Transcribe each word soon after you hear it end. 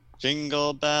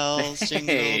Jingle bells,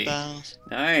 jingle Hey, bells.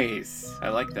 nice. I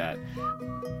like that.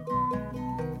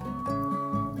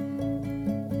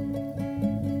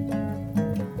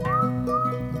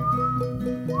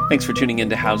 Thanks for tuning in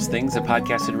to How's Things, a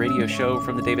podcast and radio show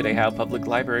from the David A. Howe Public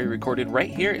Library, recorded right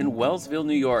here in Wellsville,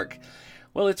 New York.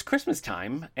 Well, it's Christmas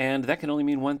time, and that can only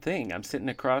mean one thing. I'm sitting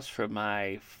across from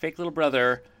my fake little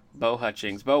brother, Bo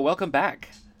Hutchings. Bo, welcome back.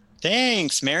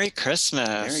 Thanks. Merry Merry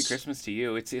Christmas. Christmas to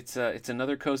you. It's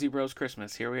another Cozy Bros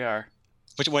Christmas. Here we are.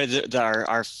 Which what is it,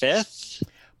 our fifth?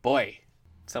 Boy,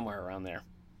 somewhere around there.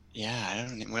 Yeah, I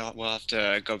don't. We'll have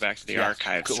to go back to the Yeah,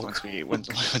 archives cool. once we We'll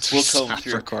comb stop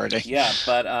through. recording. Yeah,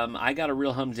 but I got a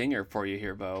real humdinger for you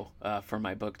here, Bo, for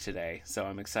my book today. So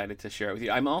I'm excited to share it with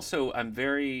you. I'm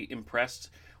very impressed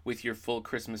with your full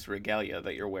Christmas regalia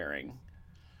that you're wearing.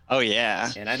 Oh yeah.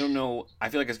 And I don't know, I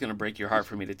feel like it's going to break your heart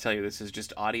for me to tell you this is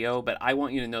just audio, but I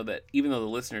want you to know that even though the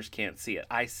listeners can't see it,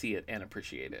 I see it and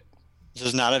appreciate it. This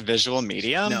is not a visual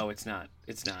medium. No, it's not.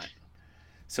 It's not.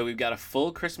 So we've got a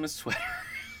full Christmas sweater.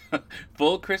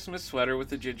 Full Christmas sweater with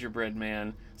the gingerbread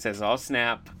man. Says all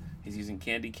snap. He's using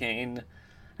candy cane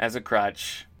as a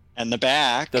crutch. And the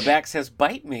back. The back says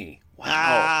bite me. Wow.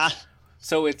 Ah.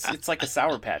 So it's like a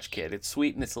Sour Patch Kid. It's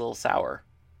sweet and it's a little sour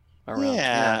around.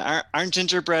 Yeah. Aren't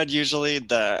gingerbread usually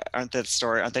aren't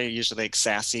they usually like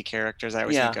sassy characters? I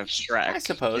always Yeah. think of Shrek. I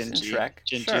suppose in Shrek.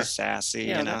 Gingy, Sure. sassy,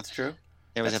 Yeah, you know. that's true.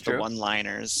 They always That's have the true.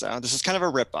 one-liners. So this is kind of a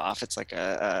rip-off. It's like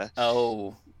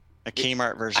Oh, a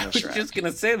Kmart version I of was Shrek. just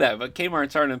gonna say that, but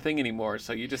Kmart's aren't a thing anymore,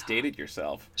 so you just dated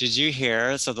yourself. Did you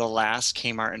hear? So the last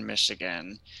Kmart in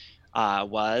Michigan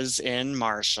was in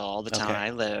Marshall, the town Okay. I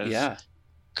live Yeah.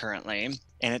 currently,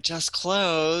 and it just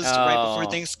closed right before Oh.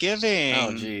 Thanksgiving.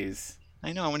 Oh, geez.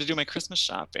 I know. I want to do my Christmas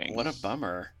shopping. What a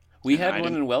bummer. We Yeah, had I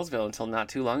one didn't- in Wellsville until not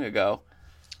too long ago.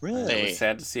 It Really? was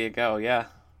sad to see it go. Yeah.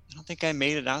 I don't think I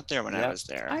made it out there when I Yeah. was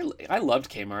there. I loved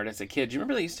Kmart as a kid. Do you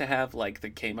remember they used to have like the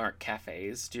Kmart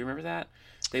cafes? Do you remember that?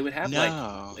 They would have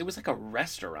No. it was like a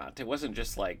restaurant. It wasn't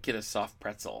just like get a soft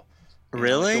pretzel. You know,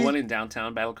 Really? the one in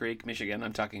downtown Battle Creek, Michigan.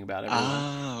 I'm talking about everyone.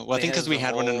 Oh, well, I They think had because we the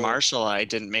had one in whole- Marshall, I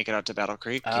didn't make it out to Battle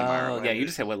Creek Kmart. or Oh, yeah, whatever. you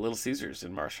just had what Little Caesars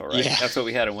in Marshall, right? Yeah. That's what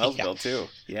we had in Yeah. Wellsville too.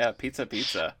 Yeah,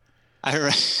 pizza. I,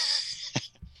 re-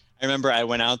 I remember I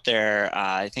went out there,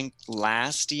 I think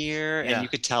last year, Yeah. and you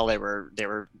could tell they were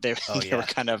Oh, they yeah. were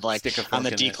kind of like Stick a on the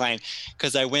fork in it. decline,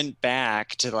 because I went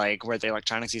back to like where the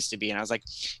electronics used to be, and I was like,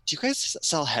 "Do you guys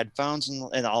sell headphones?"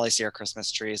 And all I see are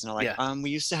Christmas trees, and they're like, Yeah. We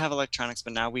used to have electronics,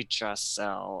 but now we just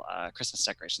sell Christmas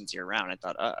decorations year round." I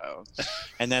thought, "Uh-oh,"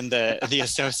 and then the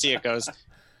associate goes,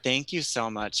 "Thank you so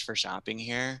much for shopping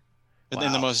here." But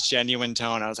in the Wow. most genuine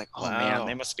tone, I was like, "Oh man, Wow.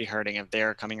 they must be hurting if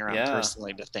they're coming around Yeah.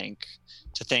 personally to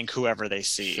thank whoever they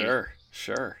see."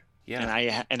 Sure.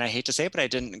 Yeah. And I hate to say it, but I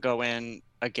didn't go in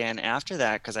again after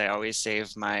that because I always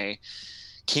save my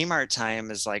Kmart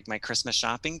time as like my Christmas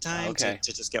shopping time Okay.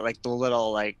 to just get like the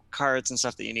little like cards and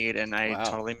stuff that you need. And I Wow.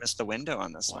 totally missed the window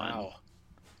on this one. Wow.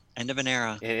 End of an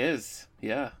era. It is.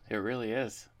 Yeah, it really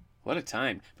is. What a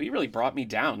time. But you really brought me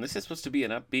down. This is supposed to be an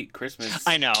upbeat Christmas.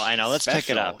 I know. Let's pick it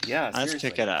special. up. Yeah, Let's seriously.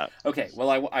 pick it up. Okay, well,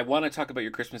 I want to talk about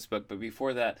your Christmas book, but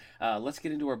before that, let's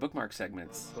get into our bookmark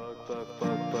segments.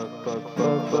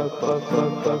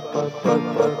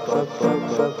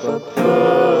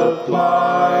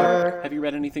 Have you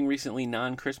read anything recently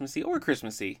non-Christmassy or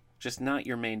Christmassy? Just not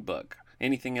your main book.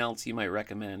 Anything else you might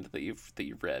recommend that you've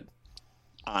read?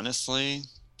 Honestly,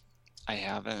 I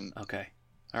haven't. Okay.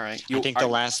 All right. I think the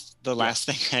last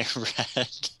thing I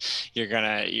read,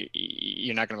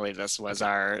 you're not gonna believe this, was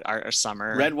our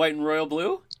summer. Red, White, and Royal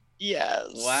Blue? Yes.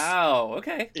 Wow.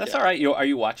 Okay. That's Yeah. all right. Are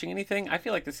you watching anything? I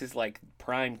feel like this is like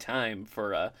prime time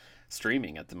for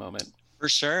streaming at the moment. For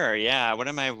sure, yeah. What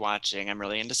am I watching? I'm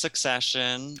really into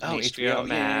Succession on HBO Yeah, yeah, yeah.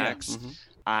 Max. Mhm.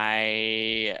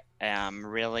 I am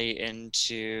really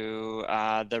into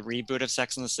the reboot of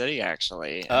Sex and the City,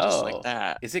 actually. Just Oh. like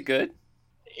that. Is it good?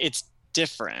 It's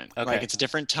different. Okay. Like, it's a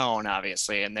different tone,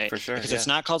 obviously. And For sure, because yeah. it's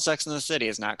not called Sex and the City.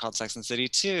 It's not called Sex and the City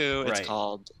 2. It's Right.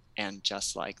 called And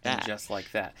Just Like And That. just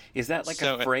like that. Is that like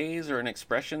So a phrase or an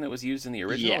expression that was used in the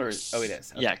original? Yes. Oh, it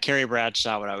is. Okay. Yeah, Carrie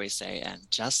Bradshaw would always say, "And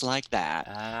just like that,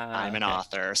 I'm an Okay.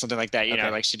 author," or something like that. You know,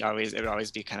 Okay. like it would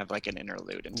always be kind of like an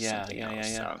interlude into something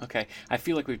else. So. Okay. I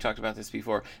feel like we've talked about this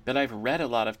before, but I've read a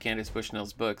lot of Candace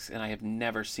Bushnell's books, and I have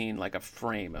never seen like a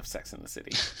frame of Sex in the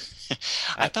City.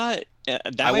 I thought that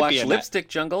I might watched be Lipstick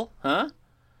Jungle, huh?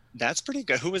 That's pretty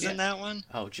good. Who was Yeah. in that one?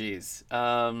 Oh, geez.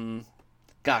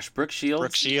 Gosh, Brooke Shields.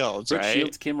 Brooke Shields, Brooke right?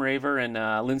 Shields, Kim Raver, and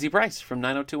Lindsay Bryce from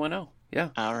 90210. Yeah.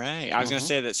 All right. I was gonna Mhm.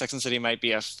 say that Sex and the City might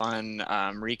be a fun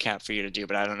recap for you to do,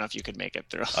 but I don't know if you could make it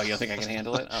through. Oh, you don't think I can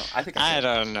handle it? Oh, I think I I can.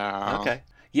 don't know. Okay.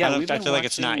 Yeah, I feel like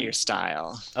it's not your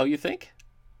style. Oh, you think?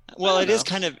 Well, I it don't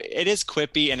is know. it is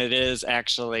quippy and it is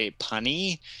actually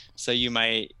punny. So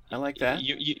I like that.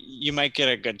 you might get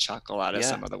a good chuckle out of Yeah.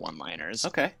 some of the one-liners.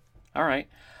 Okay. All right.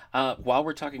 While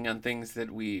we're talking on things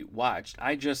that we watched,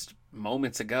 I just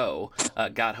moments ago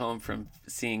got home from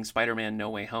seeing Spider-Man: No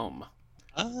Way Home.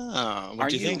 Oh, what Are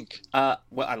do you you? think?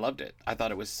 Well, I loved it. I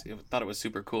thought it was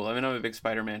super cool. I mean, I'm a big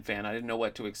Spider-Man fan. I didn't know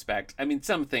what to expect. I mean,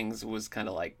 some things was kind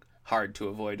of like hard to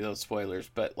avoid those spoilers,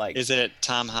 but like, Is it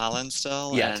Tom Holland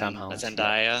still yeah, Tom and Holland. Yep.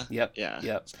 Zendaya? Yep. Yeah.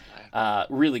 Yep. Zendaya.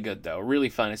 Really good though. Really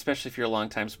fun, especially if you're a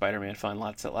longtime Spider-Man fan.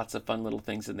 Lots of fun little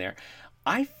things in there.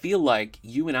 I feel like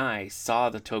you and I saw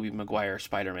the Tobey Maguire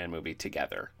Spider-Man movie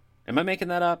together. Am I making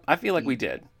that up? I feel like we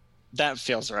did. That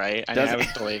feels right. I mean, Does I it?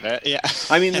 would believe it. Yeah.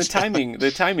 I mean, the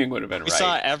timing would have been We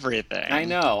saw right. everything. I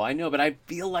know, but I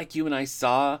feel like you and I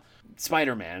saw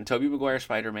Spider-Man, Tobey Maguire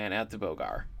Spider-Man at the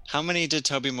Bogar. How many did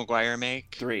Tobey Maguire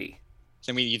make? 3.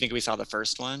 I mean, you think we saw the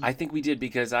first one? I think we did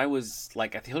because I was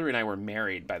like, Hillary and I were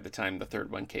married by the time the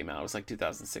third one came out. It was like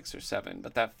 2006 or 7.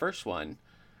 But that first one,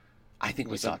 I think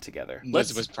we saw it together.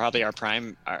 Was probably our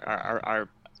prime, our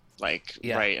like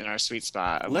Yeah. right in our sweet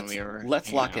spot when Let's we were. let's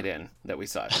hanging lock out. it in that we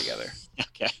saw it together.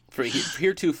 Okay. For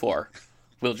heretofore,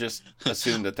 we'll just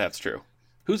assume that that's true.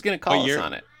 Who's gonna call What us year-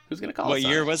 on it? Who's gonna call What us on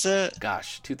year it? was it?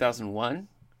 Gosh, 2001,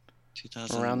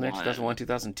 2001. around there, 2001,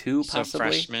 2002, So possibly.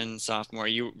 freshman, sophomore.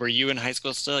 Were you in high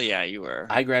school still? Yeah, you were.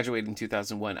 I graduated in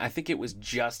 2001. I think it was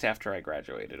just after I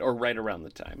graduated, or right around the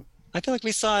time. I feel like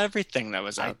we saw everything that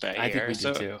was out that I year. think we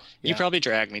So did too. you Yeah. probably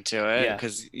dragged me to it Yeah.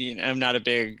 because I'm not a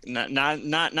big,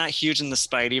 not huge in the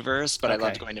Spideyverse, but I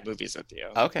loved Okay. going to movies with you.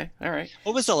 Okay, all right.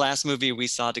 What was the last movie we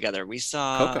saw together? We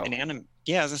saw Coco. an anime.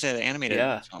 Yeah, I was gonna say the animated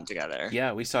Yeah. film together.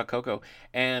 Yeah, we saw Coco,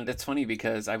 and it's funny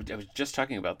because I was just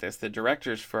talking about this. The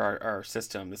directors for our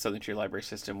system, the Southern Tier Library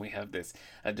system, we have this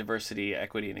diversity,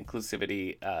 equity, and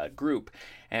inclusivity group,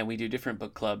 and we do different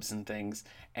book clubs and things.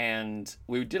 And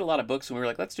we did a lot of books, and we were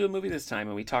like, let's do a movie this time.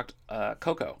 And we talked.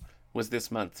 Coco was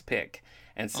this month's pick,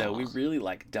 and so we Aw. really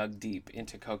like dug deep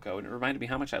into Coco, and it reminded me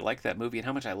how much I like that movie and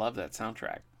how much I love that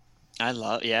soundtrack.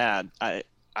 Yeah,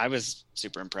 I was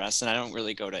super impressed, and I don't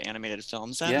really go to animated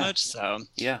films that Yeah. much, so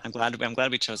Yeah, I'm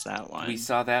glad we chose that one. we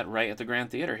saw that right at the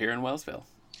Grand Theater here in Wellsville.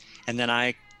 And then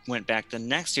I went back the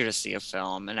next year to see a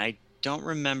film, and I don't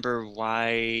remember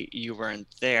why you weren't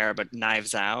there, but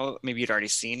Knives Out, maybe you'd already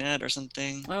seen it or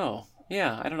something. Oh,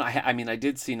 yeah. I don't know. I mean, I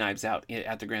did see Knives Out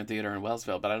at the Grand Theater in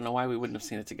Wellsville, but I don't know why we wouldn't have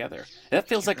seen it together. That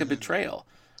feels like a betrayal.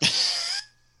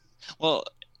 Well,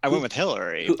 I went with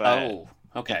Hillary, Who, but oh,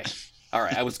 okay. All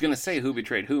right. I was going to say who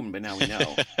betrayed whom, but now we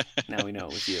know. Now we know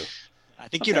it was you. I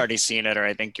think you'd Okay. already seen it, or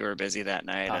I think you were busy that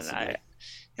night, Possibly. and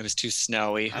it was too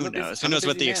snowy. I'm Who a busy- knows? Who I'm a knows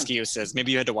what busy the man. excuse is?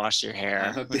 Maybe you had to wash your hair. I'm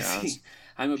a Who knows? busy,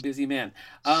 I'm a busy man.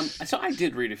 So I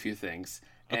did read a few things,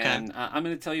 Okay. and I'm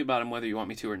going to tell you about them whether you want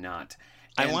me to or not.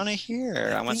 I And want to hear.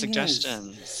 the I want thing is-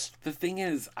 suggestions. The thing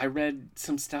is, I read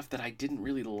some stuff that I didn't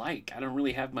really like. I don't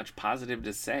really have much positive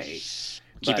to say.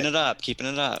 Keeping but- it up. Keeping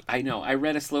it up. I know. I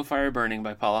read A Slow Fire Burning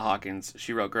by Paula Hawkins.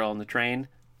 She wrote Girl on the Train.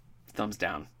 Thumbs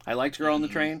down. I liked Girl on the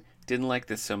Train. Didn't like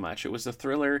this so much. It was a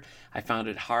thriller. I found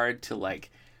it hard to like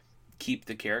keep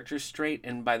the characters straight,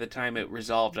 and by the time it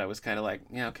resolved, I was kind of like,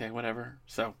 yeah, okay, whatever.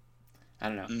 So, I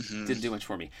don't know. Mhm. Didn't do much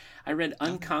for me. I read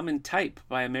Uncommon Type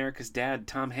by America's Dad,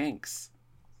 Tom Hanks.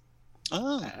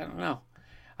 Oh, I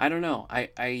don't know.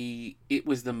 It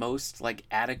was the most like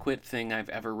adequate thing I've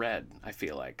ever read. I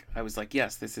feel like I was like,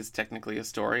 yes, this is technically a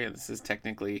story and this is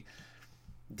technically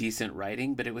decent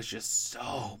writing, but it was just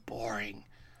so boring,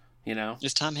 you know.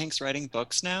 is Tom Hanks writing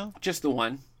books now? Just the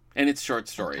one, and it's short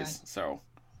stories, Okay. so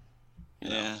you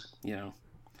know, Yeah. you know.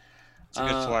 It's a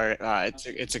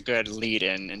good it's a good lead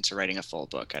in into writing a full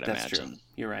book, I'd That's imagine. true.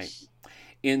 You're right.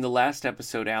 In the last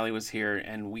episode, Allie was here,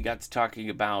 and we got to talking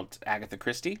about Agatha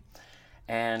Christie,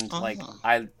 and like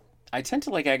Oh. I tend to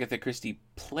like Agatha Christie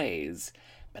plays,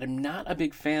 but I'm not a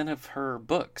big fan of her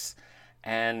books.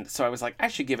 And so I was like, I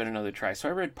should give it another try. So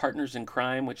I read Partners in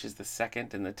Crime, which is the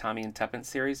second in the Tommy and Tuppence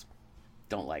series.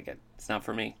 Don't like it. It's not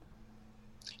for me.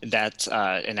 That's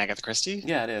in Agatha Christie?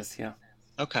 Yeah, it is. Yeah.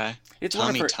 Okay. It's Tommy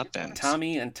one of her Tuppence.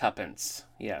 Tommy and Tuppence.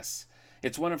 Yes.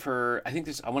 It's one of her I think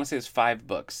I want to say there's 5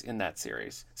 books in that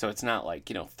series. So it's not like,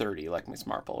 30 like Miss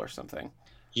Marple or something.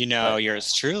 You know, But-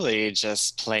 yours truly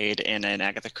just played in an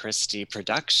Agatha Christie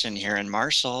production here in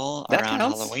Marshall That around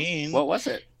counts. Halloween. What was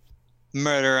it?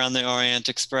 Murder on the Orient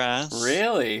Express.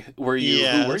 Really? Were you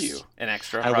who were Yes. you? An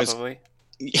extra I was- probably?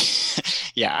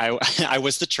 Yeah, I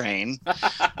was the train.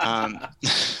 Um,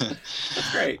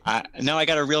 That's great. no, I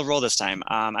got a real role this time.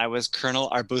 I was Colonel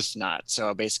Arbuthnot,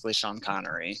 so basically Sean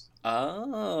Connery.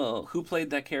 Oh, who played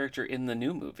that character in the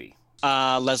new movie?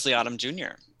 Leslie Odom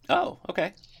Jr. Oh,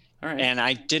 okay. All right. And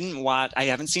I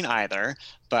haven't seen either,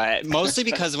 but mostly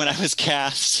because when I was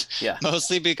cast, Yeah.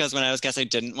 I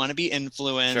didn't want to be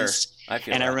influenced. Sure. I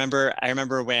feel And that. I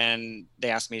remember when they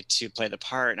asked me to play the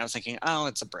part, and I was thinking, oh,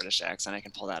 it's a British accent, I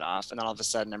can pull that off. And then all of a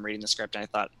sudden, I'm reading the script, and I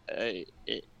thought,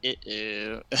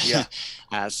 Yeah.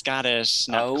 Scottish,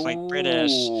 not quite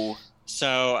British. Oh,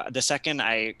 So the second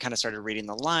I kind of started reading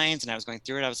the lines and I was going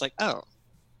through it, I was like, oh,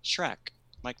 Shrek,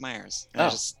 Mike Myers. And I oh,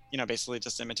 just, basically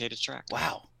just imitated Shrek.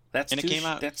 wow. That's And it came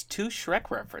out, that's two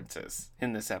Shrek references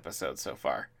in this episode so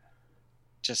far.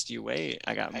 just you wait.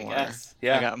 I got I more. guess. I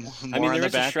Yeah. got more I mean, on there the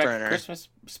is a back Shrek burner. Christmas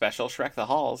special, Shrek the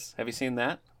Halls. Have you seen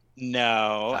that?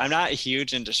 No, Ah. I'm not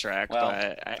huge into Shrek, Well,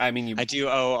 but I mean, I do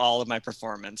owe all of my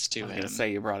performance to I was him. going to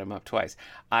say you brought him up twice.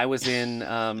 I was in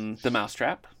The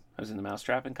Mousetrap. I was in The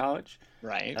Mousetrap in college.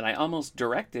 Right. And I almost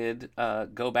directed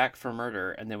Go Back for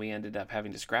Murder, and then we ended up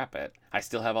having to scrap it. I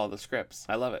still have all the scripts.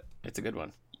 I love it. It's a good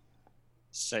one.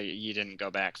 So you didn't go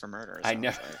back for Murder. it I sounds know.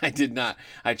 like. I did not.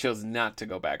 I chose not to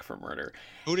go back for Murder.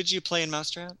 Who did you play in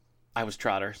Mousetrap? I was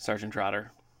Trotter, Sergeant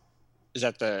Trotter. Is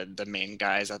that the main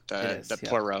guy? Is that It is, the yeah.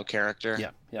 Poirot character? Yeah,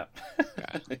 yeah.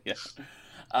 Okay. yeah.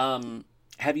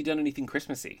 Have you done anything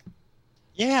Christmassy?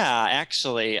 Yeah,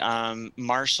 actually,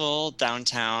 Marshall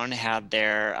downtown had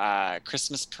their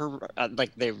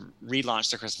like they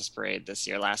relaunched their Christmas parade this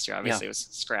year. Last year, obviously, it was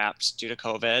scrapped due to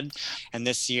COVID, and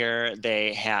this year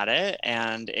they had it,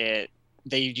 and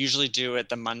they usually do it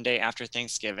the Monday after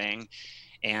Thanksgiving.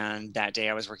 And that day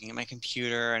I was working at my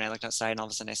computer and I looked outside and all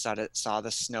of a sudden I saw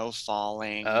the snow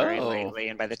falling very Oh. lately.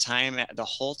 And by the time the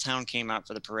whole town came out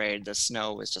for the parade, the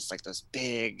snow was just like those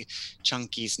big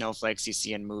chunky snowflakes you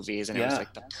see in movies. And it was Yeah.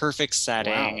 like the perfect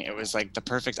setting. Wow. It was like the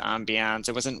perfect ambiance.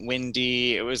 It wasn't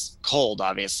windy. It was cold,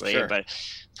 obviously, Sure. but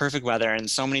perfect weather and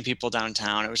so many people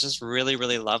downtown. It was just really,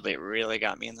 really lovely. It really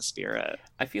got me in the spirit.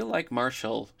 I feel like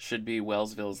Marshall should be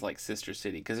Wellsville's like sister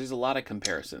city because there's a lot of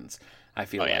comparisons. I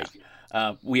feel Oh, yeah.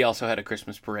 like we also had a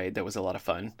Christmas parade that was a lot of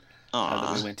fun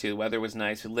that we Aw. went to. The weather was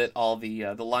nice. We lit all the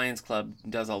Lions Club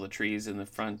does all the trees in the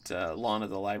front lawn of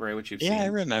the library, which you've Yeah, I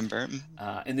seen. remember.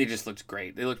 And they just looked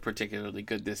great. They looked particularly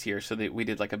good this year. So we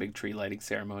did like a big tree lighting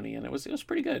ceremony, and it was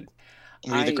pretty good.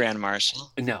 Were you the I- Grand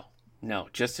Marshal? No,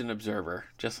 just an observer.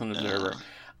 Just an observer. Oh.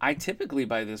 I typically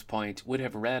by this point would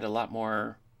have read a lot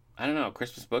more, I don't know,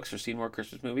 Christmas books or seen more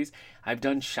Christmas movies. I've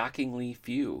done shockingly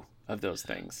few of those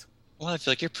things. Well, I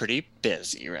feel like you're pretty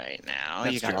busy right now.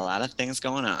 That's You got true. a lot of things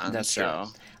going on. That's so,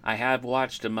 true. I have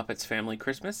watched A Muppets Family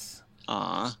Christmas,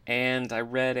 aw. and I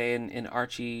read an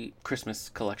Archie Christmas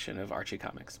collection of Archie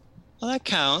comics. Well, that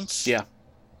counts. Yeah.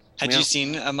 Had Well- you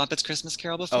seen A Muppet's Christmas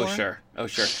Carol before? Oh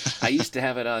sure. I used to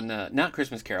have it on not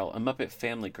Christmas Carol, A Muppet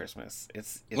Family Christmas.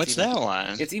 It's What's even, that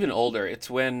one? It's even older. It's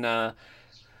when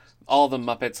all the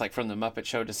Muppets, like from the Muppet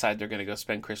Show, decide they're going to go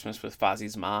spend Christmas with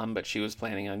Fozzie's mom, but she was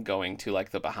planning on going to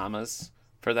like the Bahamas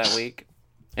for that week.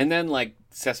 And then like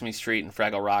Sesame Street and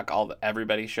Fraggle Rock,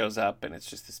 everybody shows up, and it's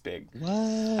just this big. I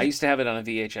What? used to have it on a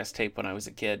VHS tape when I was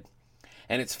a kid.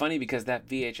 And it's funny because that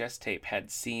VHS tape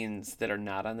had scenes that are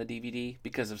not on the DVD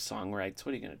because of song rights.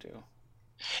 What are you going to do?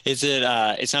 Is it,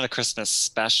 it's not a Christmas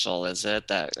special, is it?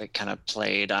 That it kind of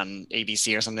played on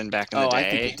ABC or something back in the Oh, day? I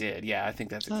think it did. Yeah, I think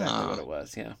that's exactly Oh. what it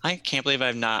was. Yeah. I can't believe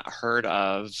I've not heard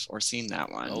of or seen that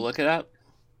one. Oh, look it up.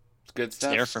 It's good It's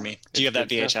stuff. there for me. Do you have It's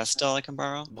that good VHS still I can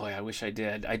borrow? Boy, I wish I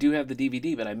did. I do have the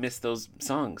DVD, but I miss those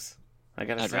songs. I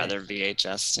gotta I'd say. rather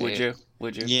VHS tape. Would you?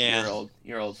 Would you? Yeah.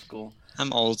 You're old school.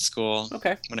 I'm old school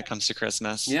Okay. when it comes to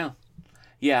Christmas. Yeah.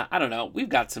 Yeah, I don't know. We've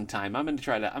got some time. I'm gonna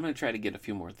try to get a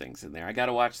few more things in there. I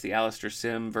gotta watch the Alistair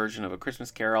Sim version of A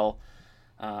Christmas Carol.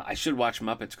 I should watch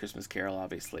Muppets Christmas Carol,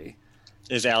 obviously.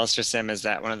 Is Alistair Sim, is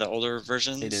that one of the older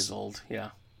versions? It is old, yeah.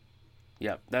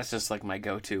 Yep, that's just like my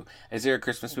go-to. Is there a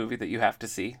Christmas movie that you have to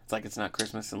see? It's like it's not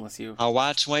Christmas unless you. I'll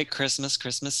watch White Christmas,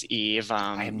 Christmas Eve.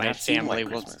 I have My not seen family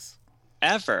White will Christmas.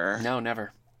 ever. No,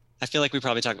 never. I feel like we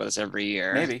probably talk about this every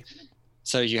year. Maybe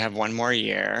So you have one more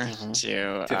year Mhm.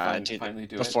 to finally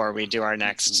do it. before we do our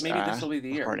next Maybe this will be the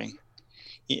year. recording.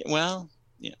 Well,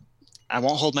 yeah, I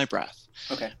won't hold my breath.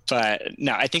 Okay. But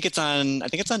no, I think it's on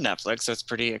Netflix, so it's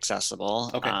pretty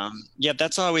accessible. Okay. Yeah,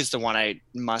 that's always the one I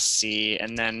must see.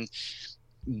 And then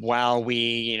while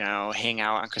we, hang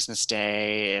out on Christmas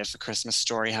Day, if A Christmas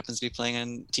Story happens to be playing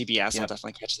on TBS, I'll Yep.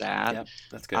 definitely catch that. Yep,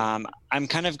 that's good. I'm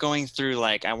kind of going through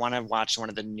like I want to watch one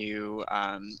of the new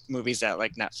movies that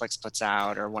like Netflix puts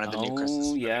out or one of the new Christmas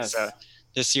movies. Yes. So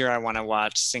this year I want to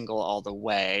watch Single All the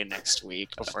Way next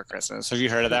week before Christmas. Have you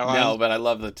heard of that one? No, but I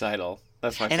love the title.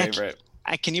 That's my And I favorite.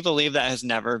 Can you believe that has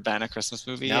never been a Christmas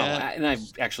movie No, yet? and I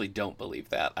actually don't believe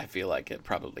that. I feel like it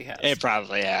probably has. It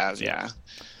probably has, yeah.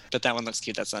 But that one looks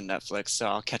cute. That's on Netflix, so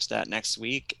I'll catch that next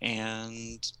week.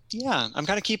 And yeah, I'm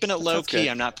kind of keeping it That low sounds key. good.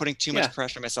 I'm not putting too Yeah. much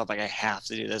pressure on myself. Like I have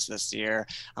to do this year.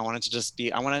 I want it to just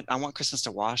be. I want Christmas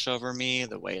to wash over me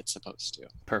the way it's supposed to.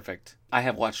 Perfect. I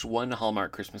have watched one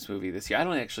Hallmark Christmas movie this year. I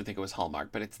don't actually think it was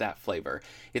Hallmark, but it's that flavor.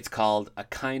 It's called A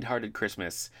Kind-Hearted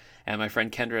Christmas. And my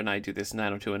friend Kendra and I do this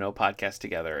 90210 podcast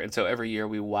together. And so every year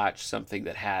we watch something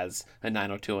that has a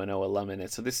 90210 alum in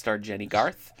it. So this starred Jenny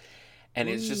Garth. And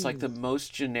it's just like the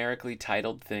most generically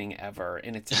titled thing ever.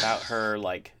 And it's about her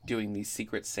like doing these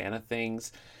secret Santa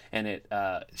things. And it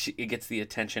gets the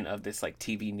attention of this like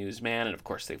TV newsman. And of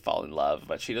course they fall in love.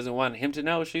 But she doesn't want him to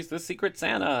know she's the secret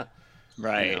Santa.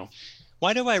 Right. You know?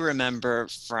 Why do I remember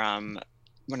from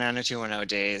when 90210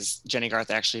 days Jenny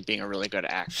Garth actually being a really good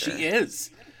actor? She is.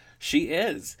 She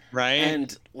is. Right?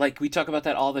 And like we talk about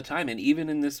that all the time. And even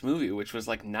in this movie, which was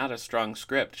like not a strong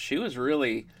script, she was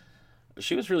really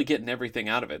getting everything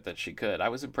out of it that she could. I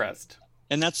was impressed.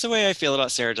 And that's the way I feel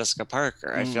about Sarah Jessica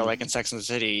Parker. I feel Mm. like in Sex and the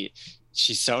City,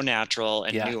 she's so natural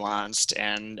and Yeah. nuanced,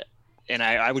 and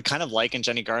I would kind of liken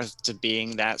Jenny Garth to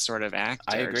being that sort of actor.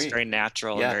 I agree. Just very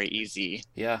natural Yeah. and very easy.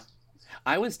 Yeah.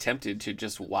 I was tempted to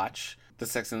just watch the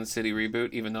Sex and the City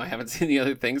reboot, even though I haven't seen the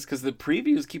other things, because the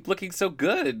previews keep looking so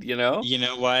good, you know? You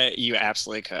know what? You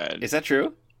absolutely could. Is that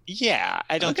true? Yeah,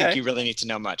 I don't Okay. think you really need to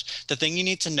know much. The thing you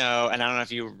need to know, and I don't know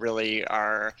if you really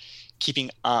are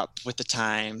keeping up with the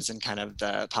times and kind of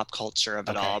the pop culture of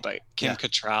it Okay. all, but Kim Yeah.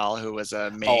 Cattrall, who was a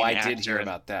main Oh, I actor, did hear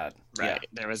about that. right,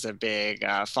 there was a big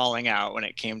falling out when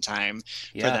it came time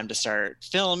Yeah. for them to start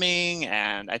filming,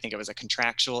 and I think it was a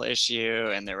contractual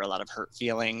issue, and there were a lot of hurt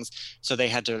feelings, so they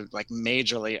had to like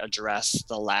majorly address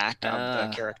the lack of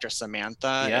the character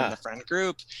Samantha Yeah. in the friend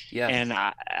group, Yeah. and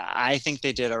I think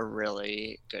they did a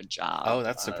really good job. Oh,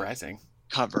 that's surprising.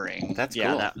 Covering. That's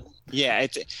yeah, cool.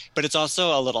 but it's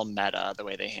also a little meta the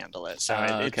way they handle it. So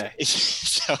okay.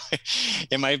 So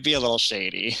it might be a little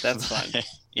shady. That's fun.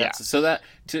 Yeah.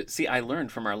 I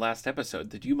learned from our last episode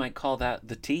that you might call that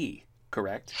the tea,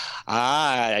 correct?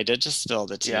 I did just spill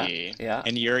the tea. Yeah.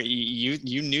 And you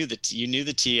knew the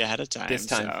tea ahead of time.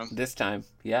 This time.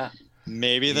 Yeah.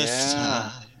 Maybe this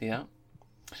time. Yeah.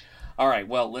 All right.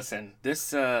 Well, listen. This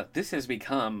has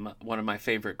become one of my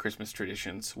favorite Christmas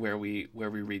traditions where we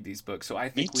read these books. So I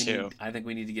think we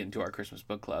need to get into our Christmas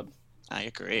book club. I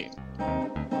agree.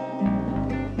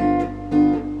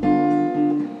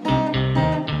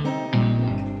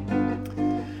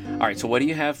 All right. So what do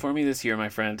you have for me this year, my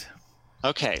friend?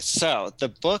 Okay, so the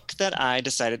book that I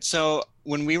decided, so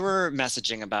when we were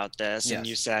messaging about this, and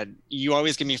you said you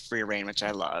always give me free reign, which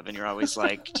I love, and you're always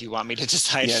like, "Do you want me to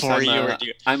decide for you, or do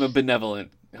you?" I'm a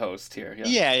benevolent host here.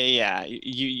 Yeah.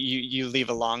 You leave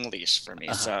a long leash for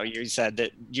me, so you said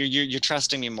that you're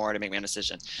trusting me more to make my own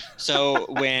decision. So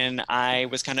when I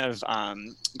was kind of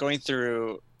going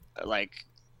through like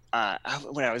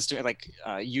what I was doing, like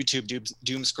YouTube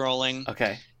doom scrolling.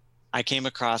 Okay. I came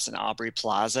across an Aubrey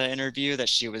Plaza interview that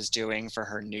she was doing for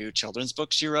her new children's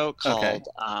book she wrote called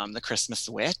The Christmas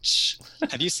Witch.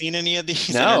 Have you seen any of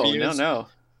these interviews? No.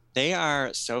 They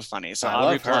are so funny. So I Aubrey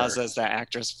love her. Plaza is the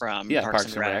actress from Parks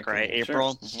and Rec, right?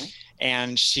 April. Sure. Mm-hmm.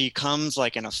 And she comes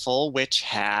like in a full witch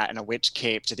hat and a witch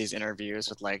cape to these interviews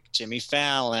with like Jimmy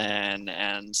Fallon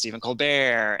and Stephen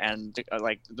Colbert and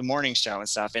like the morning show and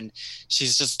stuff. And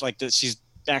she's just like she's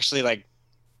actually like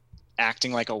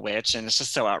acting like a witch, and it's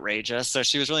just so outrageous. So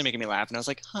she was really making me laugh, and I was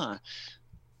like,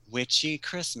 witchy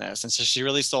Christmas. And so she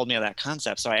really sold me on that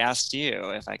concept. So I asked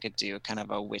you if I could do kind of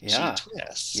a witchy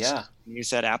twist. Yeah. And you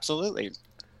said absolutely.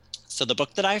 So the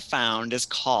book that I found is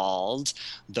called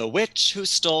The Witch Who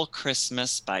Stole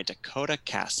Christmas by Dakota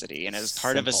Cassidy, and it is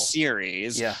part of a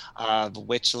series of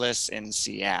Witchless in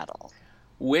Seattle.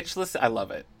 Witchless, I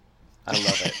love it.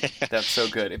 That's so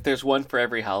good. If there's one for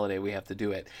every holiday, we have to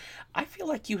do it. I feel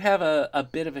like you have a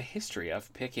bit of a history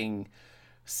of picking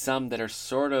some that are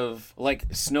sort of like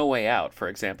Snow Way Out, for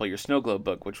example, your Snow Globe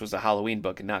book, which was a Halloween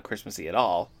book and not Christmassy at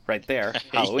all. Right there,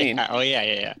 Halloween. Oh,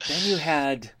 yeah. Then you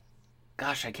had,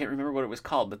 gosh, I can't remember what it was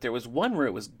called, but there was one where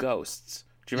it was ghosts.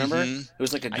 Do you remember? It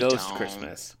was like a ghost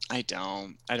Christmas. I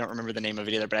don't remember the name of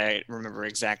it either, but I remember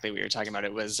exactly what you're talking about.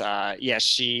 It was,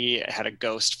 she had a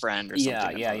ghost friend or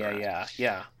something.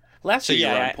 Yeah. Last year you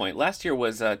were on point. Last year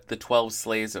was the 12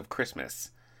 Sleighs of Christmas.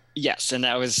 Yes, and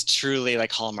that was truly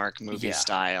like Hallmark movie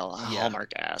style,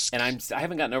 Hallmark-esque. And I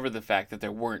haven't gotten over the fact that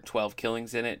there weren't 12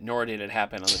 killings in it, nor did it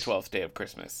happen on the 12th day of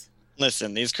Christmas.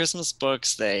 Listen, these Christmas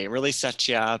books, they really set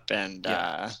you up, and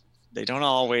they don't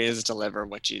always deliver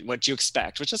what you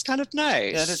expect, which is kind of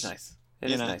nice. Yeah, it is nice.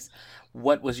 It is nice.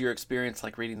 What was your experience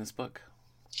like reading this book?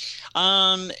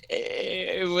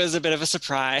 It was a bit of a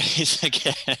surprise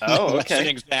again. It Oh, wasn't okay.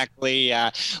 exactly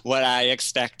what I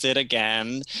expected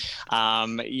again.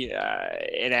 Yeah,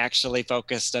 it actually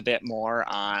focused a bit more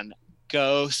on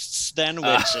ghosts than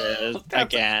Uh, witches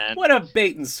that's again. what a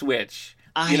bait and switch.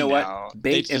 You I know what? know.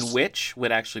 They Bait and just Witch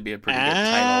would actually be a pretty good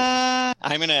title.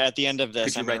 I'm gonna at the end of Could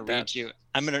this, you I'm gonna write that? read you.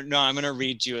 I'm gonna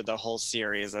read you the whole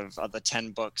series of the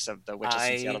 10 books of the Witches from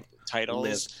I Seattle live.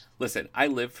 titles. Listen, I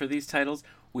live for these titles.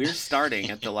 We're starting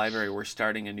at the library. We're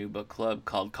starting a new book club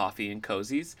called Coffee and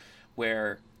Cozies,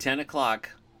 where 10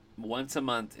 o'clock once a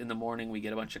month in the morning we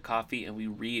get a bunch of coffee and we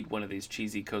read one of these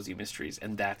cheesy cozy mysteries,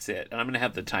 and that's it. And I'm gonna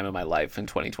have the time of my life in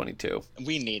 2022.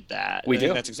 We need that. We I think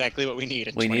do. that's exactly what we need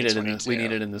in We need it in the, we 2022.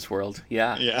 need it in this world.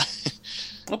 Yeah. Yeah. All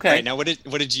right. Okay. Now, what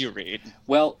did you read?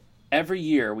 Well, every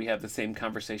year we have the same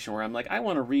conversation where I'm like, I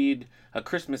want to read a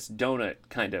Christmas donut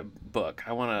kind of book.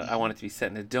 I want it to be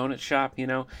set in a donut shop,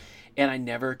 and I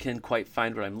never can quite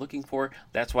find what I'm looking for.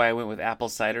 That's why I went with apple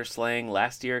cider slang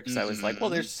last year, because I was like, well,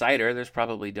 Hmm. there's cider, there's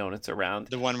probably donuts around.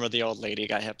 The one where the old lady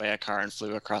got hit by a car and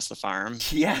flew across the farm.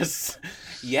 Yes,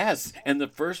 yes. And the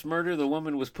first murder, the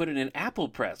woman was put in an apple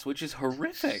press, which is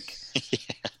horrific.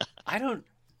 I don't,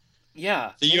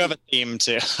 yeah. So you have a theme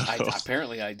too.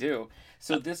 Apparently I do.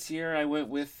 So this year I went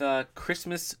with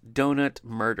Christmas Donut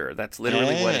Murder. That's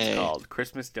literally what it's Hey. called.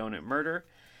 Christmas Donut Murder.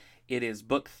 It is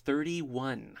book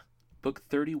 31. Book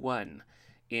 31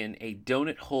 in a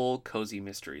Donut Hole Cozy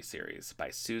Mystery series by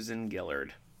Susan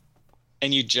Gillard.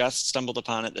 And you just stumbled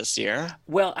upon it this year?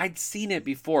 Well, I'd seen it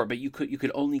before, but you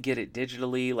could only get it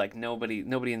digitally. Like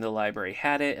nobody in the library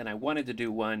had it, and I wanted to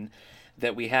do one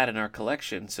that we had in our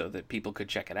collection so that people could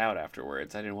check it out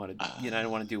afterwards. I didn't want to, I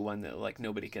didn't want to do one that like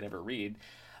nobody could ever read.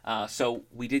 So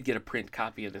we did get a print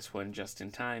copy of this one just in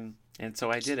time, and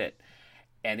so I did it.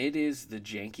 And it is the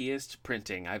jankiest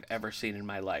printing I've ever seen in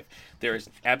my life. There is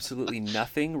absolutely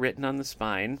nothing written on the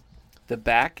spine. The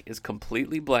back is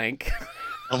completely blank.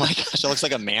 Oh my gosh, it looks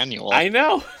like a manual. I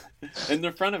know. And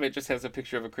the front of it just has a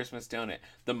picture of a Christmas donut.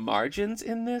 The margins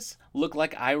in this look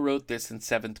like I wrote this in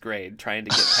 7th grade trying to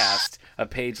get past a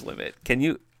page limit. Can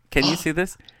you see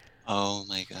this? Oh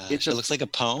my gosh, It's it a looks like a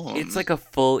poem. it's like a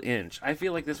full inch. I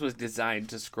feel like this was designed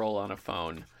to scroll on a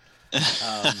phone.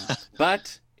 Um,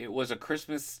 but it was a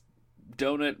Christmas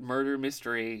donut murder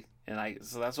mystery, and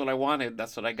so that's what I wanted.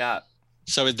 That's what I got.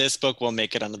 So this book will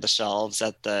make it onto the shelves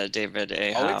at the David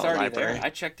A. Oh, it's Howe already there. Library. I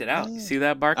checked it out. You Oh, see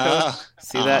that barcode? oh,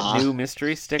 See that aw, new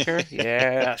mystery sticker?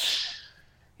 Yes.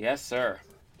 Yes, sir.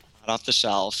 hot off the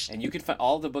shelf. And you can find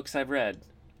all the books I've read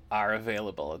are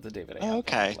available at the David A. Oh, Howe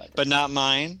okay, Public Library. but not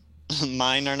mine.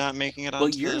 Mine are not making it Well,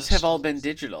 onto yours the have all been shelves.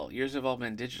 digital. Yours have all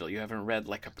been digital. You haven't read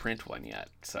like a print one yet.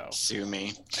 So, Sue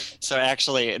me. So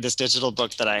actually, this digital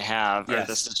book that I have, or this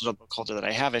yes. digital book holder that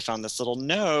I have, I found this little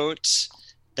note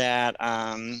that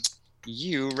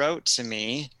you wrote to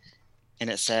me, and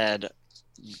it said,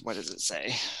 what does it say?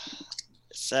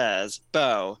 It says,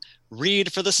 Bo,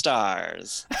 read for the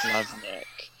stars. Love,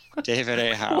 Nick. David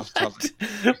A. Howe. What?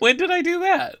 When did I do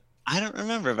that? I don't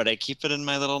remember, but I keep it in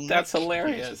my little That's nook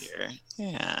hilarious. here.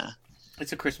 Yeah.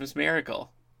 It's a Christmas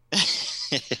miracle.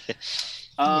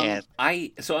 Yeah.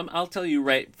 I'll tell you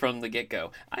right from the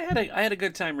get-go. I had a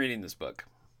good time reading this book.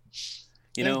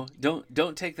 Yeah.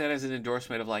 Don't take that as an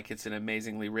endorsement of like it's an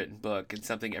amazingly written book and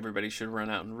something everybody should run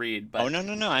out and read, Oh, but no,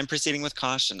 no, no. I'm proceeding with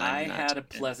caution. I I'm not had a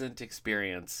taking it. pleasant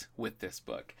experience with this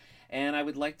book, and I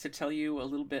would like to tell you a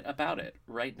little bit about it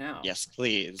right now. Yes,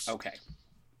 please. Okay.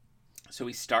 So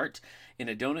we start in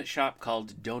a donut shop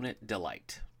called Donut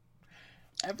Delight.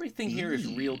 Everything here is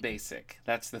real Mm. basic.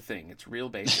 That's the thing. It's real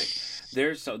basic.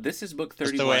 This is book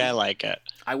That's the way I 31. like it.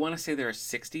 I want to say there are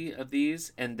 60 of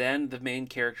these, and then the main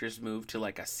characters move to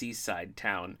like a seaside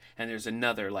town, and there's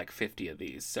another like 50 of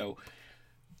these.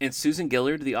 And Susan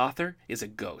Gillard, the author, is a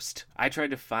ghost. I tried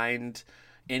to find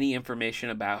any information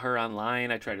about her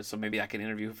online. So maybe I can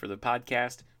interview her for the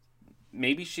podcast.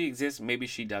 Maybe she exists, maybe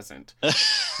she doesn't.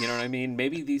 You know what I mean?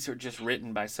 Maybe these are just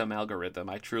written by some algorithm.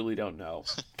 I truly don't know.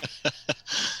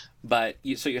 But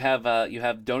you have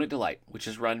Donut Delight, which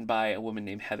is run by a woman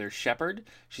named Heather Shepard.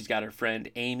 She's got her friend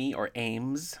Amy or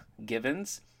Ames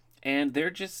Givens, and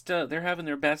they're having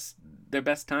their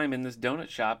best time in this donut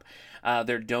shop.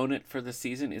 Their donut for the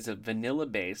season is a vanilla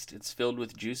based. It's filled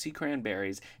with juicy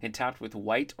cranberries and topped with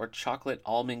white or chocolate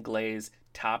almond glaze,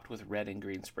 topped with red and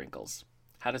green sprinkles.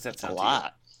 How does that That's a sound to you?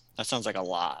 lot. That sounds like a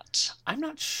lot. I'm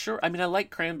not sure. I mean, I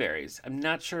like cranberries. I'm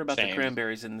not sure about the Same.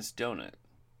 cranberries in this donut.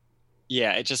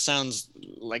 Yeah, it just sounds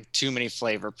like too many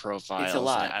flavor profiles. It's a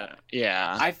lot.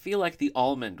 Yeah. I feel like the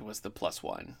almond was the plus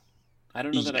one. I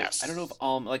don't know that I don't know if Yes.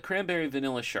 almond, like cranberry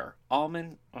vanilla, sure.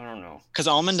 Almond, I don't know. Because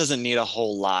almond doesn't need a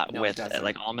whole lot No, it with it. doesn't.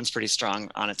 Like almond's pretty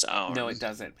strong on its No, it own.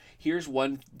 doesn't. Here's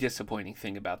one disappointing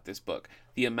thing about this book.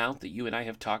 The amount that you and I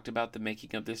have talked about the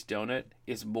making of this donut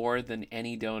is more than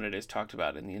any donut is talked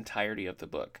about in the entirety of the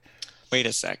book. Wait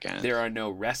a second. There are no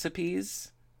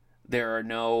recipes. There are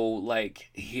no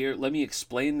like here, let me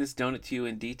explain this donut to you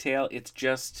in detail. It's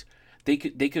just they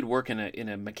could work in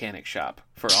a mechanic shop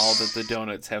for all that the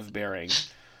donuts have bearing.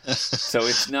 So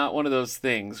it's not one of those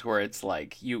things where it's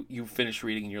like you finish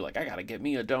reading and you're like, I gotta get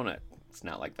me a donut. It's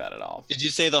not like that at all. Did you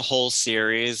say the whole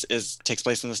series is takes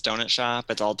place in this donut shop?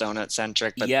 It's all donut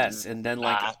centric, but Yes, and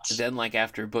not. then like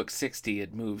after book 60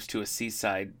 it moves to a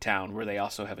seaside town where they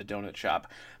also have a donut shop.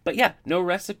 But yeah, no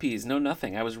recipes, no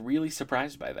nothing. I was really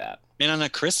surprised by that. And on a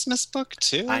Christmas book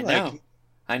too? I know. Like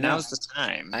I know. now's the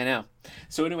time. I know.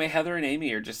 So anyway, Heather and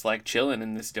Amy are just like chilling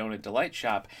in this donut delight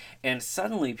shop, and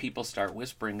suddenly people start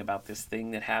whispering about this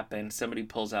thing that happened. Somebody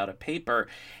pulls out a paper,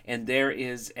 and there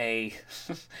is a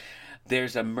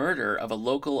there's a murder of a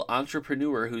local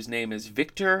entrepreneur whose name is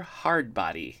Victor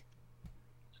Hardbody.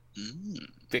 Mm, I'm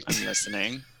Victor,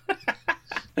 listening.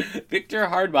 Victor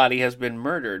Hardbody has been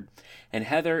murdered, and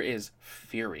Heather is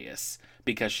furious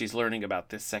because she's learning about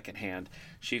this secondhand.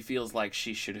 She feels like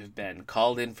she should have been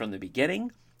called in from the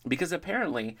beginning because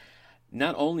apparently,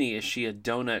 not only is she a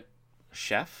donut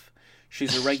chef,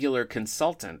 she's a regular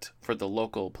consultant for the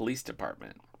local police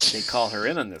department. They call her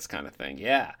in on this kind of thing.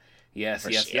 Yeah. Yes,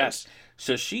 Where yes, she yes. is.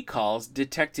 So she calls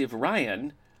Detective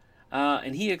Ryan,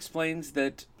 and he explains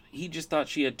that he just thought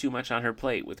she had too much on her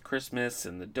plate with Christmas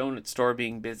and the donut store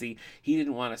being busy. He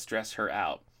didn't want to stress her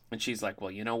out. And she's like,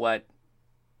 well, you know what?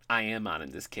 I am on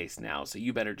in this case now, so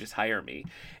you better just hire me.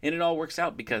 And it all works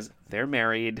out because they're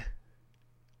married.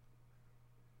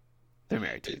 They're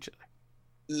married to each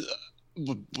other.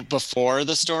 Before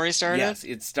the story started? Yes,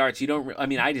 it starts. You don't. I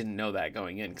mean, I didn't know that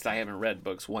going in because I haven't read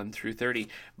books 1 through 30.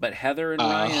 But Heather and Uh,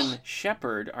 Ryan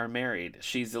Shepard are married.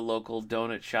 She's the local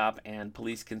donut shop and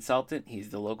police consultant. He's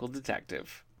the local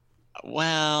detective.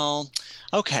 well,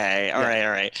 okay. All Yeah, right,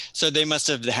 all right. So they must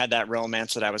have had that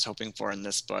romance that I was hoping for in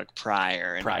this book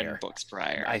prior, in prior. books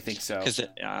prior. I think so. Because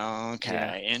Yeah,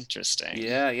 okay, interesting.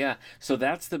 yeah, yeah. So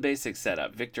that's the basic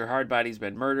setup. Victor Hardbody's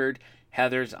been murdered.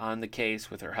 Heather's on the case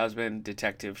with her husband,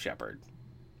 Detective Shepard.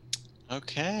 So take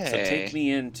Okay.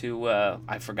 me into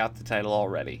I forgot the title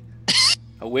already.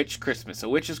 A Witch Christmas. A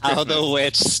Witch's How the Christmas.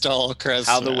 Witch Stole How the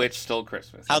Christmas. Witch Stole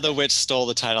Christmas. How the Okay. Witch Stole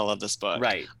the title of this book.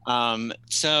 Right.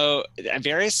 So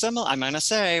very similar. I'm gonna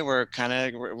say we're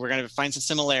gonna find some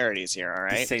similarities here. All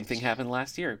The right. same thing happened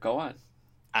last year. Go on.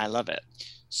 I love it.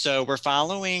 So we're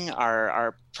following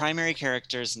our primary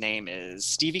character's name is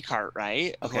Stevie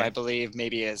Cartwright, who I Okay. believe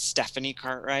maybe is Stephanie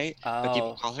Cartwright, but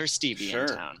people Oh, call her Stevie in sure.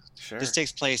 town. This Sure.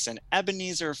 takes place in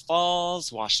Ebenezer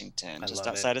Falls, Washington, I just love it.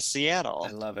 outside of I Seattle,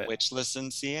 love it. which lists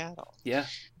in Seattle. Yeah.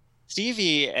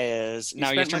 Stevie is You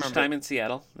now you have spent to much remember time in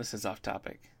Seattle? This is off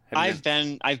topic. Have you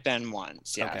been? I've been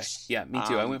once, Okay. yes. Yeah, me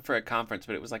too. I went for a conference,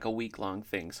 but it was like a week long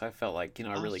thing, so I felt like, I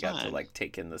Oh, really got to fun. like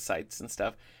take in the sights and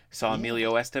stuff. Saw Yeah.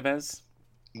 Emilio Estevez.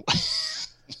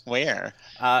 Where?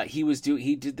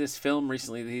 He did this film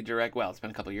recently that he direct. Well, it's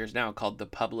been a couple years now, called The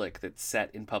Public, that's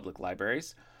set in public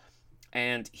libraries.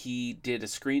 And he did a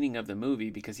screening of the movie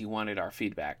because he wanted our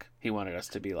feedback. He wanted us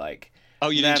to be like, Oh,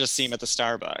 you didn't just see him "That's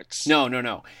at the Starbucks. no, no,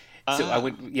 no." So I Ah,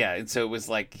 went, yeah, and so it was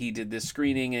like he did this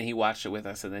screening and he watched it with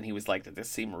us, and then he was like, "Did this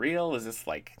seem real? Is this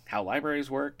like how libraries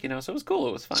work?" So it was cool.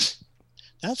 It was fun.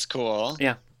 that's cool.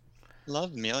 Yeah,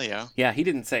 Love Emilio. yeah. He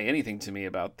didn't say anything to me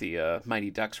about the Mighty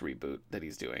Ducks reboot that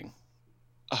he's doing.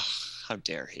 Oh, how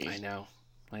dare he? I know,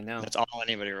 I know. That's all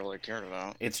anybody really cared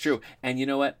about. It's true. And you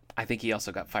know what? I think he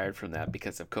also got fired from that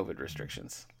because of COVID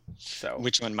restrictions. So,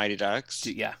 Which one, Mighty Ducks?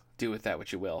 yeah, do with that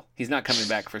what you will. He's not coming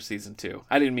back for season 2.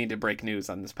 I didn't mean to break news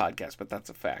on this podcast, but that's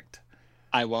a fact.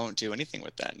 I won't do anything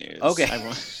with that news. Okay. I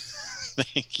won't.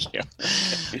 Thank you.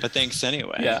 But thanks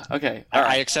anyway. Yeah, okay. All I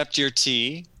right. accept your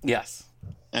tea. Yes.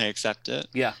 I accept it.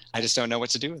 Yeah. I just don't know what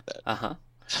to do with it. Uh-huh.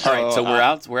 All right, So,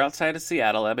 so we're outside of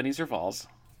Seattle, Ebenezer Falls.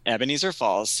 Ebenezer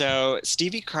Falls. So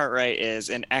Stevie Cartwright is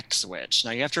an ex-witch.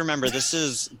 Now you have to remember this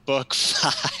is book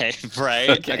 5, right?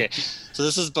 Okay. So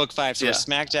this is book 5. So Yeah. we're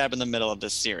smack dab in the middle of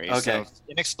this series. Okay. So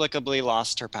inexplicably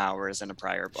lost her powers in a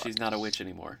prior book. She's not a witch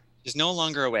anymore. She's no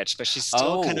longer a witch, but she's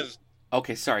still kind Oh. of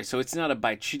Okay, sorry. So it's not a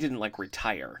bite. She didn't like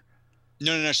retire.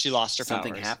 no. She lost her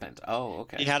Something powers. happened. Oh, He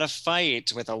okay. had a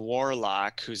fight with a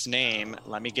warlock whose name,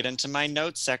 let me get into my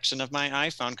notes section of my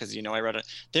iPhone because I wrote it.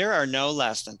 There are no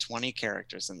less than 20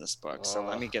 characters in this book. So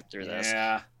let me get through this.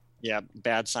 Yeah. Yeah,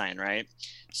 bad sign, right?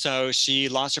 So she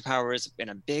lost her powers in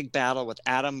a big battle with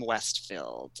Adam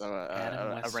Westfield,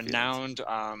 Adam a Westfield. renowned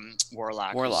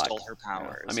warlock who Warlock. stole her Yeah. I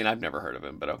powers. mean, I've never heard of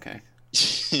him, but okay.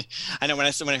 I know when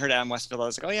I heard Adam Westfield, I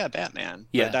was like, oh yeah, Batman.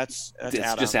 But Yeah. that's It's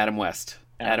just Adam. Adam West.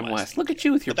 Adam Adam West, West. thank Look you. at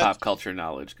you with your But that's pop culture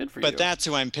knowledge. Good for but you. that's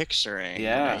who I'm picturing when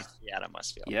I Yeah. see Adam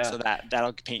Westfield. Yeah. So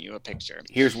that'll paint you a picture.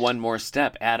 Here's one more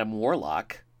step. Adam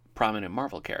Warlock, prominent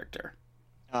Marvel character.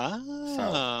 So,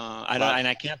 Oh, I don't, lot. and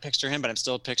I can't picture him, but I'm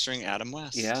still picturing Adam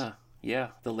West. Yeah. Yeah.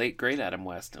 The late great Adam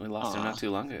West. We lost him not Aw,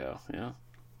 too long ago. Yeah.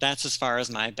 that's as far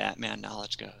as my Batman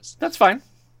knowledge goes. That's fine.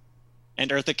 And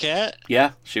Eartha Kitt,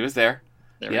 Yeah, she was there.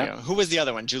 there we Yep. go. Who was the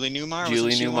other one? Julie Newmar, wasn't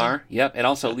Julie she one? Newmar. Yep. And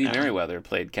also Lee Yeah. Merriweather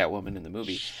played Catwoman in the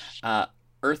movie. Uh,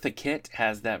 Eartha Kitt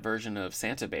has that version of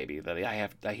Santa Baby that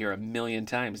I hear a million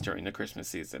times during the Christmas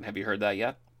season. Have you heard that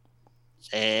yet?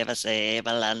 Save a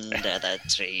sable under the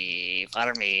tree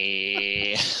for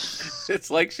me. It's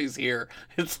like she's here.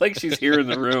 It's like she's here in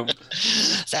the room.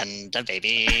 Santa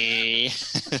baby.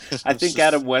 I think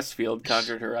Adam Westfield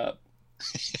conjured her up.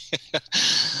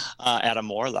 Adam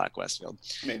Warlock Westfield.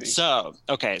 Maybe. So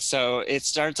it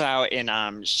starts out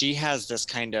in she has this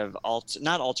kind of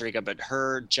not alter ego, but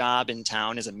her job in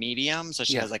town is a medium. So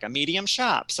she Yeah. has like a medium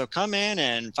shop. So come in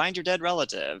and find your dead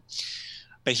relative.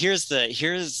 But here's the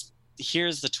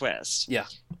twist. Yeah.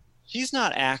 She's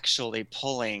not actually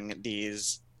pulling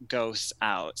these ghosts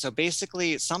out. So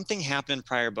basically, something happened in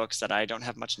prior books that I don't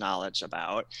have much knowledge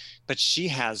about. But she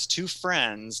has two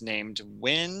friends named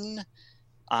Win.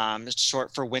 It's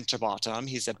short for Winterbottom.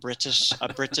 He's a British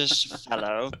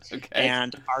fellow, Okay.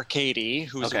 and Arcady,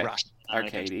 who's Okay. Russian.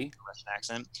 Arcady. Russian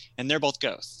accent, and they're both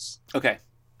ghosts. Okay.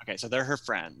 Okay, so they're her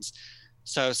friends.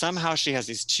 So somehow she has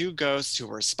these two ghosts who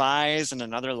were spies in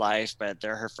another life, but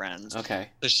they're her friends. Okay.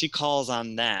 So she calls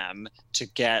on them to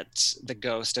get the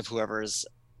ghost of whoever's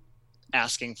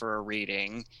asking for a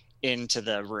reading into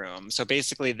the room. So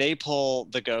basically they pull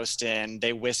the ghost in,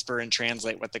 they whisper and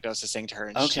translate what the ghost is saying to her,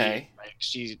 and Okay.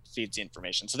 she feeds the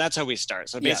information. So that's how we start.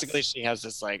 So Yes. basically she has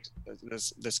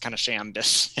this kind of sham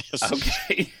business.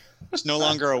 Okay. She's no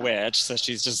longer a witch, so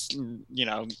she's just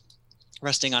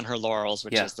resting on her laurels,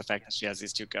 which Yeah. is the fact that she has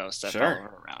these two ghosts that Sure. follow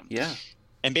her around. Yeah.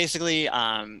 And basically,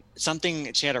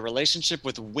 she had a relationship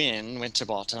with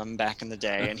Winterbottom back in the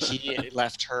day, and he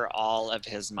left her all of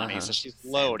his money. Uh-huh. So she's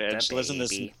loaded. Santa She lives in this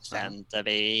baby. Santa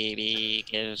baby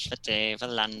gives the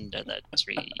devil under the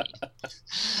tree.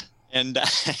 And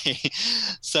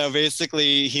so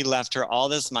basically, he left her all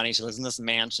this money. She lives in this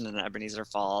mansion in Ebenezer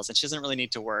Falls, and she doesn't really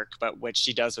need to work. But what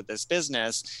she does with this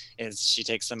business is she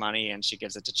takes the money and she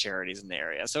gives it to charities in the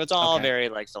area. So it's all Okay. very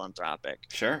like philanthropic.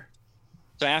 Sure.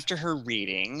 So after her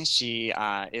reading, she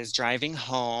is driving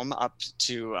home up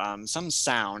to some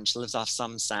sound. She lives off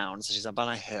some sound, so she's up on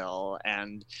a hill,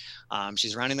 and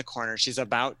she's rounding the corner. She's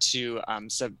about to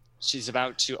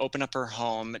open up her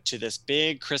home to this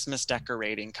big Christmas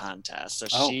decorating contest. So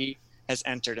Oh. she has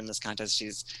entered in this contest.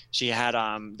 She had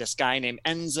this guy named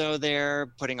Enzo there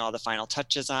putting all the final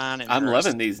touches on. And I'm her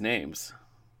loving these names.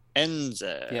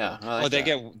 Enzo. Yeah. I like they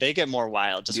that. get more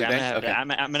wild. Do they? Okay. I'm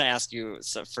gonna ask you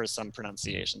for some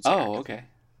pronunciations. Oh, here. okay.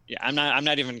 Yeah, I'm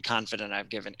not even confident I've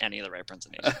given any of the right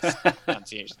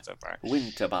pronunciation so far.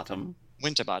 Winterbottom.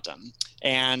 Winterbottom.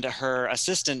 And her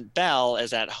assistant Belle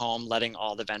is at home letting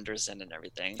all the vendors in and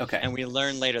everything. Okay. And we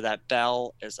learn later that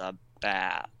Belle is a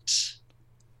bat.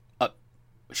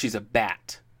 She's a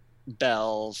bat.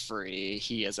 Belfry,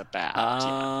 he is a bat.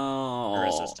 Oh. Her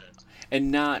assistant. And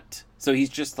not so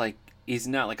he's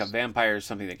not like a vampire or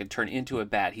something that can turn into a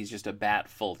bat. He's just a bat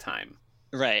full time.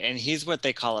 Right, and he's what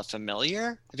they call a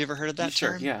familiar. Have you ever heard of that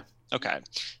Sure. term? Yeah. Okay,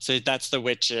 so that's the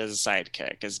witch's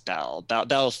sidekick is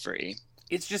Belfry.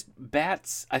 It's just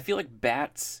bats. I feel like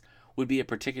bats would be a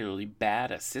particularly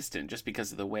bad assistant just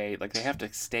because of the way like they have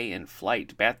to stay in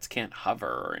flight. Bats can't hover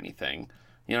or anything.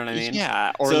 You know what I mean?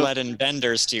 Yeah, or So- let in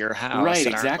vendors to your house. Right,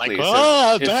 and aren't exactly. Like, So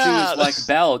oh, if she bat!" was like,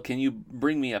 Belle, can you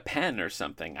bring me a pen or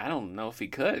something? I don't know if he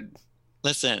could.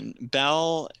 Listen,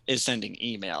 Belle is sending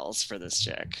emails for this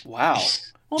chick. Wow.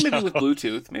 Well, maybe with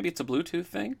Bluetooth. Maybe it's a Bluetooth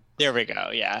thing. There we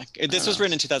go. Yeah, this was know.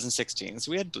 written in 2016,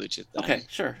 so we had Bluetooth then. Okay,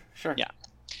 sure. Yeah.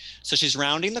 So she's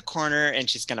rounding the corner and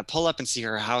she's going to pull up and see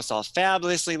her house all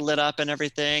fabulously lit up and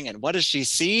everything. And what does she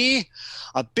see?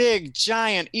 A big,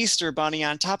 giant Easter bunny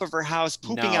on top of her house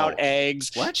pooping out No. eggs.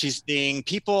 What? She's seeing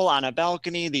people on a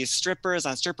balcony, these strippers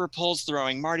on stripper poles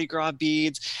throwing Mardi Gras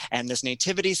beads. And this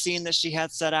nativity scene that she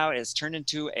had set out is turned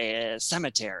into a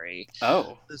cemetery.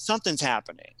 Oh, Something's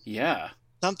happening. yeah.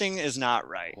 Something is not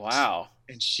right. Wow.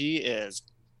 And she is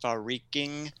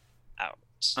freaking out.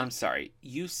 I'm sorry.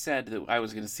 You said that I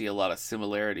was going to see a lot of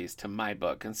similarities to my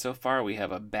book, and so far we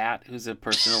have a bat who's a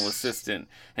personal assistant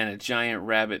and a giant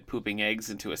rabbit pooping eggs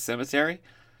into a cemetery.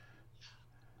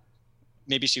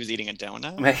 Maybe she was eating a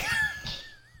donut.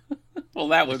 Well,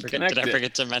 that would connect it. Did I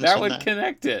forget to mention that? Would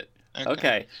connect it.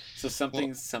 Okay. So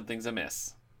Well, something's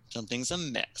amiss. something's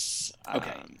amiss.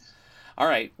 Okay. All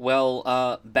right.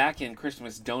 Well, back in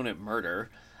Christmas Donut Murder,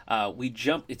 we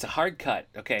jump. It's a hard cut.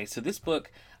 Okay. So this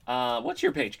book. What's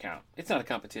your page count? It's not a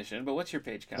competition, but what's your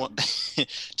page count? Well,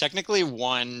 technically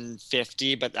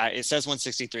 150, but it says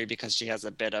 163 because she has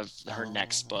a bit of her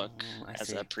next book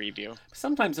as a preview.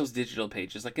 Sometimes those digital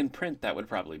pages, like in print, that would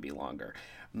probably be longer.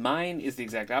 Mine is the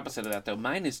exact opposite of that, though.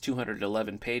 Mine is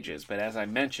 211 pages, but as I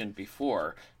mentioned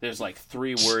before, there's like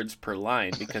 3 words per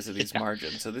line because of these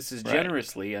margins. So this is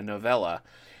generously a novella,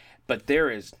 but there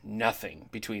is nothing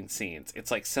between scenes.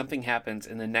 It's like something happens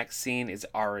and the next scene is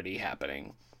already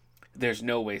happening. There's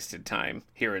no wasted time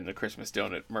here in the Christmas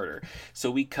Donut Murder. So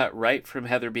we cut right from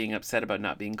Heather being upset about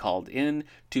not being called in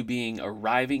to being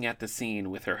arriving at the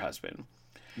scene with her husband.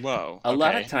 Whoa. A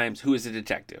lot of times, who is a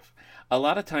detective? A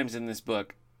lot of times in this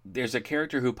book, there's a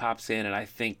character who pops in, and I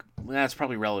think that's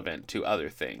probably relevant to other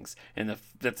things. And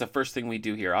that's the first thing we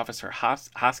do here. Officer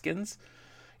Hoskins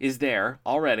is there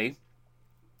already.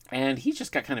 And he's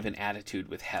just got kind of an attitude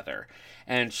with Heather.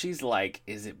 And she's like,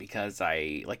 is it because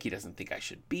he doesn't think I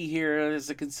should be here as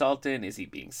a consultant? Is he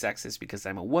being sexist because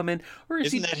I'm a woman? Or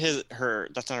Isn't that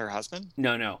that's not her husband?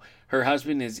 No. Her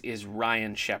husband is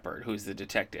Ryan Shepard, who's the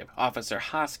detective. Officer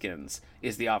Hoskins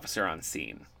is the officer on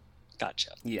scene.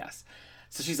 Gotcha. Yes.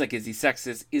 So she's like, is he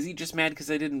sexist? Is he just mad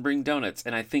because I didn't bring donuts?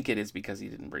 And I think it is because he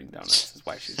didn't bring donuts is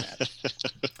why she's mad.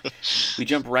 We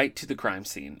jump right to the crime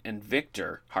scene. And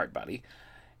Victor, Hardbody,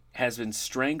 has been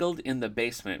strangled in the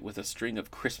basement with a string of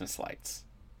Christmas lights.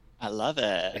 I love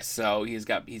it. So he's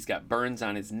got burns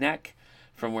on his neck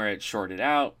from where it shorted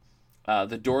out.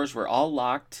 The doors were all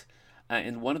locked,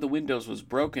 and one of the windows was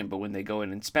broken, but when they go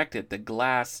and inspect it, the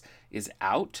glass is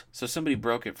out. So somebody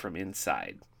broke it from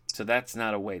inside. So that's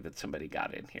not a way that somebody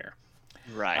got in here.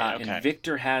 Right, okay. And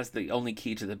Victor has the only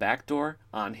key to the back door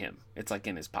on him. It's like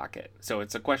in his pocket. So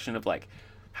it's a question of like,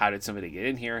 how did somebody get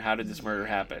in here? How did this murder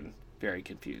happen? Very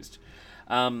confused.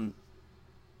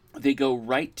 They go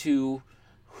right to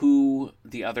who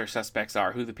the other suspects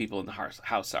are, who the people in the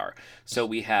house are. So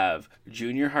we have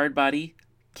Junior Hardbody,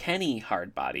 Kenny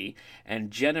Hardbody,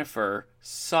 and Jennifer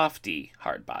Softy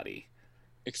Hardbody.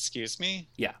 Excuse me?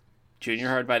 Yeah. Junior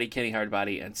Hardbody, Kenny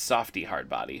Hardbody, and Softy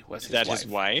Hardbody was his wife. His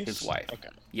wife? His wife. Okay.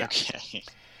 Yeah. Okay.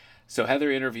 So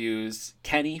Heather interviews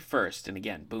Kenny first, and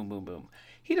again, boom, boom, boom.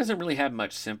 He doesn't really have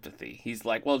much sympathy. He's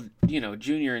like, well,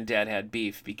 Junior and Dad had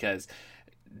beef because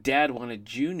Dad wanted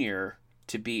Junior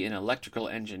to be an electrical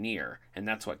engineer, and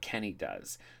that's what Kenny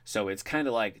does. So it's kind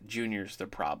of like Junior's the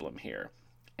problem here.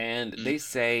 And they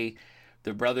say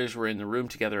the brothers were in the room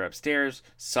together upstairs,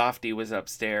 Softy was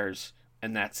upstairs,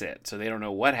 and that's it. So they don't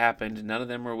know what happened. None of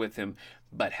them were with him.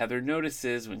 But Heather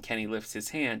notices when Kenny lifts his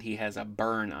hand, he has a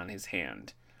burn on his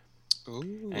hand.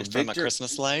 Ooh, and from Victor, a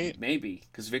Christmas light? Maybe,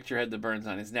 because Victor had the burns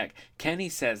on his neck. Kenny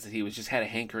says that he just had a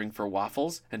hankering for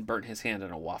waffles and burnt his hand on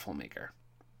a waffle maker.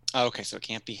 Oh, okay, so it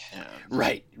can't be him.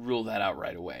 Right, rule that out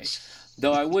right away.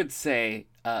 Though I would say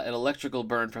an electrical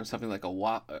burn from something like a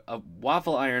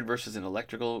waffle iron versus an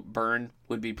electrical burn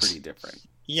would be pretty different.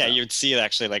 Yeah, so you'd see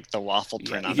actually like the waffle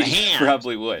print on the hand.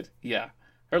 Probably would, yeah.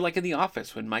 Or like in The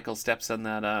Office when Michael steps on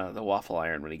that the waffle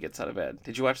iron when he gets out of bed.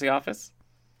 Did you watch The Office?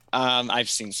 I've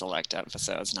seen select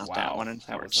episodes, not that one,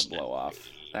 unfortunately.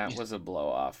 That was a blow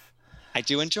off. I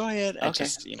do enjoy it. Okay. I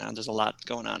just, there's a lot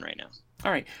going on right now.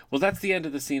 All right. Well, that's the end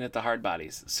of the scene at the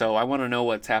Hardbodies. So I want to know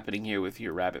what's happening here with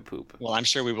your rabbit poop. Well, I'm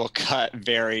sure we will cut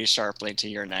very sharply to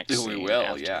your next scene. We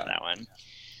will, yeah. That one.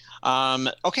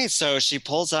 Okay, so she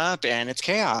pulls up and it's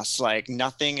chaos. Like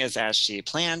nothing is as she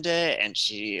planned it, and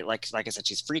she like I said,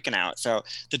 she's freaking out. So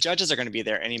the judges are going to be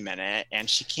there any minute, and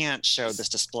she can't show this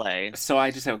display. So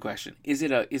I just have a question: is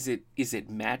it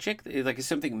magic? Like, is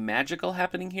something magical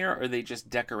happening here, or are they just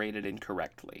decorated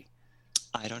incorrectly?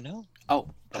 I don't know. Oh,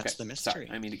 okay. That's the mystery. Sorry,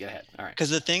 I mean to get ahead. All right.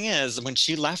 Because the thing is, when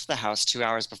she left the house 2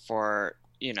 hours before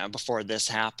this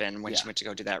happened, when she went to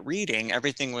go do that reading,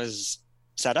 everything was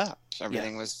set up.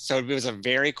 Everything was, so it was a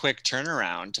very quick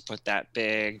turnaround to put that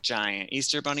big giant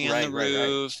Easter bunny on the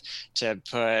roof, to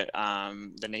put take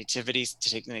the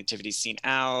nativity scene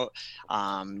out.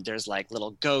 There's like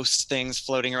little ghost things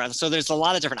floating around. So there's a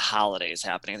lot of different holidays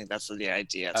happening. I think that's the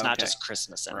idea. It's not just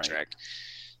Christmas centric. Right.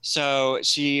 So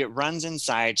she runs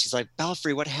inside. She's like,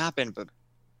 Belfry, what happened? But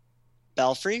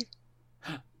Belfry?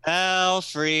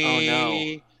 Belfry. Oh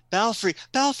no. Belfry.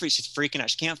 She's freaking out.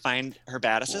 She can't find her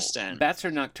bad Well, assistant. bats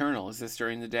are nocturnal. Is this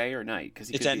during the day or night?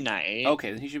 Because It's at night.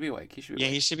 Okay, then he should be awake. Yeah,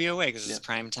 he should be awake because Yeah. it's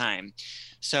prime time.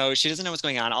 So she doesn't know what's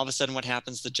going on. All of a sudden, what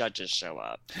happens? The judges show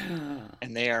up,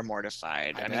 and they are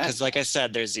mortified. I mean, bet. because like I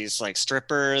said, there's these like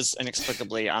strippers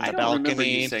inexplicably on the I don't remember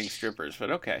balcony. you saying strippers,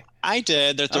 but okay. I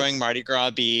did. They're throwing Mardi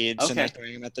Gras beads and Okay. they're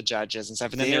throwing them at the judges and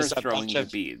stuff. And then They're there's a throwing bunch the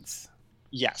of beads.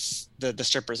 yes, the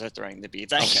strippers are throwing the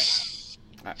beads.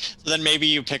 Okay. So then maybe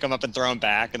you pick them up and throw them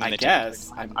back, and then I they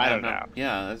guess. I don't know.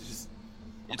 Yeah, that's just.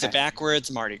 It's a backwards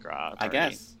Mardi Gras I party.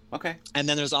 guess. Okay. And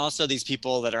then there's also these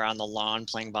people that are on the lawn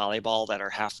playing volleyball that are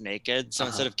half naked. So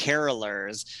instead of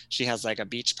carolers, she has like a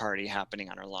beach party happening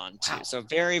on her lawn too. Wow. So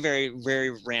very, very, very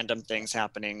random things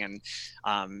happening, and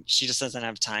she just doesn't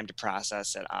have time to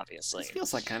process it. Obviously, This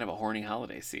feels like kind of a horny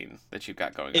holiday scene that you've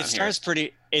got going on it starts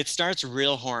pretty. It starts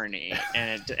real horny,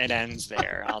 and it ends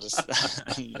there. I'll just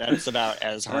that's about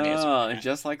as horny as. And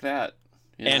just like that.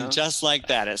 And just like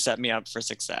that, it set me up for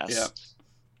success. Yeah.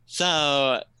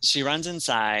 So she runs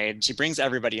inside. She brings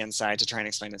everybody inside to try and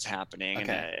explain what's happening.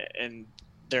 Okay. And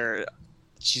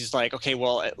she's like, okay,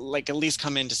 well, like at least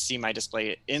come in to see my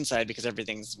display inside because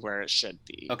everything's where it should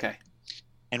be. Okay.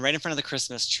 And right in front of the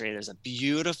Christmas tree, there's a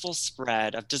beautiful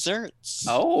spread of desserts.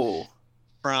 Oh.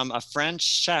 From a French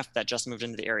chef that just moved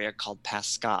into the area called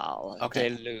Pascal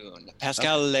Delune.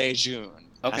 Pascal Lejeune.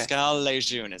 Okay. Pascal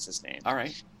Lejeune is his name. All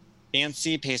right.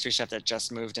 Fancy pastry chef that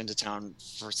just moved into town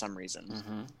for some reason.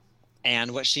 Mm-hmm.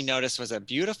 And what she noticed was a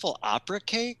beautiful opera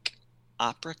cake.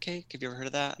 Opera cake? Have you ever heard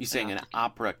of that? You're saying an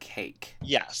opera cake.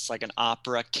 Yes, like an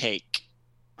opera cake.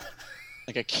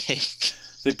 Like a cake.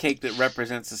 The cake that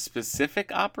represents a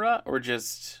specific opera or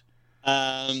just...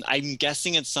 I'm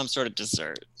guessing it's some sort of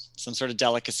dessert. Some sort of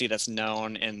delicacy that's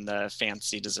known in the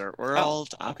fancy dessert world.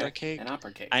 Opera cake. An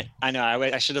opera cake. I know.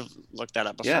 I should have looked that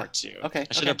up before too. Okay.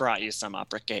 I should have brought you some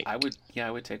opera cake. I would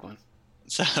take one.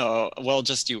 So, well,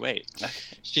 just you wait. Okay.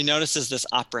 She notices this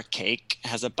opera cake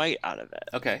has a bite out of it.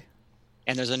 Okay.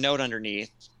 And there's a note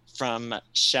underneath from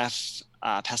Chef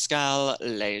Pascal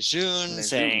Lejeune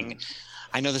saying,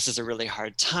 I know this is a really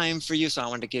hard time for you, so I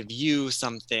want to give you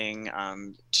something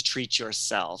to treat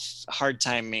yourself. Hard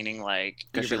time meaning like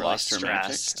because she lost her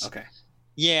magic. Okay.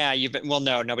 Yeah,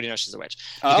 no, nobody knows she's a witch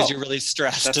because you're really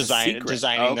stressed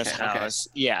designing this house.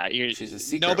 Okay. Yeah, she's a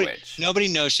secret witch. Nobody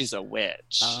knows she's a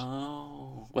witch.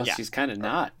 Oh, well, she's kind of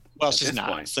not. Well, she's not.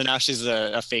 Point. So now she's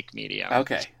a fake medium.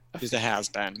 Okay. She's a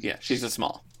has-been. Yeah, she's a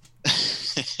small.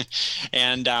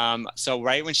 And so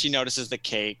right when she notices the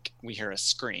cake, we hear a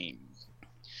scream.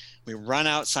 We run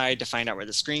outside to find out where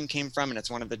the scream came from, and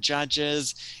it's one of the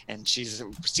judges. And she's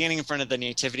standing in front of the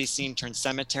nativity scene turned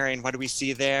cemetery. And what do we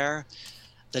see there?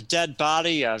 The dead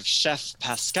body of Chef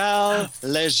Pascal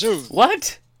Lejeune.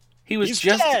 What? He was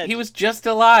just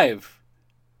alive.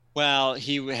 Well,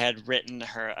 he had written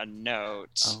her a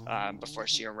note before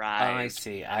she arrived.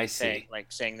 I see.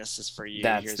 Saying this is for you.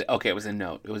 Okay, it was a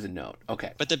note.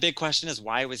 Okay. But the big question is,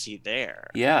 why was he there?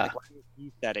 Yeah. Like, why was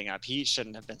he setting up? He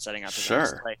shouldn't have been setting up his own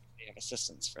display. They have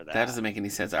assistants for that. That doesn't make any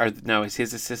sense. Now, is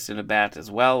his assistant a bat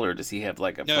as well, or does he have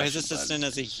like a... No, his assistant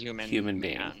is a human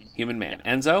being. Human man.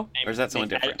 Yeah. Enzo? Or is that someone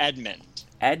different?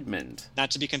 Edmund. Not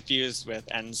to be confused with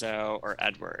Enzo or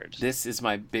Edward. This is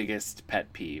my biggest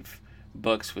pet peeve.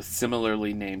 Books with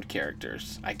similarly named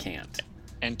characters. I can't.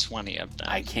 And 20 of them.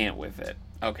 I can't with it.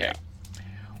 Okay.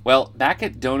 Well, back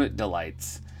at Donut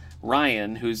Delights,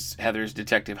 Ryan, who's Heather's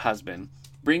detective husband,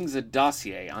 brings a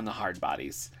dossier on the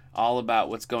Hardbodies, all about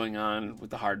what's going on with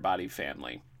the Hardbody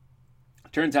family.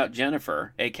 Turns out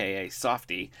Jennifer, a.k.a.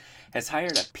 Softy, has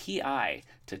hired a PI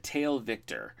to tail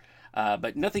Victor,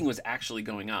 but nothing was actually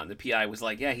going on. The PI was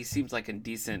like, yeah, he seems like a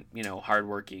decent,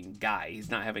 hardworking guy. He's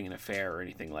not having an affair or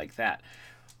anything like that.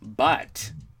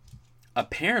 But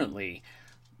apparently,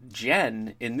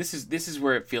 Jen, and this is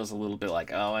where it feels a little bit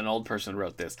like, oh, an old person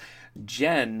wrote this.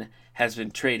 Jen has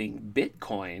been trading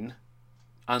Bitcoin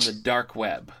on the dark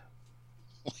web.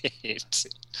 Wait,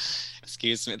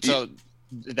 excuse me. So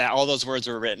that all those words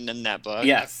were written in that book?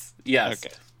 Yes.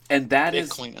 Okay. And that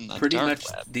Bitcoin is pretty much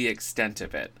the extent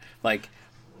of it. Like,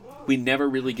 we never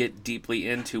really get deeply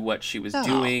into what she was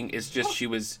doing. It's just she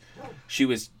was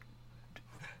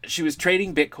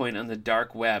trading Bitcoin on the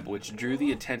dark web, which drew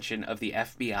the attention of the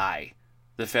FBI,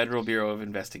 the Federal Bureau of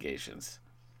Investigations.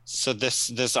 So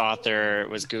this author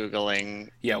was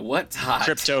Googling what's hot?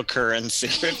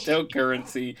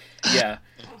 Cryptocurrency.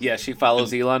 Yeah, she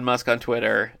follows Elon Musk on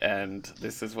Twitter, and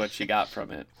this is what she got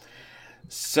from it.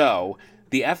 So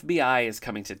the FBI is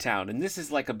coming to town, and this is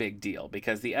like a big deal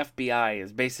because the FBI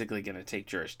is basically going to take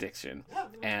jurisdiction.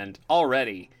 And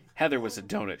already Heather was a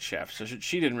donut chef, so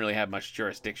she didn't really have much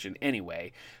jurisdiction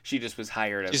anyway. She just was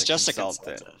hired as She's a just consultant. a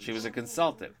consultant. She was a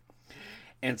consultant.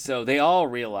 And so they all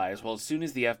realize, well, as soon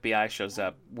as the FBI shows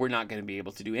up, we're not going to be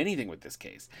able to do anything with this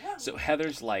case. So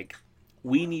Heather's like,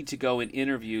 we need to go and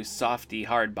interview Softy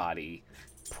Hardbody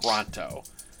pronto.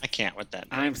 I can't with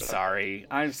that name. I'm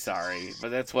sorry,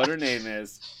 but that's what her name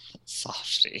is.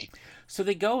 Softy. So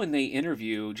they go and they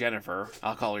interview Jennifer.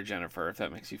 I'll call her Jennifer if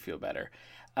that makes you feel better.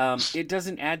 It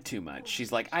doesn't add too much.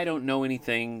 She's like, I don't know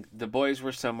anything. The boys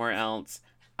were somewhere else.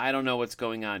 I don't know what's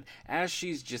going on. As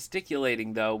she's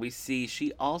gesticulating, though, we see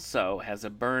she also has a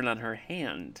burn on her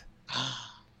hand.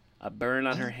 A burn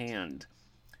on her hand.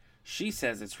 She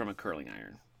says it's from a curling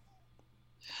iron.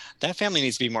 That family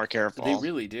needs to be more careful. They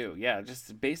really do. Yeah,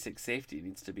 just basic safety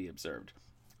needs to be observed.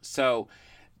 So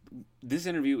this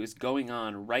interview is going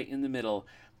on right in the middle,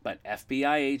 but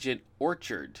FBI Agent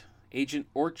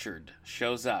Orchard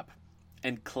shows up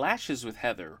and clashes with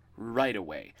Heather right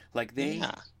away. Like they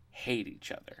hate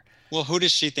each other. Well, who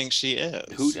does she think she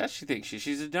is? Who does she think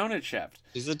she's a donut chef?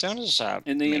 She's a donut shop.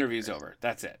 And the interview's over.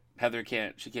 That's it. Heather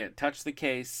can't touch the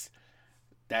case.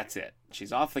 That's it.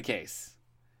 She's off the case.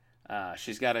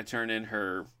 She's got to turn in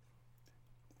her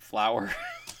flour,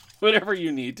 whatever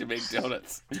you need to make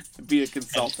donuts. Be a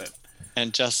consultant.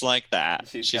 And just like that,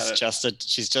 she's just a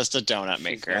donut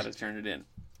maker. She's got to turn it in.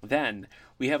 Then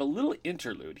we have a little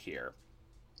interlude here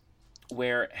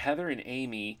where Heather and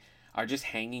Amy are just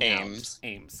hanging out.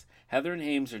 Ames. Heather and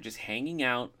Ames are just hanging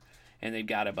out, and they've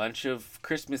got a bunch of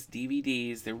Christmas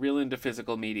DVDs. They're real into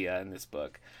physical media in this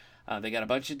book. They got a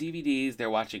bunch of DVDs. They're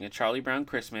watching A Charlie Brown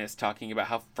Christmas, talking about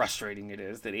how frustrating it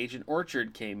is that Agent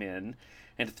Orchard came in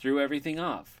and threw everything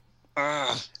off.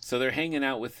 So they're hanging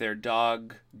out with their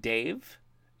dog, Dave,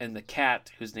 and the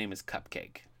cat, whose name is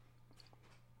Cupcake.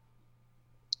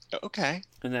 Okay.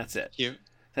 And that's it. Cute.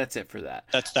 That's it for that.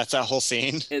 That's that whole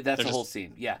scene? That's the whole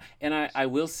scene, yeah. And I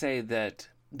will say that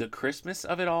the Christmas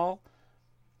of it all,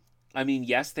 I mean,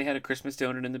 yes, they had a Christmas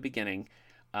donut in the beginning.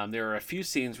 There are a few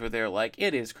scenes where they're like,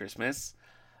 it is Christmas,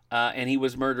 and he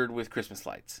was murdered with Christmas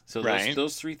lights. So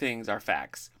those three things are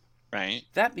facts. Right.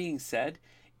 That being said,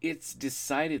 it's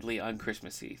decidedly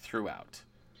un-Christmassy throughout.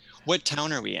 What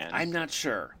town are we in? I'm not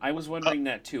sure. I was wondering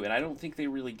that too, and I don't think they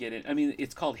really get it. I mean,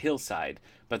 it's called Hillside,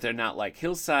 but they're not like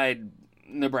Hillside,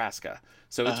 Nebraska.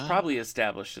 So it's probably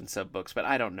established in some books, but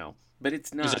I don't know. But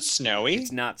it's not. Is it snowy?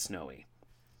 It's not snowy.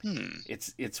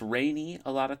 It's rainy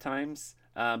a lot of times.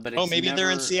 But maybe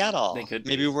they're in Seattle. They could be.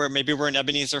 Maybe we're in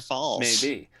Ebenezer Falls.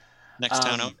 Maybe. Next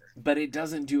town over. But it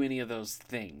doesn't do any of those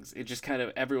things. It just kind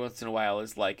of every once in a while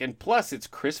is like, and plus it's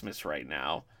Christmas right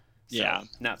now. So yeah.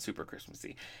 Not super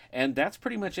Christmassy. And that's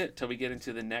pretty much it till we get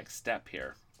into the next step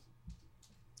here.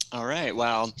 All right.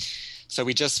 Well, so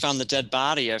we just found the dead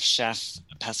body of Chef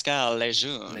Pascal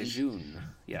Lejeune. Lejeune,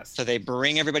 yes. So they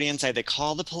bring everybody inside. They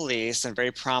call the police, and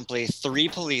very promptly 3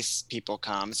 police people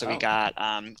come. So we've got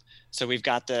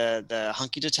the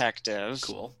hunky detective.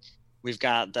 Cool. We've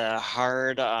got the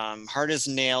hard as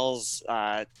nails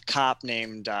cop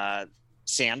named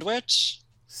Sandwich.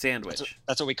 Sandwich.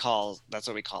 That's what we call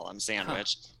him,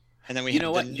 Sandwich. Huh. And then we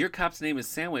know what? Your cop's name is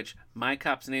Sandwich. My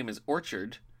cop's name is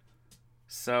Orchard.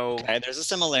 So okay, there's a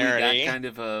similarity. We got kind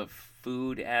of a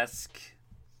food-esque,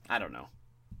 I don't know,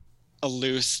 a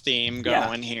loose theme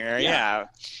going here. Yeah.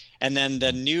 And then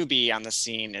the newbie on the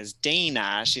scene is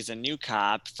Dana. She's a new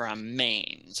cop from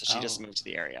Maine. So she just moved to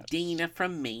the area. Dana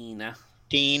from Maine.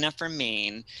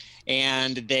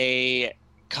 And they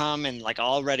come and like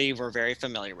already we're very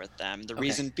familiar with them. The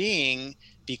reason being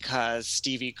because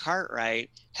Stevie Cartwright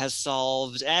has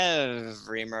solved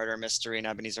every murder mystery in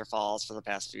Ebenezer Falls for the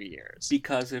past few years.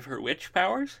 Because of her witch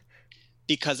powers?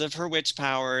 Because of her witch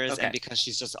powers and because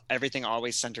she's just everything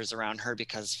always centers around her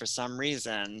because for some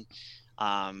reason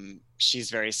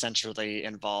she's very centrally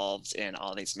involved in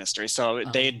all these mysteries. So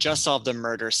they had just solved the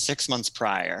murder 6 months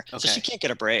prior. So she can't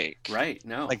get a break. Right.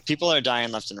 No. Like people are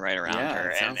dying left and right around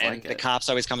her. And the cops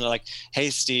always come, they're like, hey,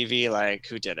 Stevie, like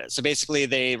who did it? So basically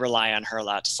they rely on her a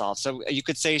lot to solve. So you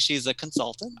could say she's a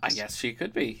consultant. I guess she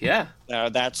could be. Yeah. So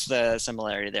that's the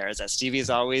similarity there is that Stevie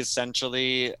is always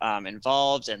centrally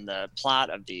involved in the plot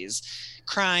of these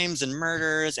crimes and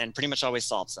murders and pretty much always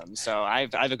solves them. So I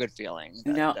have a good feeling.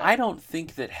 Now, I don't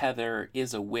think that Heather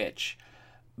is a witch,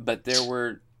 but there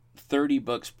were 30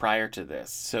 books prior to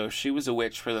this. So if she was a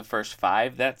witch for the first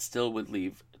 5, that still would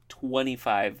leave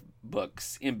 25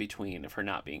 books in between of her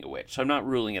not being a witch. So I'm not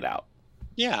ruling it out.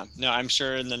 Yeah, no, I'm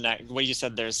sure in the next, what you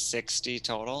said, there's 60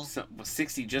 total. So, well,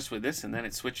 60 just with this, and then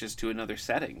it switches to another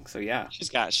setting. So yeah, She's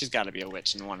got to be a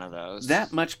witch in one of those.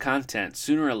 that much content,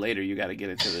 sooner or later, you got to get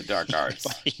into the dark arts.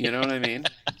 You know what I mean?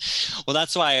 Well,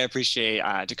 that's why I appreciate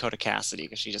Dakota Cassidy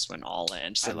because she just went all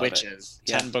in. She I said love it. witches,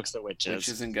 Yeah, 10 books of witches,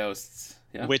 witches and ghosts.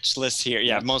 Yeah. witch list here.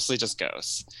 Yeah, Yeah. mostly just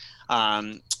ghosts.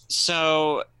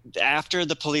 So after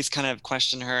the police kind of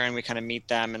question her and we kind of meet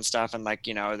them and stuff, and like,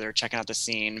 they're checking out the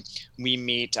scene, we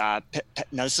meet, now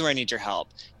this is where I need your help.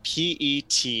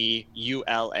 Petula.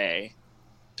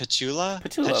 Petula?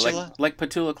 Petula, like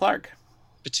Petula Clark.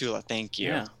 Petula, thank you.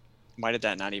 Yeah. Why did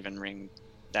that not even ring?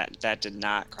 That did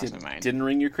not cross my mind. Didn't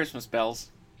ring your Christmas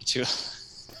bells. Petula.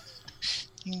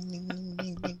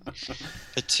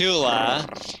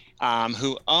 Petula,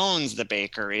 who owns the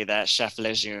bakery that Chef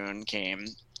Lejeune came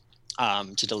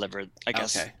to deliver, I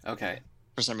guess. Okay.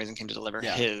 For some reason came to deliver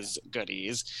Yeah. his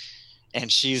goodies. And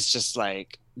she's just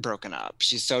like broken up.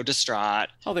 She's so distraught.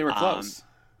 Oh, they were close.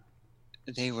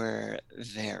 They were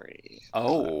very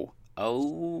Oh.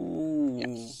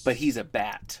 Yes. But he's a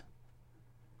bat.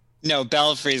 No,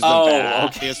 Belfry's the Oh, bat,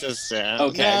 okay. the assistant.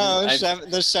 Okay, No, I-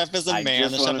 the chef is a I man.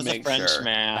 just The chef wanna is a make French sure.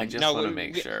 man. I just no, wanna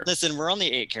make sure. Listen, we're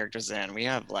only 8 characters in. We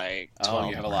have like 12 Oh,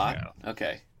 you have a more to lot? go.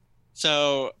 Okay.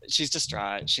 So she's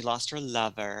distraught. She lost her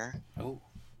lover, Oh.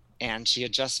 and she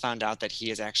had just found out that he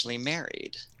is actually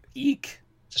married. Eek.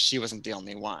 So she wasn't the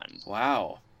only one.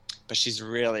 Wow. But she's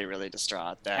really, really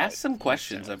distraught. That Ask some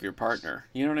questions of your partner.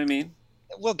 You know what I mean?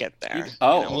 We'll get there.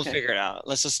 Oh, We'll okay. figure it out.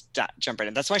 Let's just jump right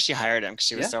in. That's why she hired him, because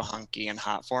she was Yeah. so hunky and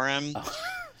hot for him. Oh.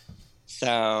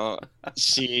 So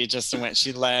she just went.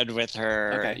 She led with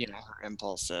her, Okay. her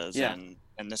impulses, Yeah.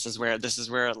 and this is where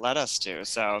it led us to.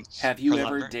 So, Have you her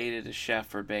ever lover. dated a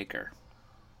chef or baker?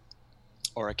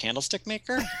 Or a candlestick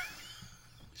maker.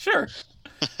 Sure.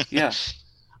 Yeah.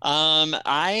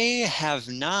 I have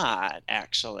not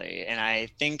actually, and I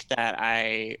think that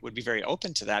I would be very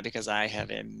open to that because I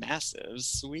have a massive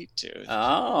sweet tooth.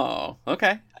 Oh,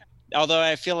 okay. Although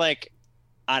I feel like,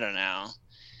 I don't know,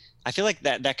 I feel like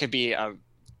that could be a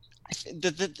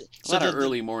A lot of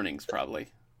early mornings, probably.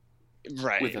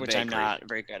 right, with a which I'm bakery. not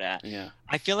very good at. Yeah.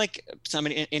 I feel like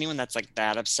anyone that's like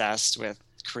that obsessed with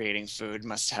creating food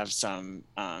must have some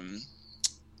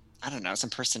I don't know, some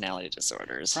personality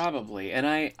disorders. Probably. And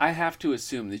I have to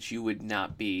assume that you would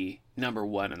not be number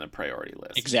one on the priority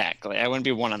list. Exactly. I wouldn't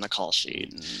be one on the call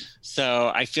sheet. Mhm.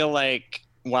 So I feel like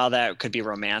while that could be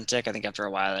romantic, I think after a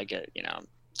while I get,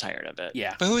 tired of it.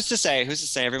 Yeah. But who's to say? Who's to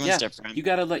say? Everyone's Yeah. different. You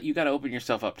gotta open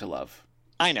yourself up to love.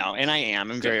 I know, and I am.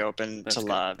 I'm Good. very open That's to good.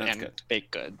 love That's and good. baked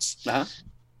goods. Uh-huh.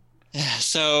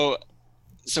 So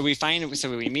we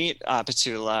meet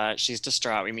Petula. She's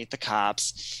distraught. We meet the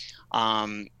cops.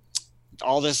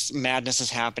 All this madness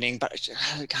is happening, but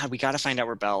God, we got to find out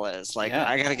where Belle is. Like, Yeah.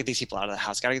 I got to get these people out of the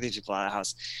house.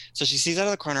 So she sees out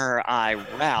of the corner of her eye,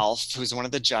 Ralph, who's one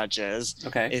of the judges,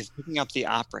 Okay. is picking up the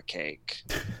opera cake.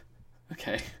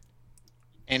 Okay.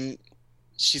 And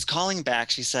she's calling back.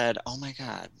 She said, oh my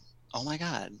God,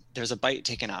 there's a bite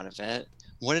taken out of it.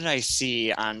 What did I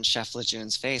see on Chef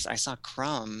Lejeune's face? I saw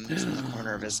crumbs in the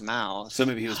corner of his mouth. So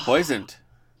maybe he was poisoned.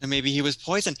 And maybe he was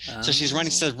poisoned. So she's running.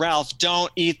 She says, Ralph,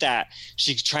 don't eat that.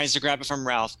 She tries to grab it from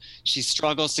Ralph. She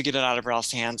struggles to get it out of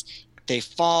Ralph's hands. They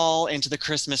fall into the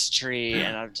Christmas tree,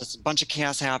 and just a bunch of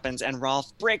chaos happens, and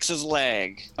Ralph breaks his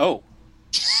leg. Oh,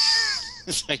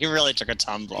 So he really took a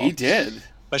tumble. he did.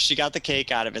 But she got the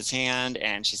cake out of his hand,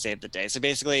 and she saved the day. So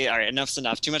basically, all right, enough's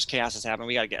enough. Too much chaos has happened.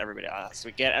 We got to get everybody out of the house.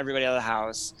 We get everybody out of the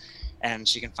house, and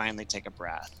she can finally take a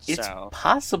breath. It's So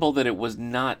possible that it was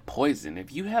not poison.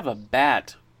 If you have a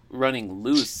bat running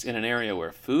loose in an area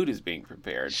where food is being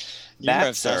prepared,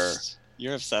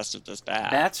 you're obsessed with this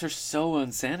bat. bats are so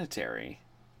unsanitary.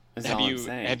 Is all I'm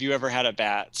saying. Have you ever had a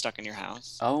bat stuck in your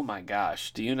house? Oh my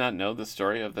gosh! Do you not know the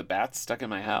story of the bats stuck in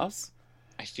my house?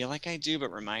 I feel like I do,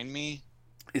 but remind me.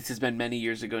 This has been many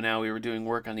years ago now. We were doing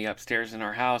work on the upstairs in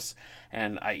our house,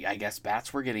 and I guess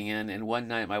bats were getting in. And one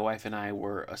night, my wife and I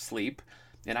were asleep,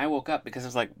 and I woke up because I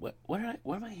was like, what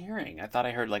am I hearing? I thought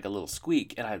I heard like a little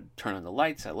squeak, and I turned on the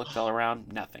lights. I looked all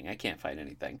around, nothing. I can't find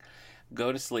anything.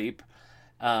 Go to sleep.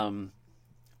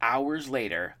 Hours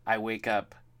later, I wake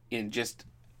up in just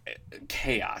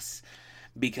chaos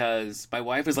because my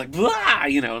wife is like, blah,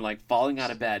 like falling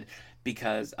out of bed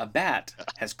because a bat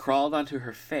has crawled onto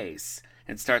her face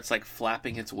and starts like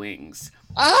flapping its wings.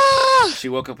 Ah! She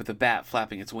woke up with a bat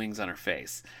flapping its wings on her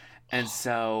face. And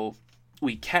so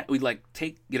we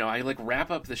I like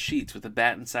wrap up the sheets with the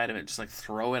bat inside of it, just like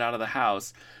throw it out of the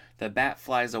house. The bat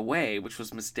flies away, which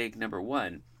was mistake number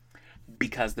one.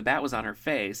 Because the bat was on her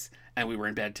face and we were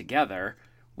in bed together,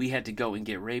 we had to go and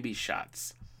get rabies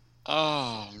shots.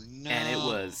 Oh no! And it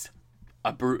was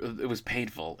it was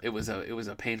painful. It was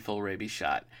a painful rabies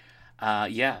shot.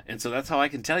 Yeah, and so that's how I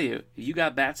can tell you. You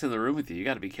got bats in the room with you. You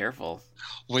got to be careful.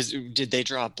 Did they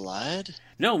draw blood?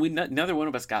 No, neither one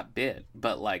of us got bit,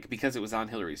 but like because it was on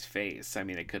Hillary's face, I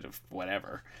mean, it could have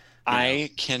whatever.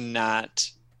 I cannot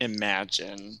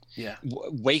imagine Yeah.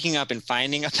 Waking up and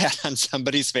finding a bat on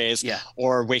somebody's face, Yeah.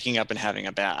 or waking up and having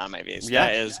a bat on my face. Yeah.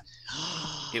 That is.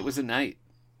 It was a night.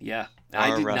 Yeah.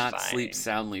 I did not Horrifying. sleep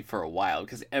soundly for a while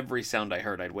because every sound I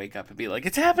heard, I'd wake up and be like,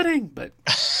 "It's happening!" But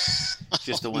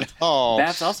just the one. No.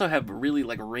 Bats also have really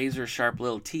like razor sharp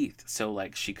little teeth, so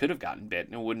like she could have gotten bit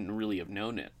and wouldn't really have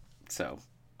known it. So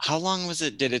How long was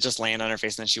it? Did it just land on her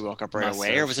face and then she woke up right Must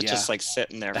away, have, or was it yeah. just like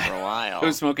sitting there for a while? I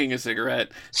was smoking a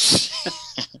cigarette,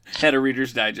 had a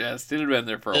Reader's Digest. It had been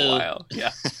there for a while.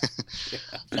 Yeah.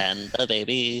 And the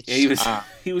baby. Yeah,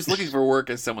 he was looking for work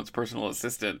as someone's personal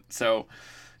assistant. So,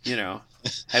 you know,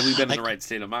 had we been in the right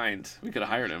state of mind, we could have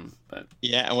hired him. But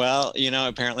Yeah, well,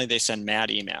 apparently they send mad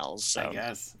emails. So.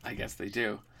 I guess they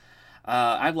do.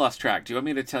 I've lost track. Do you want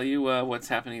me to tell you what's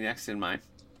happening next in mine?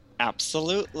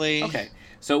 Absolutely. Okay,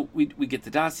 so we get the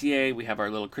dossier. We have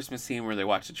our little Christmas scene where they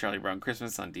watch the Charlie Brown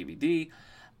Christmas on DVD,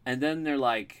 and then they're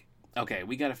like, "Okay,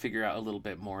 we got to figure out a little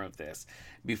bit more of this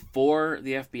before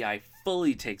the FBI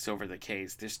fully takes over the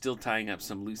case." They're still tying up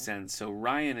some loose ends, so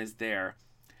Ryan is there,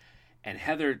 and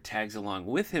Heather tags along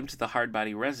with him to the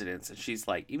Hardbody residence, and she's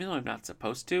like, "Even though I'm not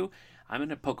supposed to, I'm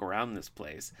gonna poke around this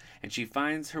place," and she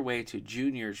finds her way to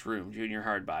Junior's room, Junior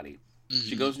Hardbody.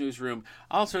 She goes into his room,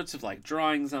 all sorts of like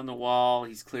drawings on the wall.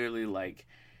 He's clearly like,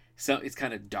 so it's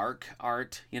kind of dark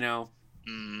art,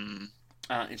 and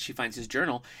she finds his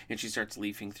journal and she starts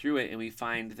leafing through it, and we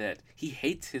find that he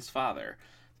hates his father,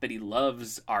 but he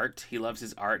loves art. He loves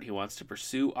his art. He wants to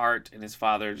pursue art, and his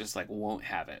father just like won't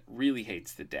have it. Really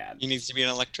hates the dad. He needs to be an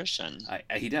electrician.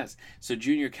 He does. So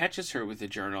Junior catches her with the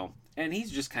journal, and he's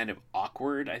just kind of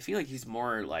awkward. I feel like he's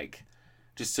more like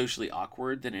just socially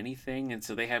awkward than anything, and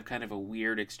so they have kind of a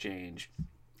weird exchange.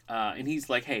 And he's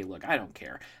like, "Hey, look, I don't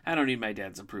care. I don't need my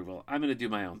dad's approval. I'm gonna do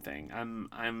my own thing.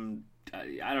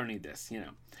 I don't need this,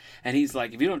 And he's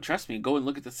like, "If you don't trust me, go and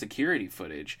look at the security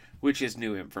footage," which is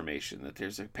new information that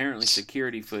there's apparently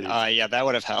security footage. Yeah, that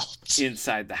would have helped.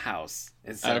 Inside the house,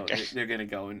 and so Okay. they're gonna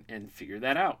go and figure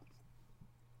that out.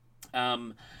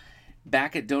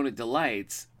 Back at Donut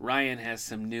Delights, Ryan has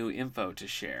some new info to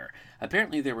share.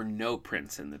 Apparently there were no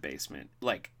prints in the basement.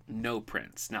 Like, no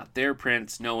prints. Not their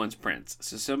prints, no one's prints.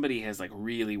 So somebody has, like,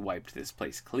 really wiped this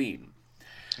place clean.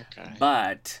 Okay.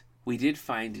 But we did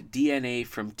find DNA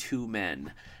from 2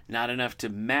 men. Not enough to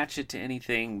match it to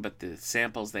anything, but the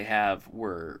samples they have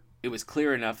it was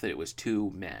clear enough that it was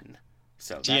 2 men.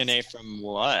 So DNA from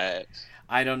what?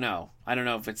 I don't know. I don't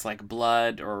know if it's, like,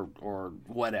 blood or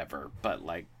whatever, but,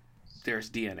 like,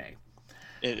 there's DNA.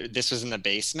 This was in the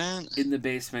basement? In the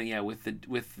basement, yeah, with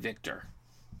Victor.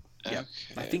 Yeah, Okay.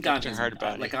 I think Victor on his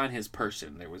Hardbody. on his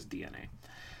person there was DNA.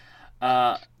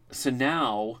 So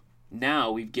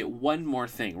now we get one more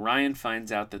thing. Ryan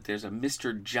finds out that there's a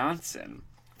Mr. Johnson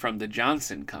from the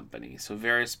Johnson Company, so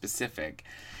very specific,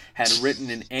 had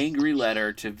written an angry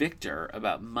letter to Victor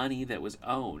about money that was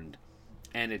owned,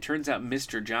 and it turns out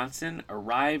Mr. Johnson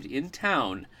arrived in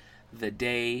town the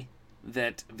day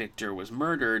that Victor was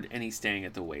murdered, and he's staying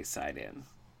at the Wayside Inn.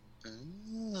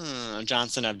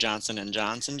 Johnson of Johnson and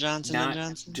Johnson, Johnson Not and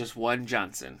Johnson? just one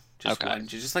Johnson. Just Okay. one,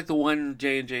 just like the one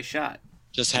J&J shot.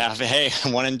 Just have, hey,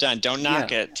 one and done. Don't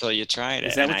knock it till you tried it.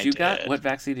 Is that And what I you got? did. What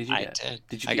vaccine did you I get?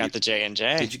 did. You I got the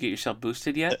J&J. Did you get yourself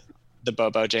boosted yet? The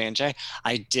Bobo J&J.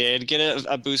 I did get a Good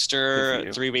for booster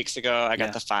you. 3 weeks ago. I got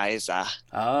Yeah. the Pfizer.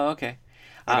 Oh, okay.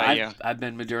 What about you? I've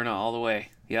been Moderna all the way.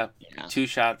 Yep. Yeah. 2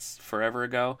 shots forever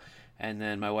ago, and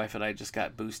then my wife and I just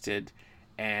got boosted,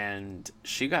 and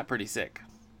she got pretty sick.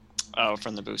 Oh,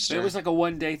 from the booster. It was like a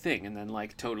 1-day thing, and then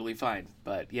like totally fine.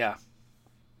 But yeah.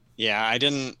 Yeah, I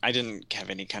didn't have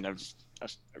any kind of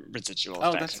residual Oh,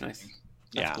 effect that's or nice. anything.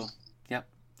 That's Yeah. cool. Yep.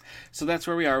 So that's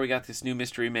where we are. We got this new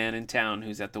mystery man in town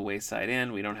who's at the Wayside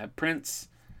Inn. We don't have prints.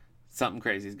 Something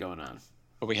crazy's going on.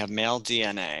 But we have male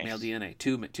DNA. Male DNA.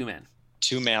 Two men.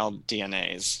 2 male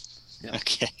DNAs. Yeah.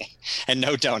 Okay. And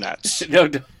no donuts. No,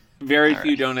 very All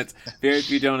few right. donuts. Very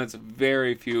few donuts.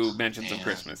 Very few mentions of Man.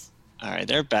 Christmas. All right,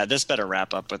 they're bad. This better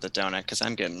wrap up with a donut because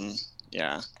I'm getting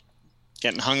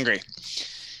hungry.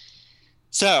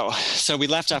 So we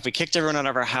left off. We kicked everyone out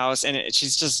of our house, and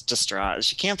she's just distraught.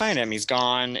 She can't find him. He's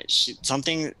gone. She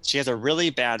has a really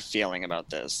bad feeling about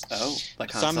this. Oh,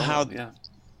 like Han Somehow- Solo, yeah.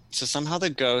 So somehow the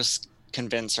ghost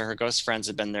convince her. Her ghost friends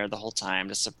had been there the whole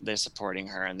time. They're supporting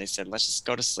her, and they said, let's just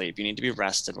go to sleep. You need to be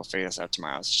rested. We'll figure this out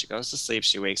tomorrow. So she goes to sleep.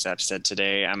 She wakes up. She said,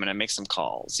 today I'm going to make some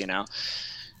calls,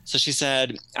 So she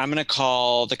said, I'm going to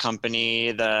call the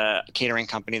company, the catering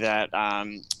company that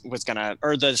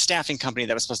or the staffing company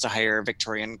that was supposed to hire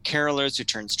Victorian carolers who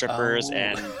turned strippers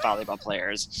and volleyball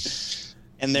players.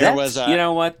 And there was you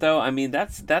know what, though? I mean,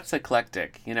 that's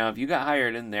eclectic. If you got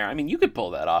hired in there, I mean, you could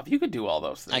pull that off. You could do all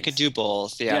those things. I could do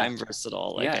both. Yeah. I'm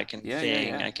versatile. Like, I can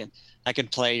sing. Yeah. I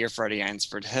could play your Freddie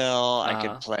Eynsford Hill. I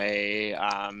could play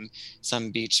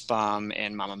some beach bum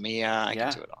in Mamma Mia. I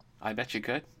could do it all. I bet you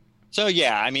could. So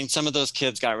yeah, I mean, some of those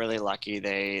kids got really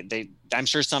lucky. I'm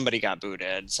sure somebody got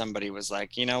booted. Somebody was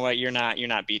like, you know what, you're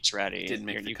not beach ready.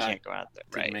 You can't go out there,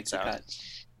 right?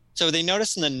 So they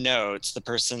noticed in the notes, the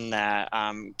person that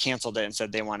canceled it and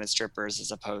said they wanted strippers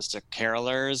as opposed to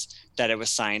carolers, that it was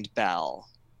signed Belle.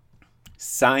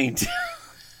 Signed.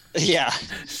 Yeah.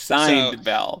 Signed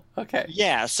Belle. Okay.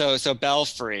 Yeah. So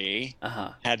Belfry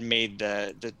had made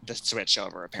the switch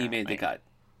over. Apparently, he made the cut.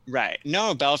 Right.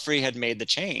 No, Belfry had made the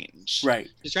change. Right.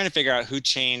 He's trying to figure out who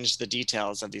changed the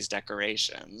details of these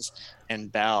decorations,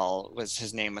 and Belle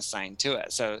his name assigned to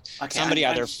it. So somebody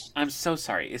I'm so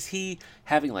sorry. Is he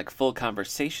having like full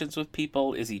conversations with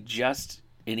people? Is he just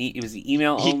was he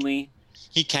email only?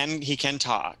 He can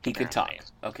talk. He could talk.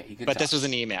 Okay, he could. But talk. this was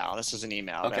an email.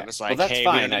 Okay. That was like, well, that's hey,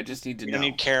 fine. I just need to know. We don't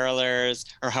need carolers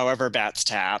or however bats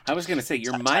tap. I was gonna say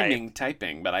you're miming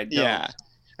typing, but I don't. Yeah.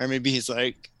 Or maybe he's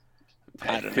like,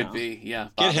 I don't know. Could be, yeah.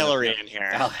 Get Hillary in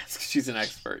here. She's an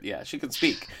expert. Yeah, she can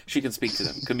speak. She can speak to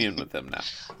them, commune with them now.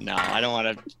 No, I don't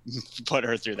want to put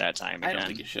her through that time again. I don't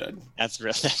think you should. That's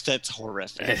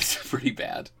horrific. It's pretty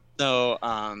bad. So,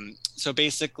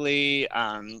 basically,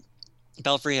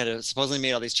 Belfry had supposedly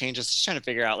made all these changes. She's trying to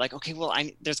figure out, like, okay, well,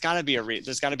 there's got to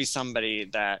be somebody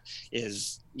that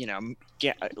is,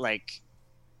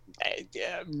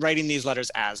 writing these letters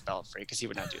as Belfry, because he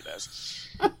would not do this.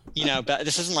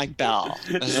 This isn't like Belle.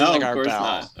 This isn't like our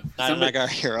Belle. Not like our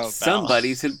hero Belle.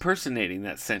 Somebody's impersonating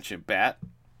that sentient bat.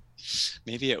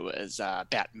 Maybe it was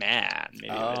Batman.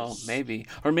 Maybe.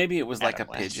 Or maybe it was like a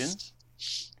pigeon.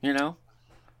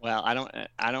 Well, I don't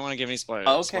want to give any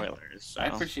spoilers. Spoilers. So. I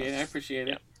appreciate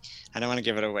it. I don't want to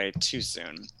give it away too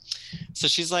soon. So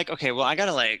she's like, okay, well, I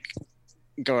gotta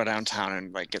go downtown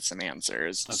and get some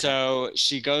answers. Okay. So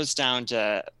she goes down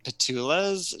to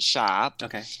Petula's shop.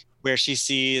 Okay. Where she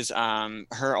sees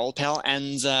her old pal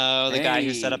Enzo, the guy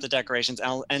who set up the decorations.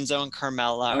 Enzo and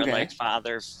Carmela are like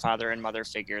father and mother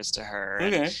figures to her.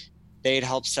 Okay. And they'd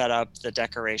helped set up the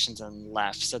decorations and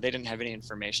left, so they didn't have any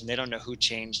information. They don't know who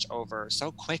changed over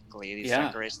so quickly. These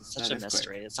decorations, such a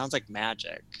mystery. Quick. It sounds like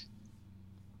magic.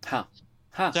 Huh.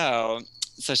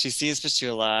 So she sees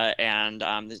Petula, and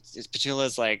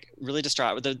Petula's really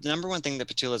distraught. The number one thing that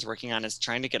Petula is working on is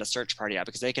trying to get a search party out,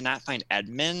 because they cannot find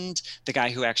Edmund, the guy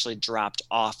who actually dropped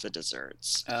off the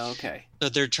desserts. Oh, okay. So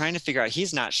they're trying to figure out,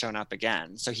 he's not shown up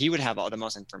again. So he would have all the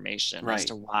most information as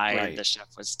to why the chef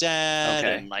was dead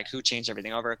and who changed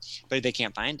everything over. But they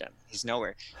can't find him. He's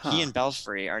nowhere. He and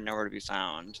Belfry are nowhere to be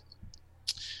found.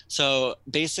 So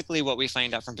basically what we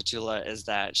find out from Petula is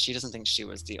that she doesn't think she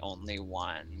was the only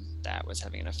one that was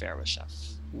having an affair with Chef.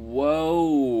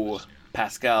 Whoa.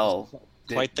 Pascal.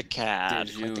 Quite the cad.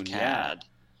 Yeah.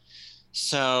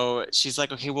 So she's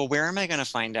like, okay, well, where am I going to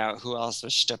find out who else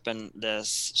was stipping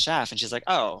this chef? And she's like,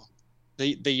 oh,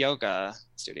 the yoga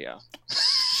studio.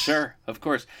 Sure, of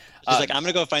course. She's like, I'm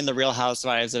going to go find the Real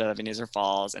Housewives of Ebenezer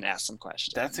Falls and ask some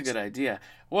questions. That's a good idea.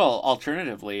 Well,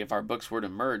 alternatively, if our books were to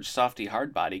merge, Softy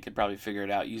Hardbody could probably figure it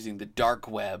out using the dark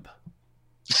web.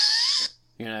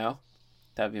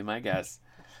 That'd be my guess.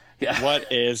 Yeah.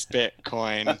 What is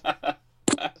Bitcoin?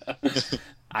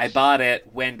 I bought it.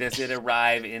 When does it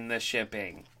arrive in the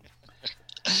shipping?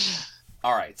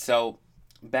 All right, so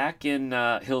back in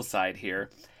Hillside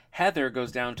here, Heather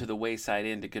goes down to the Wayside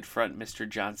Inn to confront Mr.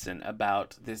 Johnson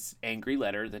about this angry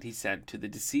letter that he sent to the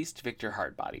deceased Victor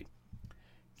Hardbody.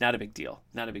 Not a big deal.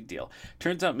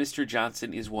 Turns out Mr.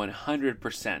 Johnson is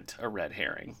 100% a red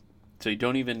herring. So you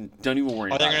don't even worry about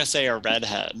it. Oh, they're going to say a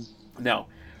redhead. No.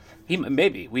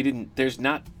 Maybe. We didn't. There's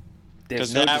no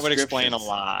that would explain a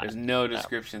lot. There's no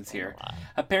descriptions here.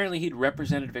 Apparently he'd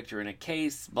represented Victor in a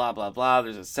case, blah, blah, blah.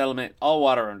 There's a settlement. All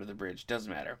water under the bridge.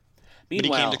 Doesn't matter. But he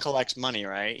came to collect money,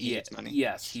 right? He needs money.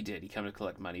 Yes, he did. He came to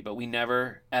collect money. But we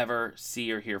never, ever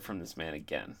see or hear from this man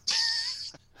again.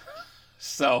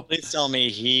 So please tell me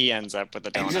he ends up with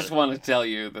a donut. I just want to tell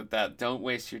you that don't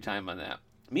waste your time on that.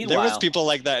 Meanwhile, there was people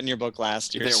like that in your book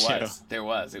last year. There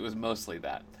was. It was mostly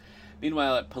that.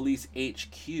 Meanwhile, at Police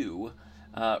HQ,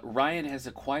 Ryan has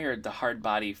acquired the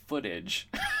Hardbody footage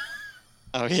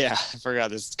Oh yeah, I forgot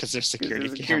this because there's Because security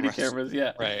there's security cameras. cameras,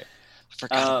 yeah. Right. I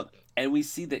forgot about And we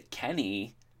see that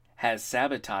Kenny has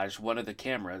sabotaged one of the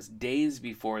cameras days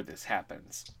before this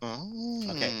happens.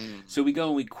 Okay, Oh. so we go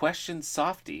and we question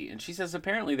Softy, and she says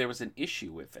apparently there was an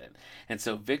issue with it. And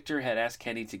so Victor had asked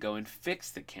Kenny to go and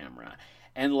fix the camera.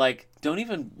 And, like, don't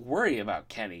even worry about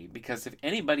Kenny, because if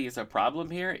anybody is a problem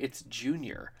here, it's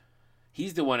Junior.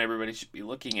 He's the one everybody should be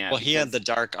looking at. Well, he had because, the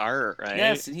dark art, right?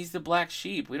 yes, and he's the black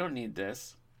sheep. We don't need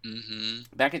this.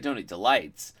 Mm-hmm. Back at Donut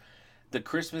Delights, the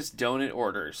Christmas donut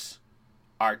orders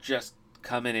are just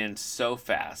coming in so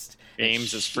fast.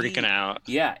 Ames is freaking out.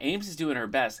 Yeah, Ames is doing her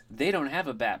best. They don't have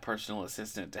a bat personal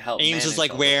assistant to help. Ames is manage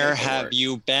like, all the where paperwork. have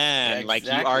you been? Yeah, Like,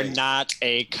 you are exactly. not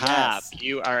a cop. Yes.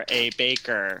 You are a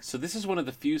baker. So this is one of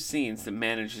the few scenes that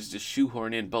manages to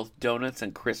shoehorn in both donuts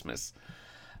and Christmas,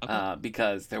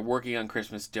 because they're working on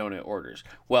Christmas donut orders.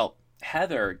 Well,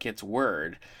 Heather gets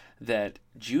word that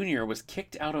Junior was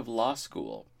kicked out of law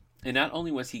school, and not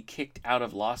only was he kicked out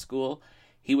of law school,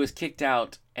 he was kicked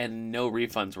out and no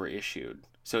refunds were issued.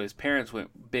 So his parents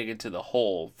went big into the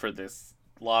hole for this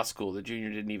law school that Junior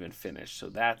didn't even finish. So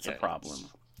that's a problem.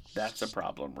 That's a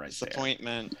problem right there.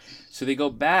 Disappointment. So they go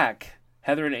back.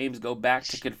 Heather and Ames go back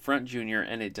to confront Junior,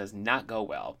 and it does not go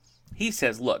well. He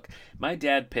says, look, my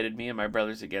dad pitted me and my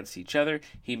brothers against each other.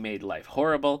 He made life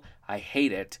horrible. I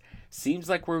hate it. Seems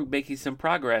like we're making some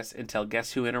progress until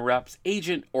guess who interrupts?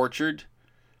 Agent Orchard.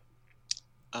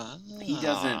 He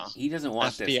doesn't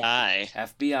want FBI.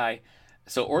 this. FBI.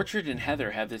 So Orchard and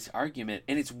Heather have this argument,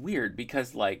 and it's weird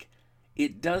because, like,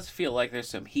 it does feel like there's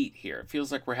some heat here. It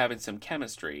feels like we're having some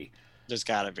chemistry. There's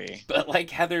gotta be. But, like,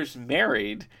 Heather's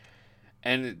married,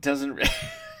 and it doesn't...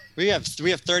 We have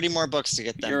 30 more books to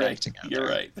get them You're back right. together. You're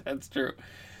right. That's true.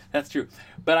 That's true.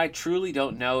 But I truly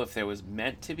don't know if there was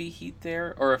meant to be heat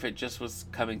there or if it just was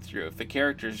coming through. If the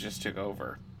characters just took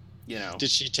over, you know. Did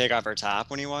she take off her top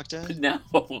when he walked in?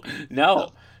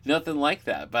 No, nothing like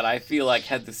that. But I feel like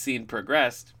had the scene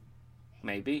progressed,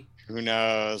 maybe. Who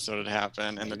knows what had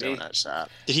happened in the Maybe. donut shop?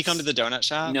 Did he come to the donut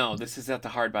shop? No, this is at the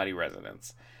Hardbody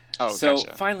residence. Oh, so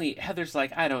gotcha. finally, Heather's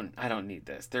like, I don't need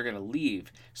this. They're gonna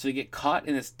leave. So they get caught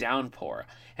in this downpour,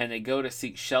 and they go to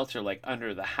seek shelter like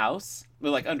under the house,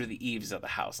 well, like under the eaves of the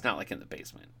house, not like in the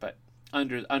basement, but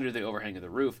under the overhang of the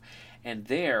roof. And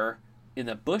there, in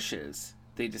the bushes,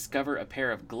 they discover a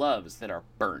pair of gloves that are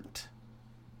burnt.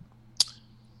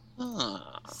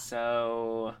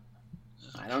 So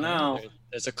I don't know.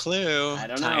 There's a clue. I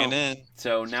don't tying know. in.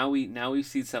 So now we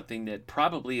see something that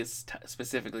probably is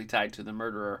specifically tied to the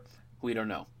murderer. We don't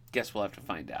know. Guess we'll have to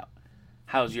find out.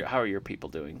 How are your people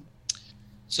doing?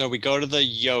 So we go to the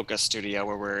yoga studio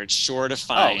where we're sure to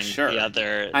find sure. the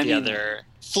other I mean, other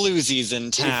floozies in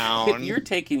If town. you're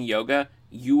taking yoga,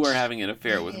 you are having an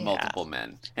affair with multiple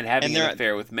men and having And an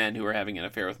affair with men who are having an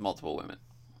affair with multiple women.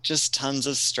 Just tons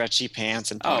of stretchy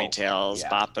pants and Oh, ponytails yeah.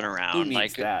 bopping around. Who needs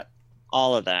like that?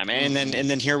 all of them. And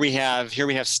then here we have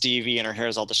Stevie, and her hair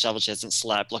is all disheveled. She hasn't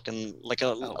slept, looking like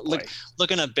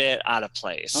looking a bit out of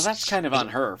place. Well, that's kind of on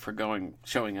her for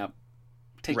showing up.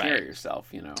 Take care Right. of yourself,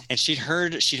 you know. And she'd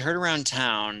heard around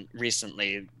town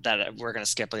recently that we're going to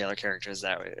skip the other characters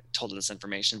that told her this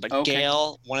information. But Okay.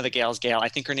 Gail, one of the Gails, Gail, I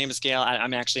think her name is Gail.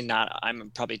 I'm actually not. I'm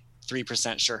probably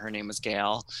 3% sure her name was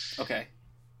Gail. Okay.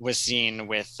 Was seen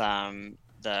with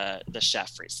the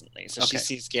chef recently. So she Okay.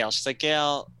 sees Gail. She's like,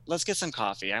 Gail, let's get some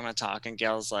coffee. I'm going to talk. And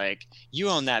Gail's like, you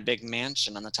own that big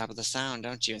mansion on the top of the Sound,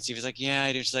 don't you? And Stevie's like, yeah,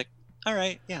 I do. She's like, all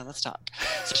right, yeah, let's talk.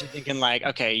 So she's thinking like,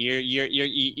 okay,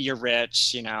 you're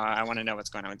rich, you know, I want to know what's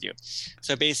going on with you.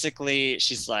 So basically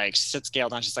she sits Gail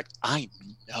down. She's like, I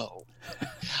know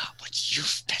what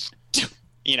you've been doing.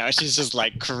 You know, she's just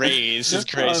like crazy. She's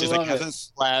crazy. She's like, hasn't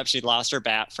slept. She lost her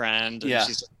bat friend. And Yeah.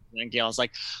 And Gail's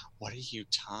like, what are you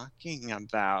talking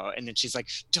about? And then she's like,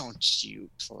 don't you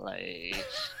play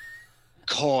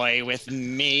coy with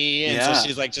me. And Yeah. so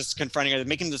she's like just confronting her,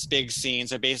 making this big scene.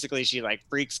 So basically she like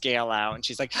freaks Gail out, and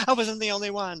she's like, I wasn't the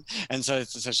only one. And so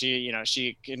she, you know,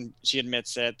 she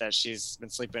admits it, that she's been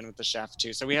sleeping with the chef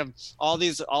too. So we have all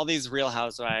these Real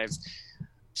Housewives.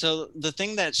 So the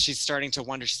thing that she's starting to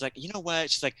wonder, she's like, you know what?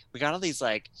 She's like, we got all these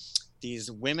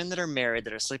women that are married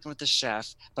that are sleeping with the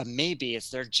chef, but maybe it's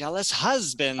their jealous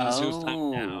husbands who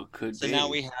found out. Could So be. now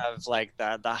we have like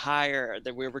the higher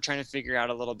that we're trying to figure out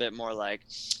a little bit more like,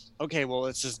 okay, well,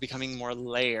 this is becoming more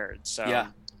layered. So, Yeah.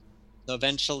 so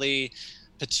eventually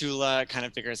Petula kind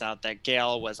of figures out that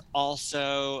Gail was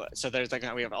also, so there's like,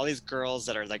 we have all these girls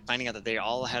that are like finding out that they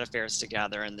all had affairs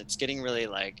together, and it's getting really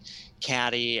like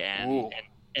catty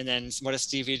and then what does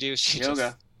Stevie do? She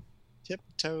Yoga. just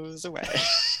tiptoes away.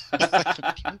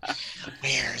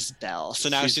 Where's Belle? So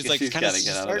now she's like she's kind of gotta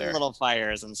get out of starting there. little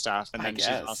fires and stuff, and I then she's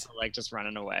guess. also like just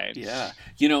running away. Yeah.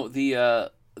 You know,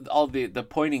 the all the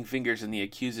pointing fingers and the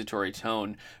accusatory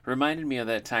tone reminded me of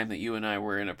that time that you and I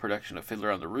were in a production of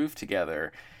Fiddler on the Roof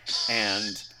together,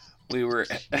 and we were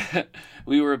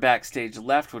we were backstage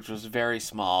left, which was very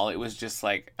small. It was just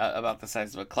like about the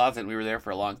size of a closet. We were there for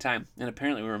a long time, and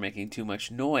apparently we were making too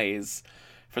much noise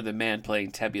for the man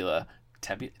playing Tevye.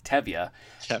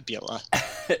 Tabula.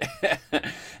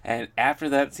 And after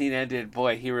that scene ended,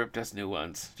 boy, he ripped us new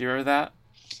ones. Do you remember that?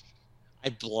 I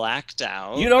blacked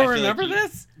out. You don't I feel remember like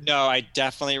this? No, I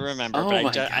definitely remember. Oh but my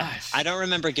I gosh. I don't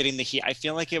remember getting the heat. I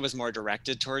feel like it was more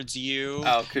directed towards you.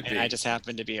 Oh, could and be. I just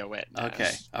happened to be a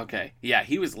witness. Okay. Yeah,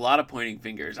 he was a lot of pointing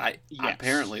fingers. Yes.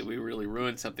 Apparently we really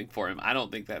ruined something for him. I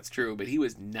don't think that's true, but he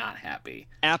was not happy.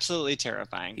 Absolutely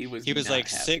terrifying. He was like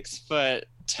not happy.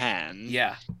 6'10".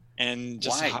 Yeah. And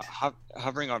just Wide.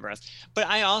 hovering over us. But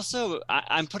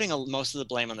I'm putting most of the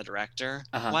blame on the director.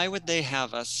 Uh-huh. Why would they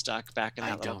have us stuck back in I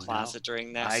that little don't closet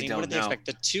during that I scene? don't What did they know. expect?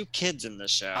 The two kids in the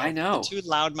show. I know. The two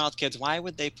loudmouth kids. Why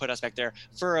would they put us back there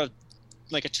for a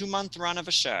 2-month run of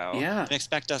a show? Yeah. And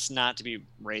expect us not to be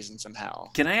raising some hell?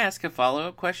 Can I ask a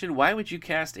follow-up question? Why would you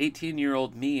cast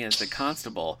 18-year-old me as the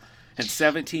constable and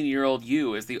 17-year-old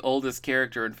you as the oldest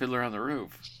character in Fiddler on the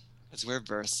Roof? Because we're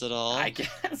versatile. I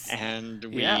guess. And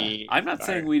we Yeah. I'm not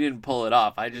saying we didn't pull it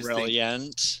off. I just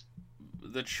brilliant.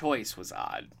 think the choice was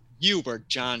odd. You were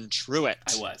John Truitt.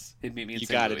 I was. It made me You St.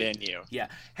 got Louis. it in you. Yeah.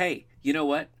 Hey, you know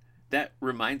what? That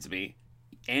reminds me.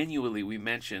 Annually, we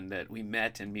mentioned that we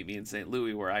met in Meet Me in St.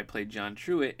 Louis, where I played John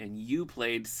Truitt and you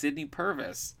played Sidney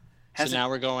Purvis. So now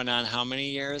we're going on how many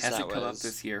years? Hasn't That come up was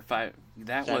this year.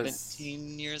 That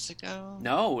 17 years ago?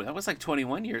 No, that was like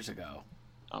 21 years ago.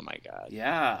 Oh my God.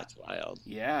 Yeah. That's wild.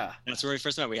 Yeah. That's where we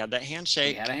first met. We had that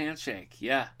handshake. We had a handshake.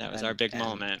 Yeah. That was our big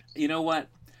moment. You know what?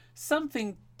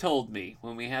 Something told me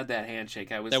when we had that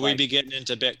handshake, I was That like, we'd be getting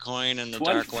into Bitcoin and the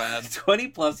 20 dark web. 20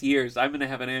 plus years, I'm going to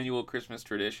have an annual Christmas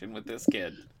tradition with this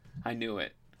kid. I knew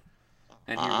it.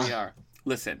 And here we are.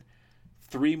 Listen,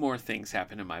 3 more things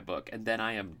happen in my book, and then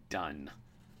I am done.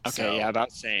 Okay, yeah,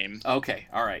 about same. Okay,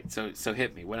 all right. So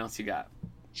hit me. What else you got?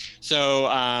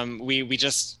 So we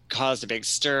just caused a big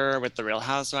stir with the Real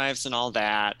Housewives and all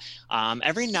that.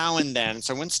 Every now and then,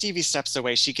 so when Stevie steps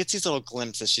away, she gets these little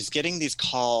glimpses. She's getting these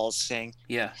calls saying,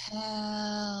 Yeah.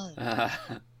 "Help,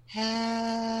 Is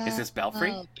help." this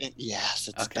Belfry? And yes,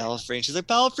 it's Okay. Belfry. And she's like,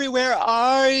 "Belfry, where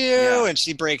are you?" Yeah. And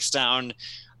she breaks down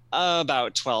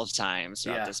about 12 times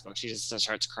throughout Yeah. this book. She just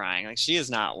starts crying. Like, she is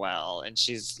not well and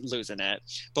she's losing it.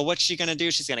 But what's she going to do?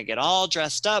 She's going to get all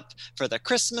dressed up for the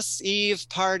Christmas Eve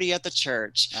party at the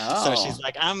church. Oh. So she's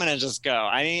like, I'm going to just go.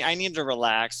 I need to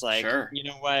relax. Like, Sure. you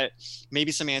know what?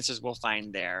 Maybe some answers we'll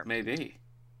find there. Maybe.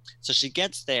 So she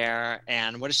gets there,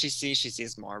 and what does she see? She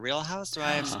sees more Real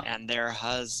Housewives Uh-huh. and their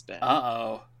husband.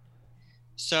 Uh-oh.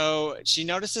 So she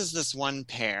notices this one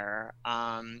pair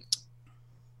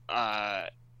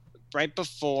right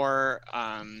before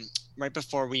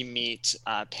we meet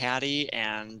Patty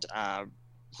and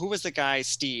who was the guy?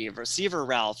 Steve or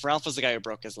Ralph? Ralph was the guy who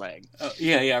broke his leg.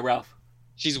 Yeah, Ralph.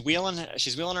 She's wheeling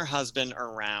her husband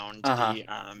around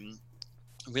Uh-huh.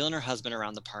 wheeling her husband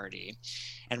around the party.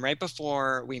 And right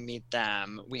before we meet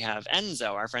them, we have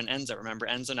Enzo, our friend Enzo. Remember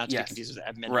Enzo, not to Yes. be confused with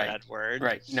Edmund Right. or Edward.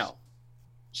 Right. No.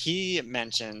 He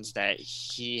mentions that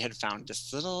he had found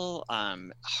this little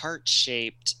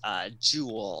heart-shaped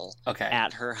jewel Okay.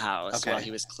 at her house Okay. while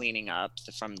he was cleaning up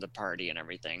from the party and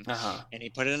everything. Uh-huh. And he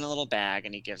put it in a little bag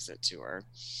and he gives it to her.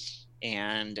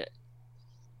 And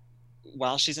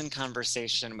while she's in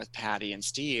conversation with Patty and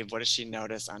Steve, what does she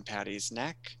notice on Patty's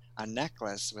neck? A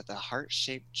necklace with a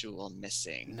heart-shaped jewel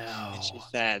missing. No. And she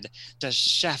said, "Does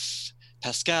Chef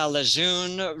Pascal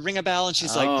Lejeune ring a bell?" And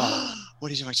she's like, Oh. "What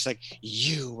are you doing?" She's like,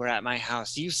 "You were at my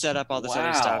house. You set up all this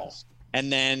other Wow. stuff." And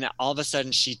then all of a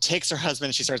sudden she takes her husband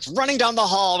and she starts running down the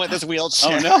hall with his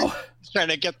wheelchair. Oh no. Trying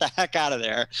to get the heck out of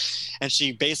there. And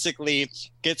she basically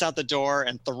gets out the door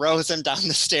and throws him down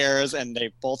the stairs, and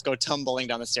they both go tumbling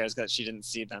down the stairs because she didn't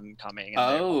see them coming. And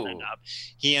they all end up.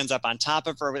 He ends up on top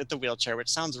of her with the wheelchair, which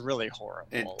sounds really horrible.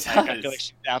 It Like, I does. feel like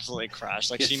she's absolutely crushed.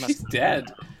 Like Yeah, she she's must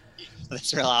dead.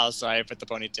 This Real Housewife with the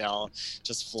ponytail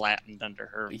just flattened under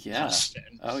her Yeah.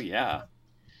 husband. Oh yeah.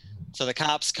 So the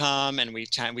cops come and we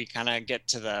kind of get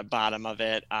to the bottom of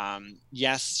it.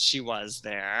 Yes, she was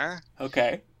there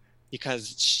Okay.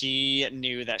 because she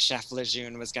knew that Chef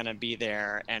Lejeune was going to be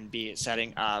there and be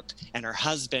setting up, and her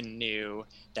husband knew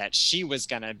that she was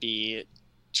going to be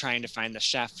trying to find the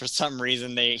chef. For some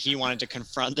reason he wanted to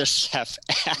confront the chef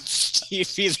at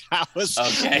Stevie's house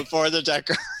Okay. before the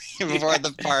decorations before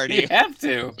the party. You have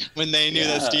to. When they knew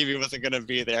that Stevie wasn't going to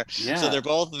be there. Yeah. So they're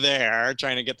both there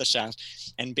trying to get the chef.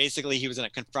 And basically he was going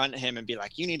to confront him and be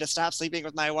like, you need to stop sleeping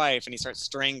with my wife. And he starts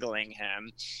strangling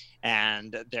him.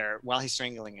 And while he's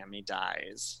strangling him, he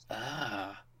dies.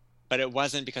 But it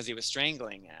wasn't because he was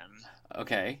strangling him.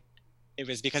 Okay. It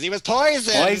was because he was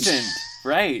poisoned. Poisoned.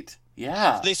 Right.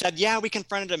 Yeah. So they said, yeah, we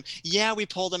confronted him. Yeah, we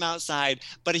pulled him outside.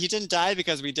 But he didn't die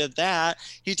because we did that.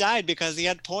 He died because he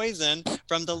had poison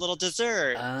from the little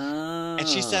dessert. Oh. And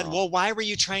she said, well, why were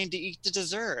you trying to eat the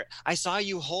dessert? I saw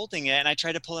you holding it and I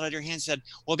tried to pull it out of your hand. She said,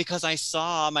 well, because I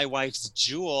saw my wife's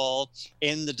jewel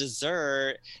in the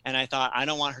dessert and I thought, I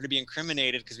don't want her to be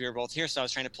incriminated because we were both here. So I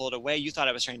was trying to pull it away. You thought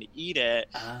I was trying to eat it.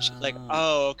 She's like,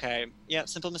 oh, okay. Yeah,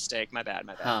 simple mistake. My bad.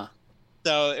 Huh.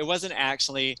 So it wasn't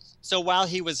actually. So while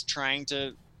he was trying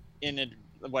to,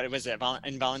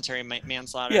 involuntary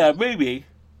manslaughter? Yeah, maybe.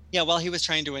 Yeah, while he was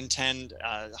trying to intend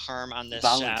harm on this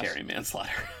voluntary chef,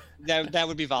 manslaughter. that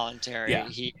would be voluntary. Yeah.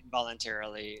 He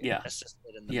involuntarily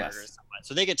assisted in the murder somewhat.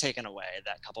 So they get taken away.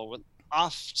 That couple went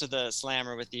off to the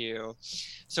slammer with you.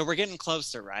 So we're getting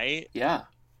closer, right? Yeah.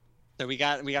 So we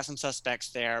got some suspects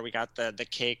there. We got the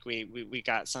cake. We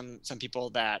got some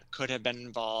people that could have been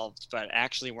involved, but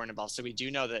actually weren't involved. So we do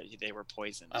know that they were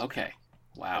poisoned. Okay.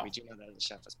 Wow. Yeah, we do know that the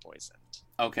chef was poisoned.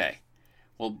 Okay.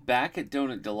 Well, back at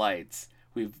Donut Delights,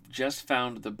 we've just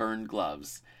found the burned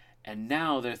gloves. And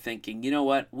now they're thinking, you know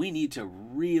what? We need to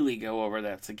really go over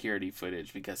that security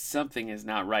footage because something is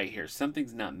not right here.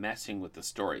 Something's not messing with the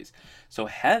stories. So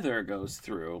Heather goes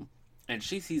through and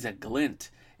she sees a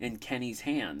glint in Kenny's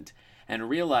hand and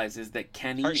realizes that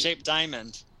Kenny... Heart-shaped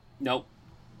diamond. Nope,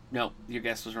 your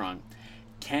guess was wrong.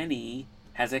 Kenny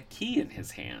has a key in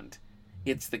his hand.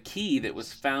 It's the key that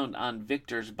was found on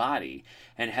Victor's body.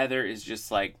 And Heather is just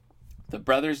like, the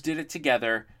brothers did it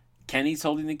together. Kenny's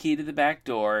holding the key to the back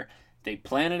door. They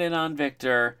planted it on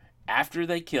Victor. After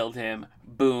they killed him,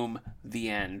 boom, the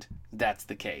end. That's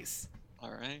the case.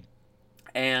 All right.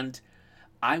 And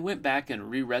I went back and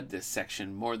reread this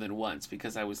section more than once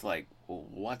because I was like, well,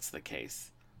 what's the case?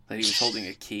 That he was holding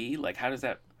a key? Like, how does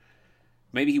that...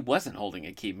 Maybe he wasn't holding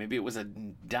a key. Maybe it was a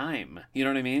dime. You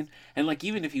know what I mean? And, like,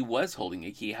 even if he was holding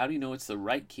a key, how do you know it's the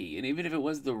right key? And even if it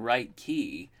was the right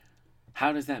key,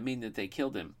 how does that mean that they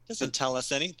killed him? Doesn't tell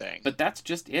us anything. But that's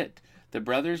just it. The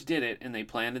brothers did it, and they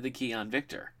planted the key on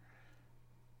Victor.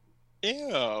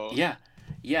 Ew.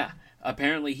 Yeah.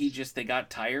 Apparently, they got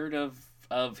tired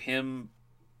of him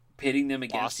pitting them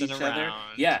against each other.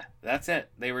 Yeah, that's it.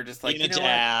 They were just like, you know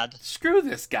what? Screw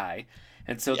this guy,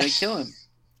 and so they kill him,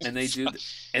 and they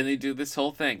do this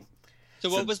whole thing. So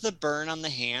what was the burn on the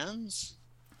hands?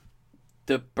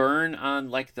 The burn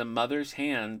on like the mother's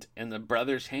hand and the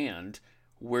brother's hand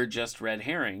were just red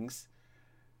herrings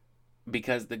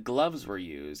because the gloves were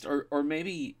used, or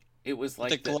maybe it was like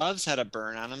the gloves had a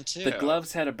burn on them too. The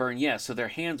gloves had a burn, yeah. So their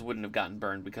hands wouldn't have gotten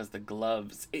burned because the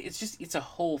gloves. It's a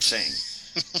whole thing.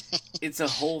 It's a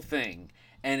whole thing,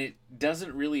 and it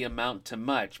doesn't really amount to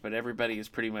much. But everybody is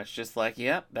pretty much just like,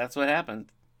 "Yep, that's what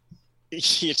happened."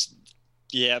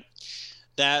 Yep.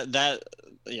 That.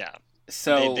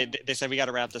 So they said we got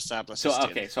to wrap this up. So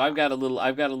I've got a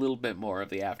little bit more of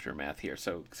the aftermath here.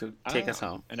 So take us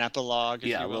home. An epilogue.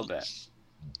 Yeah, a little bit.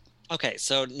 Okay,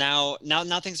 so now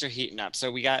things are heating up.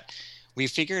 So we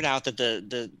figured out that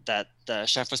the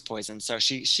chef was poisoned. So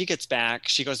she gets back.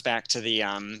 She goes back to the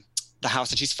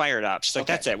house and she's fired up. She's like,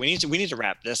 "That's it. We need to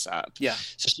wrap this up." Yeah.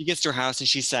 So she gets to her house and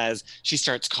she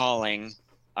starts calling.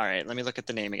 All right, let me look at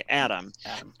the name again.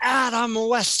 Adam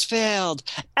Westfield.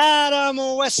 Adam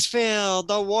Westfield,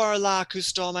 the warlock who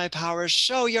stole my powers.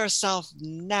 Show yourself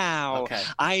now. Okay.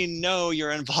 I know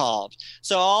you're involved.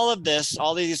 So all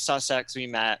these suspects we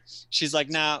met, she's like,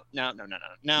 no. Yeah,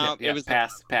 it was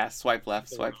pass, swipe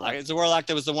left, swipe left. It's the warlock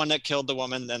that was the one that killed the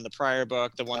woman in the prior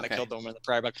book, the one that killed the woman in the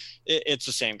prior book. It's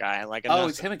the same guy. Like,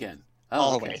 it's him again. Oh,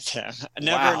 always him.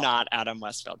 Never not Adam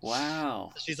Westfield.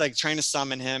 Wow. She's like trying to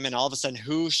summon him, and all of a sudden,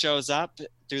 who shows up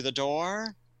through the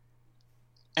door?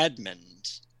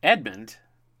 Edmund,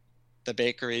 the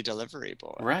bakery delivery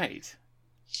boy. Right.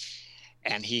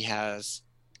 And he has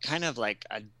kind of like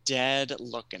a dead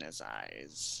look in his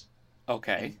eyes.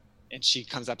 Okay. And she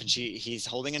comes up and he's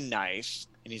holding a knife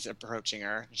and he's approaching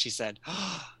her. And she said,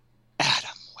 "Oh,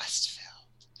 Adam Westfield,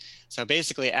 So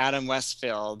basically, Adam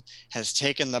Westfield has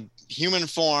taken the human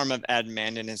form of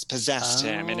Edmund and has possessed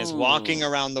him and is walking Oh.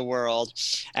 around the world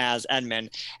as Edmund.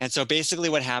 And so basically,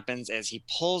 what happens is he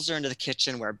pulls her into the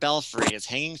kitchen where Belfry is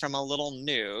hanging from a little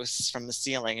noose from the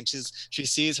ceiling, and she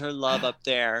sees her love up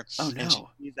there, Oh and she no.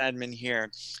 sees Edmund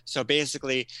here. So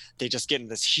basically, they just get in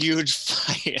this huge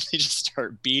fight, and they just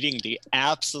start beating the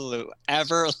absolute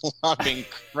ever-loving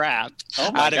crap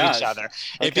Oh my out of each gosh. other.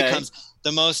 It Okay. becomes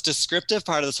the most descriptive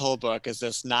part of this whole book is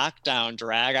this knockdown,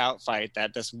 drag out fight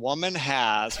that this woman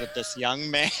has with this young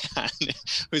man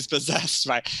who's possessed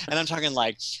by, and I'm talking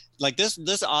like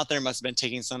this author must have been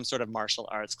taking some sort of martial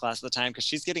arts class at the time, because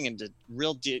she's getting into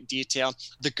real detail.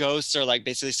 The ghosts are like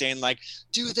basically saying like,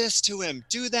 do this to him,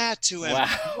 do that to him,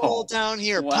 roll Wow. down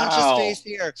here, punch his Wow. face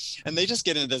here. And they just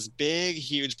get into this big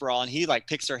huge brawl, and he like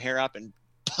picks her hair up and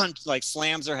like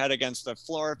slams her head against the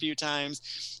floor a few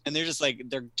times, and they're just like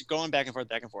they're going back and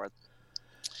forth.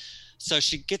 So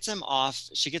she gets him off,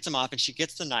 and she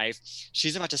gets the knife.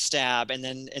 She's about to stab, and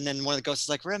then one of the ghosts is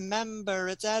like, remember,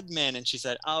 it's Edmund. And she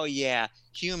said, oh yeah,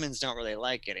 humans don't really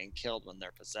like getting killed when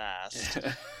they're possessed.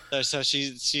 So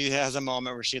she has a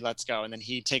moment where she lets go, and then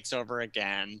he takes over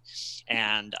again,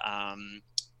 and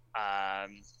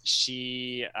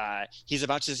he's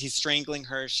strangling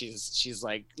her. She's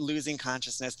like losing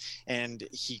consciousness, and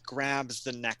he grabs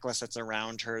the necklace that's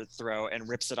around her throat and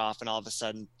rips it off, and all of a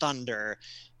sudden thunder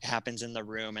happens in the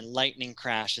room, and lightning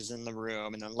crashes in the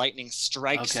room, and then lightning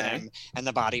strikes him, and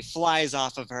the body flies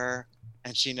off of her,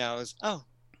 and she knows, oh,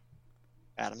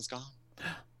 Adam's gone.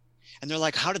 And they're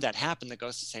like, how did that happen? The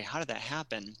ghosts say, how did that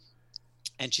happen?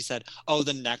 And she said, oh,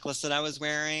 the necklace that I was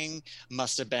wearing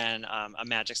must have been a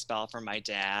magic spell from my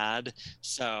dad.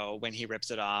 So when he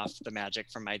rips it off, the magic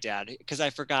from my dad, because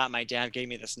I forgot my dad gave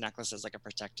me this necklace as like a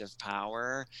protective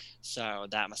power. So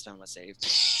that must have been what saved me.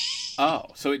 Oh,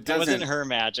 so it doesn't. It wasn't her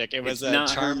magic. It was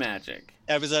not her magic.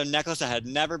 It was a necklace that had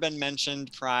never been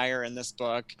mentioned prior in this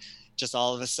book. Just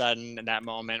all of a sudden, in that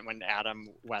moment when Adam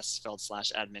Westfield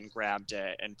 / Edmund grabbed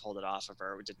it and pulled it off of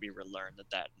her, did we learn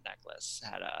that necklace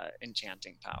had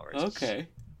enchanting powers. Okay.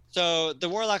 So the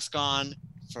warlock's gone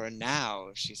for now,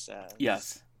 she says.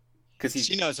 Yes. Because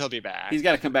she knows he'll be back. He's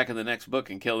got to come back in the next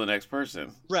book and kill the next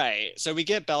person. Right. So we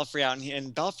get Belfry out,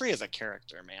 and Belfry is a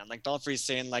character, man. Like Belfry's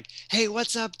saying like, hey,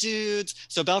 what's up, dudes?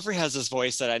 So Belfry has this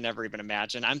voice that I never even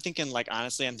imagined. I'm thinking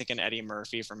Eddie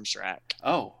Murphy from Shrek.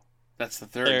 Oh. That's the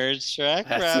third Shrek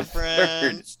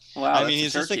reference. Wow, I mean,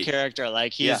 he's just a character.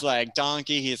 Like he's like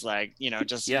Donkey. He's like,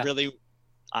 just really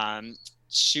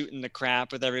shooting the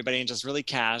crap with everybody and just really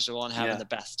casual and having the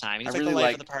best time. He's like the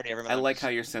life of the party. Everyone. I like how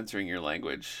you're censoring your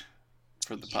language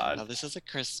for the pod. Well, this is a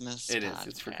Christmas podcast.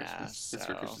 It's for Christmas. So. It's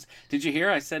for Christmas. Did you hear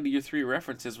I said your 3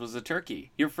 references was a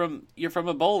turkey? You're from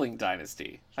a bowling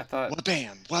dynasty. I thought.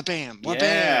 Wha-bam, wha-bam, wha-bam.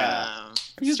 Yeah.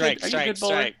 Are you strike, a good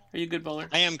bowler? Are you a good bowler?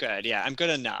 I am good. Yeah, I'm good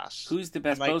enough. Who's the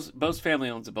best? Bo's family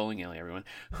owns a bowling alley, everyone.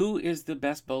 Who is the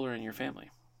best bowler in your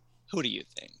family? Who do you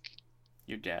think?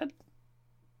 Your dad?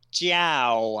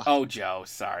 Joe. Oh, Joe.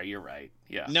 Sorry, you're right.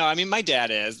 Yeah. No, I mean, my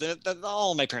dad is.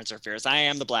 All my parents are fierce. I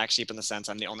am the black sheep in the sense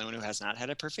I'm the only one who has not had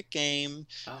a perfect game.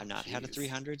 I've not had a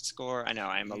 300 score. I know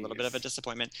I'm a little bit of a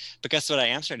disappointment. But guess what I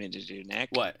am starting to do, Nick?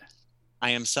 What?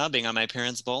 I am subbing on my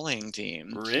parents' bowling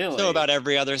team. Really? So about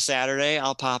every other Saturday,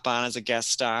 I'll pop on as a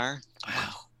guest star. Wow.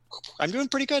 I'm doing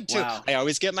pretty good, too. Wow. I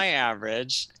always get my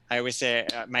average. I always say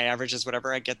my average is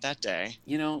whatever I get that day.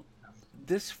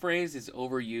 This phrase is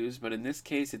overused, but in this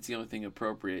case, it's the only thing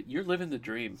appropriate. You're living the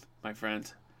dream, my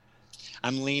friend.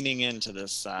 I'm leaning into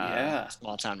this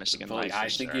small town Michigan life. I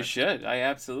think you should. I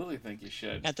absolutely think you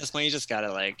should. At this point, you just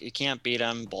gotta you can't beat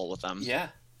them, bowl with them. Yeah,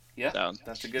 so,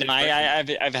 that's a good.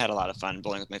 I've had a lot of fun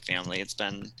bowling with my family. It's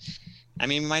been, I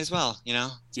mean, might as well,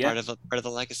 it's part of the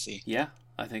legacy. Yeah,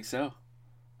 I think so.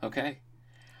 Okay.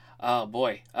 Oh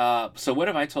boy. So what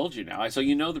have I told you now? So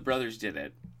the brothers did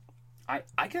it.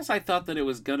 I guess I thought that it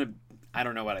was gonna. I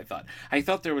don't know what I thought. I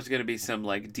thought there was going to be some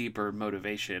deeper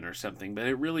motivation or something, but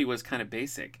it really was kind of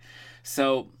basic.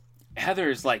 So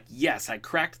Heather's like, yes, I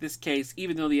cracked this case,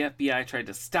 even though the FBI tried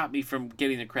to stop me from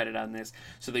getting the credit on this.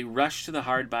 So they rush to the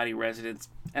Hardbody residence.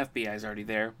 FBI's already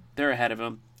there. They're ahead of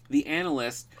them. The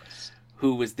analyst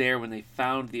who was there when they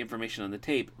found the information on the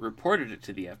tape reported it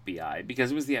to the FBI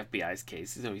because it was the FBI's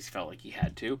case. He always felt like he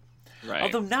had to. Right.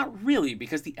 Although not really,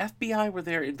 because the FBI were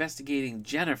there investigating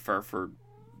Jennifer for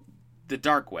the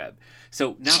dark web,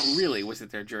 so not really was it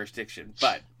their jurisdiction,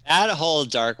 but that whole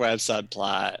dark web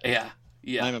subplot, yeah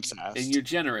I'm obsessed. And you're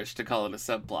generous to call it a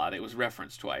subplot. It was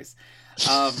referenced twice.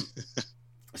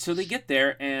 So they get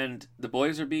there and the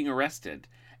boys are being arrested,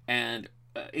 and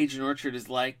Agent Orchard is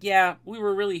like, yeah, we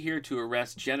were really here to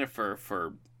arrest Jennifer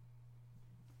for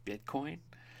Bitcoin.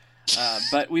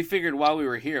 But we figured while we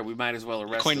were here, we might as well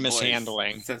arrest Bitcoin the boys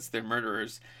mishandling. since they're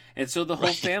murderers. And so the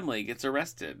whole family gets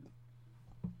arrested.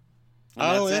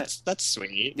 And that's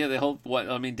sweet. Yeah,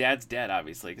 Dad's dead,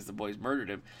 obviously, because the boys murdered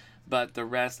him. But the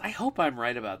rest, I hope I'm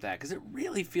right about that, because it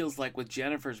really feels like with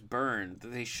Jennifer's burn,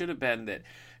 that they should have been that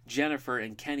Jennifer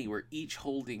and Kenny were each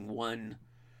holding one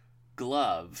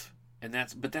glove,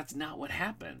 but that's not what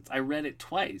happens. I read it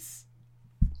twice.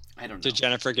 I don't know. Did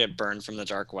Jennifer get burned from the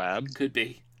dark web? Could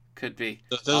be.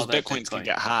 Those Bitcoins can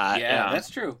get hot. Yeah, that's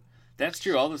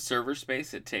true. All the server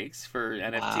space it takes for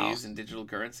NFTs and digital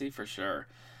currency, for sure.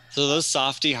 So those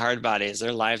softy hard bodies,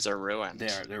 their lives are ruined.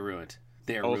 They're ruined.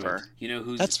 They're over. Ruined. You know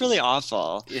who's... That's really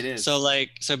awful. It is. So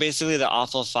basically the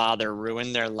awful father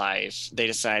ruined their life. They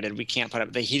decided we can't put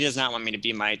up he does not want me to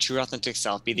be my true authentic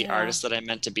self, be the artist that I'm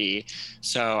meant to be.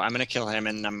 So I'm going to kill him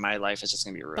and then my life is just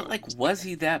going to be ruined. But was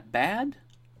he that bad?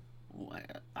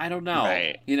 I don't know.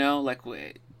 Right.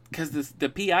 Because the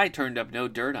PI turned up no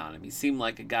dirt on him. He seemed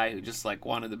like a guy who just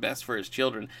wanted the best for his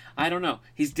children. I don't know.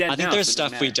 He's dead now. I think there's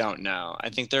stuff we don't know. I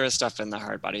think there is stuff in the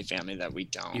Hardbody family that we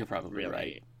don't. You're probably really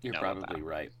right. You're know probably about.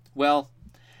 right. Well,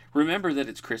 remember that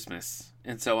it's Christmas.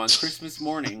 And so on Christmas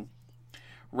morning,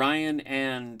 Ryan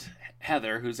and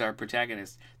Heather, who's our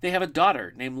protagonist, they have a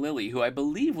daughter named Lily, who I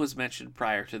believe was mentioned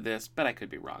prior to this, but I could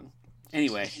be wrong.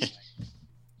 Anyway,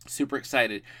 super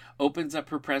excited. Opens up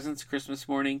her presents Christmas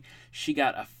morning. She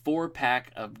got a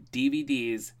 4-pack of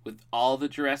DVDs with all the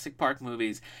Jurassic Park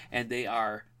movies, and they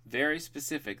are very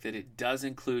specific that it does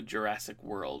include Jurassic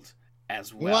World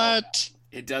as well. What?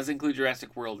 It does include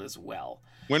Jurassic World as well.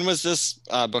 When was this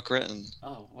book written?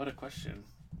 Oh, what a question.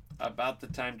 About the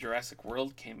time Jurassic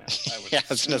World came out, I would Yeah, I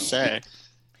was going to say.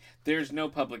 There's no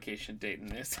publication date in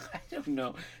this. I don't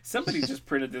know. Somebody just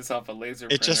printed this off a laser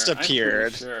printer. It just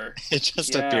appeared. I'm pretty sure. It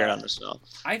just appeared on the shelf.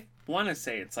 I want to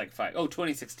say it's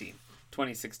 2016.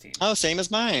 2016. Oh, same as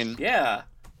mine. Yeah.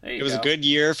 There you go. It was a good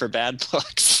year for bad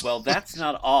books. Well, that's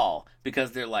not all,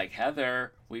 because they're like,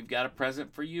 Heather, we've got a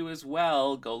present for you as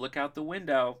well. Go look out the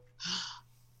window.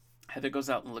 Heather goes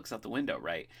out and looks out the window,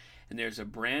 right? And there's a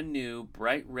brand new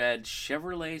bright red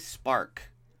Chevrolet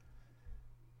Spark.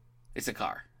 It's a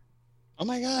car. Oh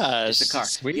my gosh. It's a car.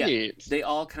 Sweet. Yeah, they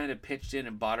all kind of pitched in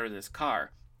and bought her this car.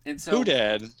 And so who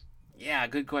did? Yeah,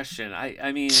 good question.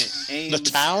 I mean, Ames. The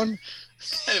town?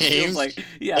 Ames,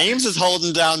 Ames is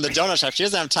holding down the donut shop. She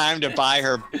doesn't have time to buy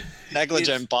her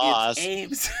negligent boss. It's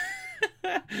Ames.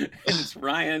 And it's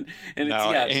Ryan. And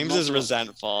Ames is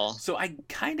resentful. So I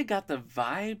kind of got the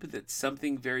vibe that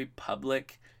something very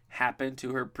public happened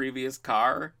to her previous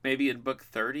car, maybe in book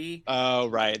 30. Oh,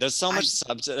 right. There's so much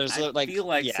I feel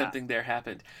like something there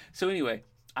happened. So anyway,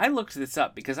 I looked this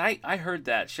up because I heard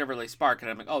that Chevrolet Spark, and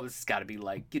I'm like, oh, this has got to be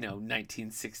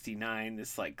 1969,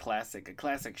 this a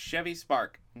classic Chevy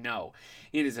Spark. No,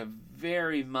 it is a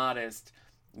very modest,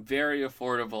 very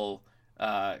affordable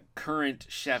current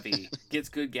Chevy. Gets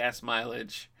good gas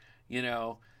mileage,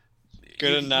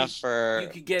 Good enough for... You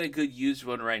could get a good used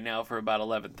one right now for about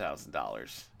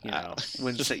 $11,000.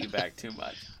 Wouldn't set you back too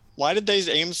much. Why did they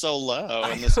aim so low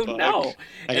in this book? I don't know.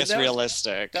 I guess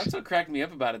realistic. That's what cracked me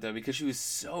up about it, though, because she was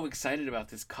so excited about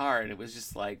this car, and it was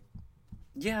just like,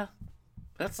 yeah,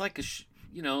 that's like a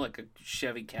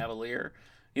Chevy Cavalier.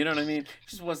 You know what I mean? It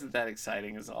just wasn't that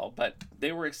exciting is all. But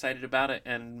they were excited about it,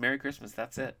 and Merry Christmas,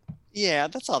 that's it. Yeah,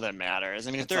 that's all that matters.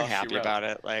 I mean, if they're happy about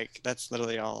it, that's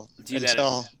literally all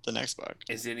until the next book.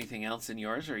 Is anything else in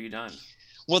yours, or are you done?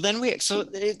 Well, then there's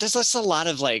just a lot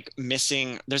of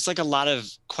missing. There's a lot of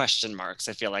question marks.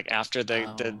 I feel like after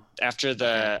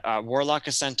the Warlock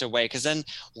is sent away, because then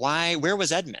where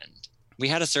was Edmund? We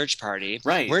had a search party.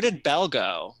 Right. Where did Belle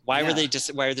go? Why were they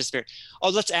why are they disappeared? Oh,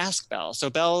 let's ask Belle.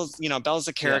 So Belle's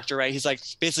a character, right? He's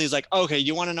like, okay,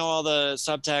 you want to know all the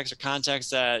subtext or context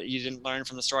that you didn't learn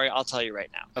from the story? I'll tell you right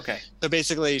now. Okay. So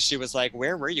basically she was like,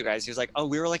 where were you guys? He was like, oh,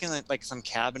 we were in some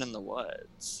cabin in the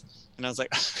woods. And I was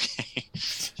like, okay.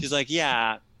 She's like,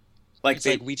 yeah. We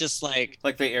just they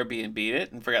Airbnb'd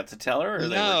it and forgot to tell her, or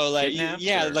no, they were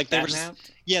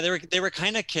kidnapped, they were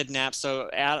kind of kidnapped. So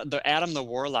Adam the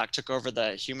Warlock took over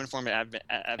the human form of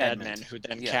Edmund, who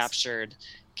then captured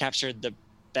the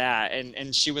bat,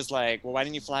 and she was like, well, why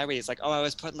didn't you fly away? He's like, oh, I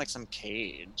was put in some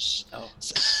cage. Oh.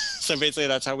 So basically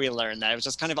that's how we learned that. It was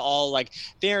just kind of all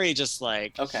very just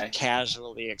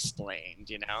casually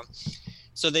explained,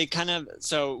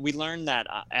 So we learned that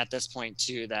at this point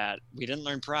too, that we didn't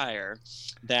learn prior,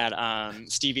 that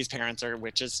Stevie's parents are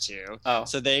witches too. Oh.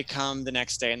 So they come the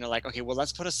next day and they're like, okay, well,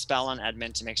 let's put a spell on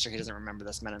Edmund to make sure he doesn't remember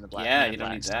this Men in the Black. Yeah, you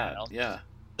don't need that. Yeah.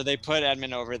 So they put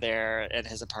Edmund over there in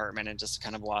his apartment and just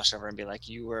kind of wash over and be like,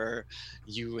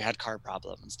 you had car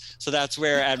problems. So that's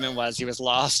where Edmund was. He was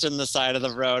lost in the side of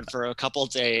the road for a couple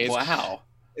days. Wow.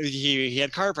 He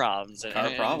had car problems.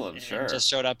 Sure. Just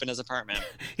showed up in his apartment.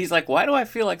 He's like, why do I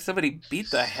feel like somebody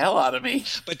beat the hell out of me?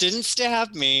 But didn't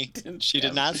stab me. She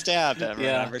did not stab him.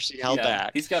 Yeah. Remember, she held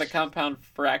back. He's got a compound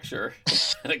fracture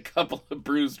and a couple of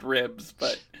bruised ribs,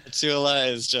 but Petula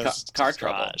is just car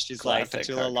trouble. She's Classic like,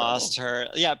 Petula lost her.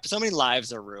 Yeah, so many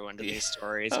lives are ruined in these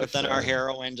stories, but then our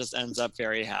heroine just ends up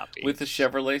very happy. With the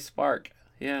Chevrolet Spark.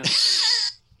 Yeah.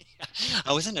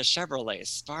 I was in a Chevrolet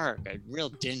Spark, a real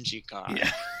dingy car.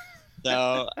 Yeah.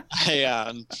 So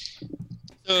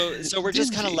so we're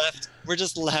just kind of left. We're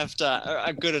just left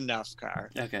a good enough car.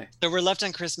 Okay. So we're left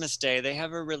on Christmas Day. They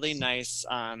have a really nice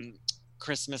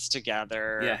Christmas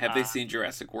together. Yeah. Have they seen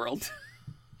Jurassic World?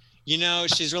 You know,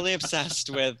 she's really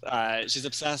obsessed with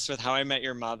How I Met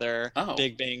Your Mother,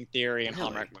 Big Bang Theory, and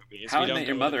Hallmark movies. How I Met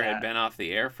Your Mother had been off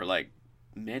the air for like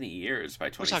many years by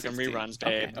 2016. We're talking reruns,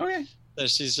 babe. Okay. So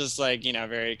she's just like,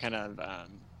 very kind of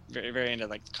very, very into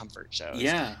like comfort shows.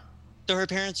 Yeah. So her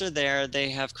parents are there. They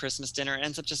have Christmas dinner. It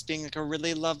ends up just being like a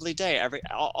really lovely day.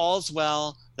 All's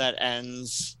well that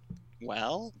ends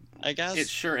well, I guess. It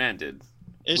sure ended.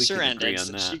 It sure ended.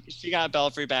 She got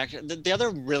Belfry back. The other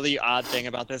really odd thing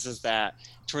about this is that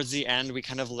towards the end we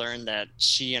kind of learned that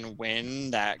she and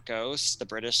Wynn, that ghost, the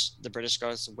British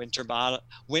ghost, Winterbaum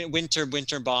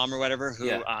or whatever,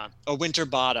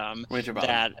 Winterbottom,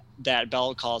 that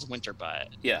Belle calls Winterbutt.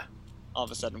 Yeah. All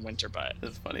of a sudden, Winterbutt.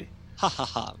 That's funny. Ha ha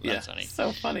ha. That's funny.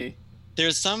 So funny.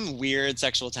 There's some weird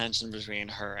sexual tension between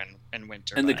her and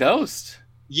Winterbutt. And the ghost.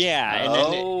 Yeah.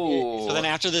 And then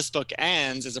after this book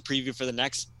ends is a preview for the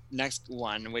next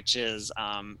one, which is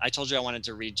I told you I wanted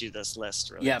to read you this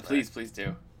list really quick. Please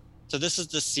do. So this is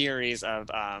the series of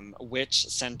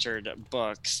witch-centered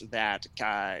books that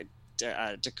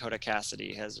Dakota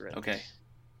Cassidy has written. Okay.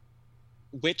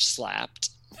 Witch Slapped.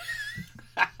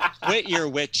 Quit Your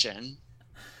Witchin'.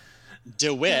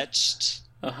 Bewitched.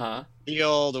 The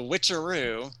old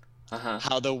Witcheroo.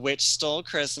 How the Witch Stole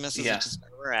Christmas is just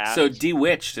where we're at. So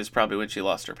Bewitched is probably when she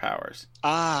lost her powers.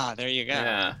 Ah, there you go.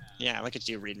 Yeah. Look at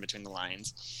you reading between the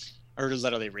lines. Or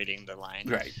literally reading the line.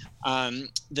 Right.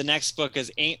 The next book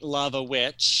is Ain't Love a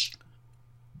Witch.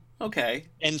 Okay.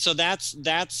 And so that's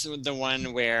the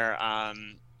one where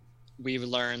we've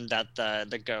learned that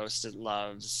the ghost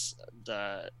loves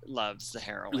the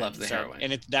heroine. Loves the heroine.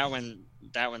 And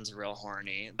that one's real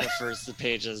horny. The first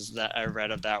pages that I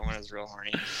read of that one is real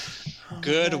horny.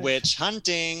 Good witch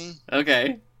hunting.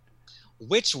 Okay.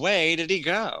 Which way did he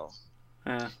go?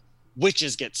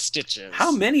 Witches get stitches.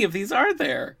 How many of these are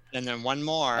there? And then one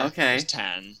more. Okay. There's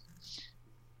 10.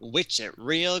 Witch it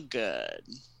real good.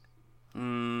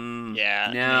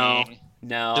 Yeah.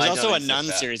 No. There's also a nun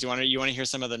series. You want to hear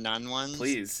some of the nun ones?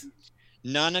 Please.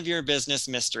 None of Your Business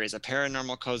Mysteries, a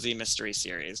paranormal cozy mystery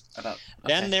series. Okay.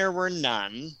 Then there were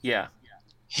None. Yeah.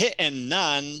 Hit and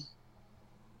Nun.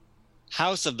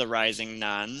 House of the Rising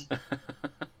Nun.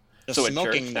 The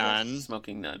Smoking Nun.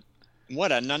 Smoking Nun.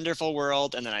 What a wonderful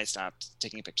world. And then I stopped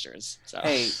taking pictures. So.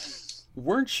 Hey,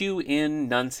 weren't you in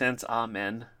Nonsense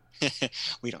Amen?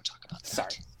 We don't talk about that.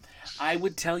 Sorry. I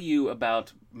would tell you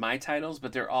about my titles,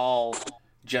 but they're all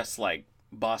just like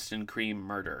Boston Cream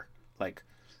Murder. Like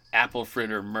Apple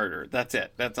Fritter Murder. That's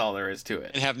it. That's all there is to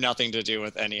it. And have nothing to do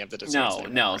with any of the desserts.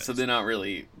 No. So they're not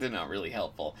really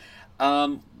helpful.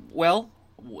 Well,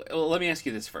 let me ask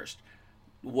you this first.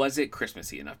 Was it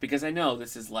Christmassy enough? Because I know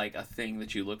this is like a thing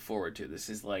that you look forward to. This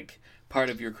is like part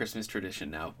of your Christmas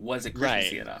tradition now. Was it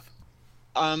Christmassy enough?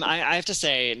 I have to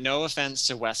say, no offense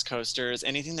to West Coasters,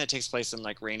 anything that takes place in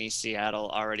like rainy Seattle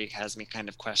already has me kind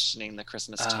of questioning the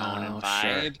Christmas tone and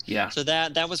vibe. Sure. Yeah. So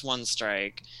that was one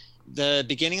strike. The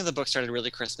beginning of the book started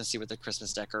really Christmassy with the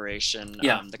Christmas decoration,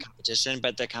 the competition,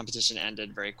 but the competition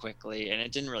ended very quickly, and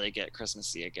it didn't really get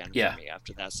Christmassy again for me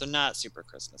after that. So not super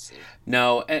Christmassy.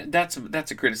 No, that's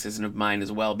a criticism of mine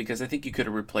as well, because I think you could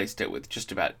have replaced it with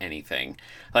just about anything.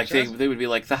 Like they would be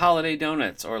like the holiday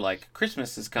donuts, or like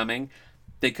Christmas is coming.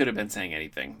 They could have been saying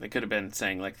anything. They could have been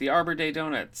saying like the Arbor Day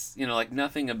donuts. Like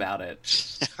nothing about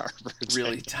it. Arbor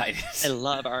really Day. tied it. I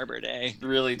love Arbor Day.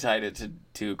 Really tied it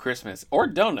to Christmas or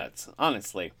donuts.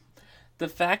 Honestly, the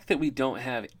fact that we don't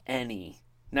have any,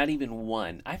 not even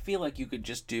one. I feel like you could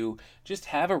just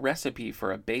have a recipe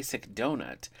for a basic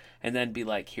donut and then be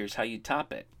like, here's how you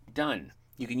top it. Done.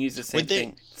 You can use the same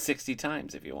thing 60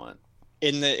 times if you want.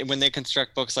 when they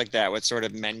construct books like that, what sort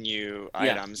of menu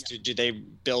Yeah. items do they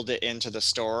build it into the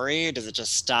story? Does it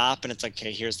just stop and it's like,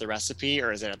 okay, here's the recipe,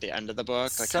 or is it at the end of the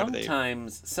book? Like, how do they?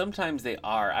 Sometimes they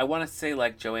are. I want to say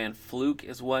like Joanne Fluke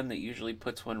is one that usually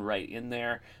puts one right in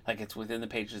there, like it's within the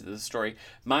pages of the story.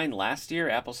 Mine last year,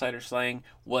 Apple Cider Slang,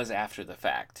 was after the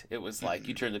fact. It was like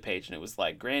you turn the page and it was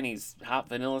like Granny's hot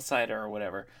vanilla cider or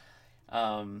whatever.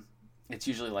 It's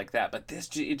usually like that, but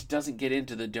it doesn't get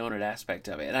into the donut aspect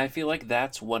of it, and I feel like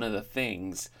that's one of the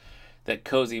things that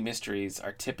cozy mysteries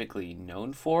are typically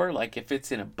known for. Like if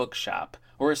it's in a bookshop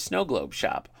or a snow globe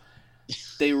shop,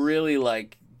 they really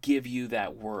like give you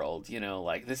that world,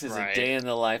 like this is a Right. day in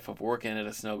the life of working at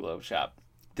a snow globe shop.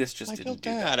 This just I feel didn't do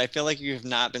that. bad. I feel like you have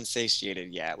not been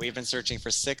satiated yet. We've been searching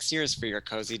for 6 years for your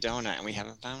cozy donut, and we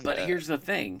haven't found But it. here's the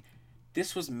thing.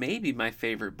 This was maybe my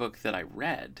favorite book that I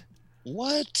read.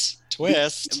 What?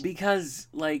 Twist. Because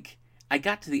like I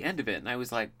got to the end of it and I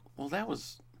was like, well, that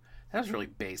was really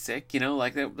basic,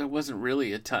 like that wasn't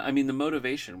really a ton. I mean, the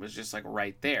motivation was just like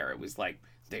right there. It was like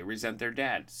they resent their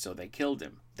dad, so they killed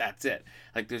him. That's it.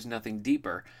 Like there's nothing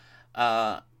deeper.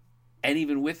 And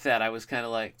even with that, I was kind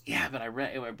of like, yeah, but I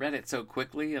read it so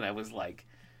quickly, and I was like,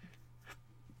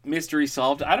 mystery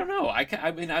solved. I don't know.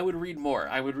 I mean, I would read more.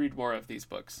 I would read more of these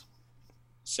books.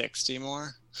 60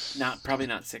 more? Probably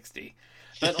not 60,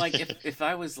 but like if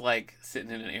I was like sitting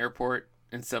in an airport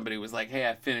and somebody was like, hey,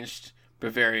 I finished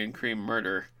Bavarian Cream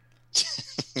Murder,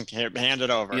 Here, hand it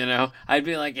over. I'd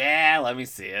be like, yeah, let me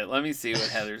see it. Let me see what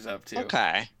Heather's up to.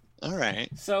 Okay. All right.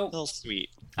 A So little sweet.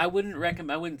 I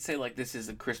wouldn't say like this is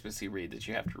a Christmassy read that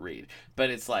you have to read, but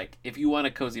it's like if you want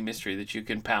a cozy mystery that you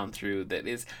can pound through that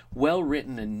is well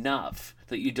written enough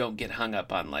that you don't get hung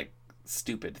up on like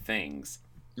stupid things,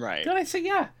 Right. then I say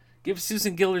yeah, give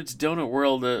Susan Gillard's Donut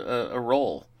World a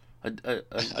roll, A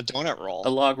donut roll. a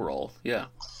log roll. Yeah,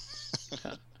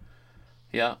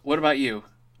 yeah. What about you?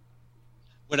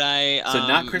 Would I So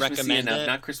not Christmassy recommend enough, it?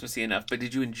 not Christmassy enough, but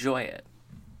did you enjoy it?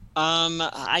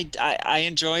 I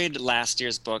enjoyed last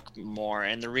year's book more,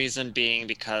 and the reason being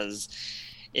because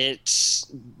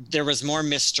there was more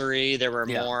mystery.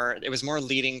 Yeah, It was more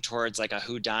leading towards like a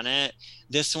whodunit.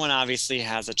 This one obviously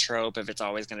has a trope if it's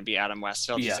always going to be Adam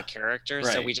Westfield. He's yeah, a character,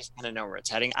 so right. we just kind of know where it's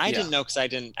heading. I Yeah, didn't know because I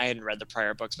hadn't read the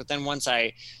prior books, but then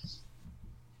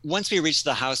once we reached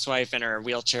the housewife and her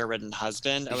wheelchair-ridden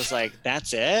husband, I was like,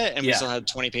 that's it? And we yeah, still had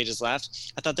 20 pages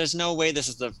left. I thought there's no way this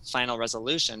is the final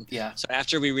resolution. yeah. So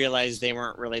after we realized they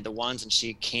weren't really the ones and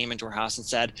she came into her house and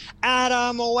said,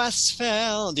 Adam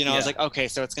Westfield, I was Yeah. like, okay,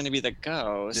 so it's going to be the This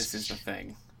ghost. is the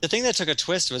thing. The thing that took a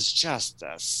twist was just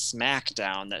the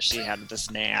smackdown that she had with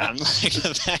this man. Like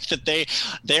the fact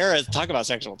that talk about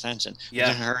sexual tension Yeah.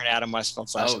 between her and Adam Westfield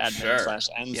slash Oh, Edmund sure. slash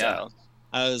Enzo. Yeah.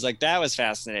 I was like, that was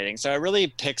fascinating. So it really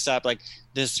picks up, like,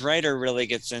 this writer really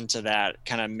gets into that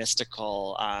kind of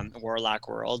mystical warlock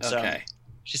world. So Okay.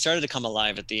 she started to come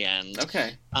alive at the end.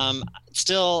 Okay.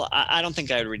 Still, I don't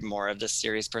think I would read more of this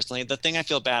series personally. The thing I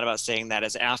feel bad about saying that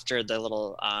is after the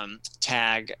little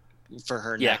tag for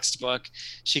her Yeah. next book,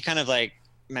 she kind of like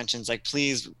mentions like,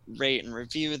 please rate and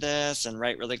review this and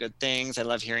write really good things. I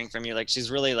love hearing from you. Like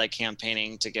she's really like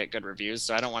campaigning to get good reviews.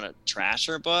 So I don't want to trash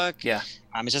her book. Yeah.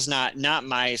 It's just not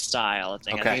my style of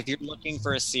thing. I Okay. think if you're looking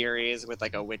for a series with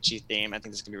like a witchy theme, I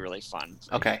think this could be really fun.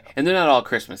 Okay. And they're not all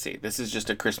Christmassy. This is just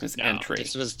a Christmas No, entry.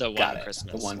 this was the Got one it.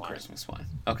 Christmas The one one. Christmas one.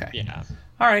 Okay. Yeah.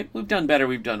 All right. We've done better.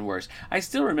 We've done worse. I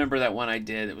still remember that one I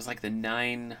did. It was like the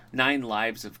nine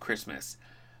lives of Christmas.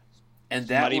 And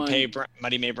that one,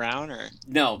 Muddy May Brown, or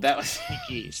no, that was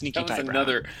Sneaky that was Pie Brown?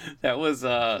 another. That was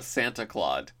Santa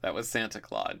Claude. That was Santa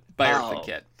Claude by Eartha Oh.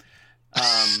 Kitt.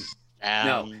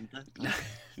 No. Um,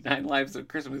 9 Lives of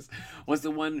Christmas was the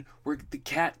one where the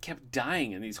cat kept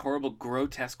dying in these horrible,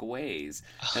 grotesque ways.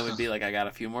 And would be like, I got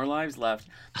a few more lives left.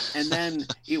 And then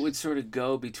it would sort of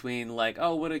go between like,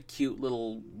 oh, what a cute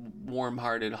little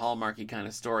warm-hearted, Hallmarky kind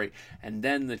of story. And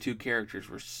then the two characters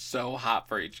were so hot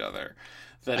for each other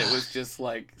that it was just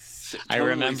like I totally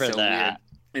remember so that. weird.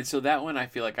 And so that one I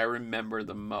feel like I remember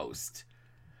the most.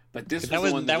 But this that was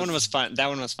was the one that one was fun. That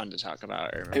one was fun to talk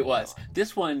about. I remember it was. that one.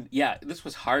 This one, yeah, this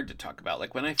was hard to talk about.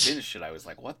 Like when I finished it, I was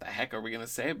like, what the heck are we going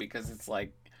to say? Because it's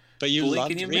like, But you blink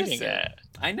loved and you miss reading it.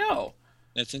 I know.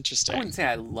 That's I interesting. wouldn't say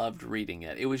I loved reading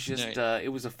it. It was just, it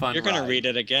was a fun You're gonna ride. read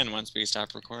it again once we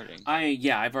stop recording.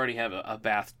 I've already have a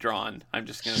bath drawn. I'm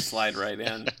just going to slide right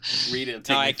in, read it. It'll take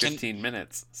No, me I can- 15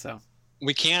 minutes. So,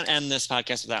 We can't end this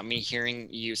podcast without me hearing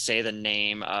you say the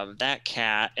name of that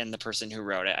cat and the person who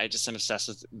wrote it. I just am obsessed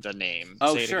with the name.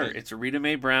 oh, Say it sure. again. It's Rita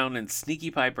Mae Brown and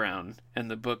Sneaky Pie Brown. And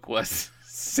the book was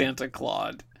Santa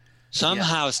Claude.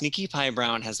 Somehow, Sneaky Pie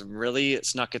Brown has really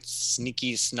snuck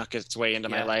its way into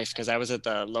my life, because I was at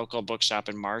the local bookshop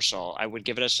in Marshall. I would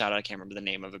give it a shout out. I can't remember the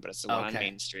name of it, but it's the one on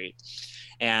Main Street.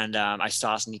 And I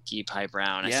saw Sneaky Pie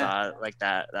Brown. I saw like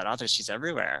that author. She's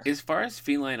everywhere. As far as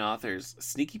feline authors,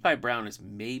 Sneaky Pie Brown is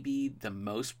maybe the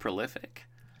most prolific.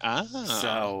 Oh,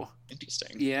 so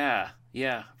interesting. Yeah,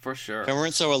 for sure. If I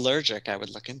weren't so allergic, I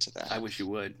would look into that. I wish you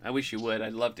would.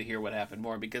 I'd love to hear what happened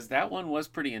more, because that one was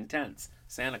pretty intense.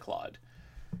 Santa Claus.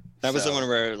 That was the one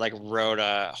where like rode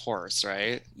a horse,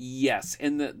 right? Yes,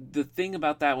 and the thing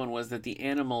about that one was that the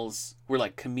animals were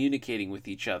like communicating with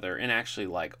each other and actually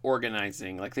like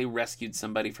organizing. Like they rescued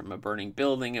somebody from a burning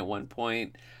building at one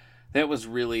point. That was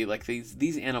really like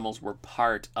these animals were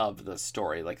part of the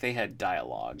story. Like they had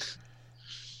dialogue.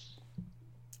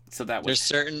 So that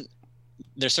was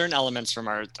there's certain elements from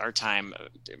our time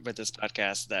with this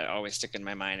podcast that always stick in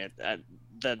my mind.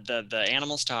 The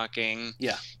animals talking.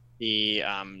 Yeah. The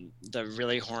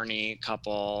really horny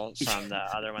couple from the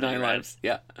other one. 9 Lives.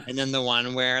 Yeah. And then the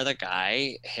one where the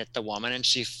guy hit the woman and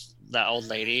the old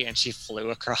lady, and she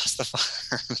flew across the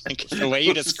farm. Like the way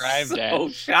you described it. So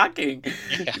shocking.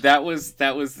 Yeah. That was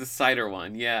the cider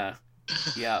one. Yeah.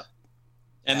 Yeah.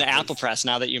 And the apple press,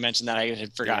 now that you mentioned that, I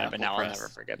had forgotten, but now I'll never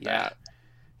forget that.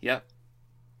 Yep.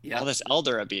 All this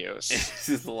elder abuse. This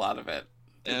is a lot of it.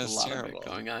 There's a lot terrible. of it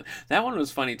going on. That one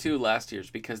was funny too last year's,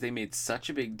 because they made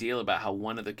such a big deal about how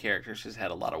one of the characters just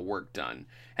had a lot of work done,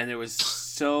 and there was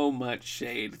so much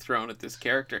shade thrown at this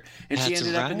character, and she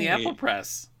ended up in the apple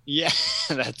press. Yeah,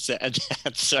 that's it.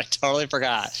 I totally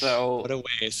forgot. So what a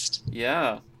waste.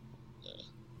 Yeah.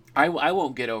 I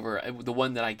won't get over the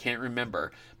one that I can't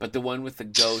remember, but the one with the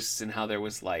ghosts and how there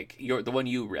was like the one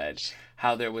you read,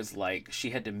 how there was like she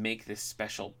had to make this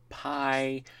special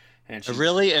pie, and a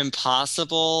really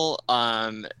impossible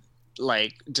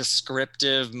like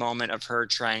descriptive moment of her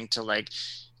trying to like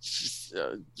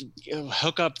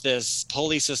hook up this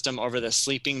pulley system over the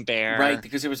sleeping bear. Right,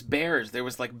 because there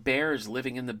was like bears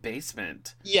living in the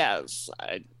basement. Yes.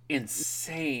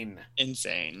 Insane.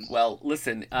 Well,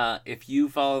 listen, if you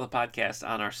follow the podcast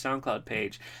on our SoundCloud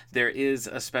page, there is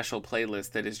a special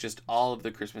playlist that is just all of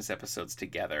the Christmas episodes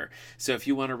together. So if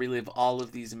you want to relive all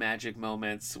of these magic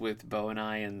moments with Bo and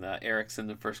I and the Erics and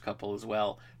the first couple as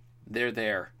well, they're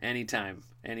there anytime.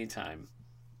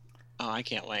 Oh, I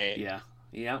can't wait.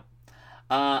 Yeah.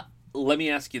 Let me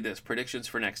ask you this. Predictions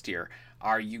for next year.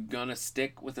 Are you going to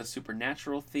stick with a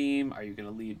supernatural theme? Are you going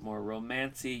to lead more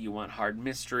romancy? You want hard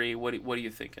mystery? What are you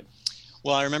thinking?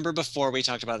 Well, I remember before we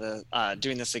talked about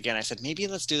doing this again, I said, maybe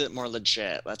let's do it more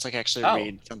legit. Let's like actually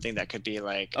read something that could be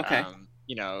like,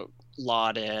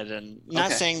 lauded, and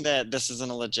not saying that this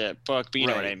isn't a legit book, but you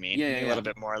know what I mean. Yeah. A little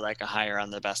bit more like a higher on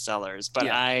the bestsellers. But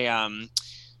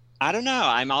I don't know.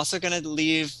 I'm also going to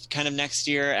leave kind of next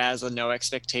year as a no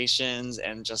expectations,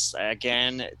 and just,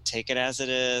 again, take it as it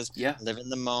is. Yeah. Live in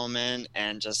the moment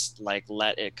and just like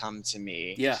let it come to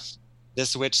me. Yeah.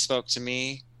 This witch spoke to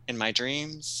me in my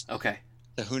dreams. Okay.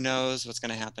 So who knows what's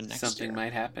going to happen next year. Something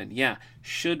might happen. Yeah.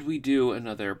 Should we do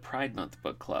another Pride Month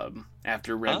book club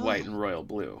after Red, White, and Royal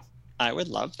Blue? I would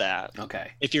love that.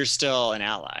 Okay. If you're still an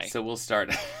ally. So we'll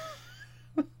start...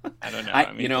 I don't know.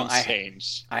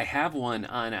 I have one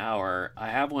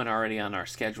already on our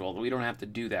schedule. We don't have to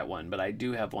do that one, but I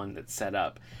do have one that's set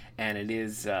up, and it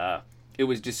is it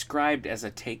was described as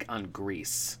a take on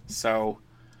Grease. So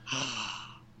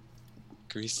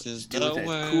Grease is the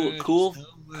word.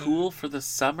 Cool for the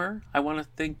summer. I want to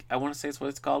say it's what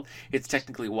it's called. It's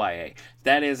technically YA.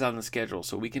 That is on the schedule,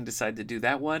 so we can decide to do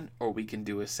that one, or we can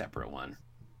do a separate one.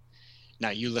 Now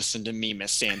you listen to me,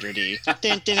 Miss Sandra D. Yes,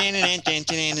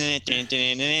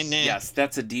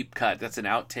 that's a deep cut. That's an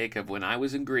outtake of when I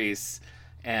was in Greece,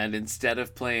 and instead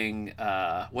of playing,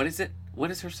 what is it?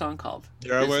 What is her song called?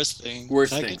 There are worse things.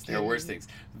 There are worse things.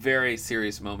 Very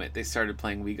serious moment. They started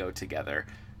playing We Go Together,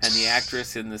 and the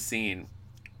actress in the scene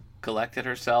collected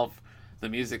herself. The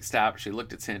music stopped. She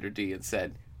looked at Sandra D and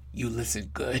said, "You listen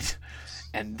good."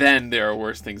 And then There Are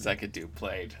Worse Things I Could Do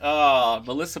played. Oh,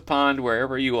 Melissa Pond,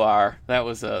 wherever you are. That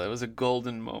was a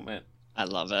golden moment. I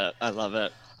love it.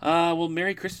 Well,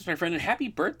 Merry Christmas, my friend, and happy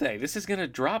birthday. This is going to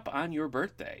drop on your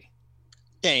birthday.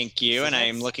 Thank you. So and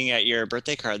I'm looking at your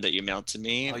birthday card that you mailed to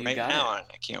me right now. And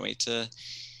I can't wait to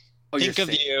think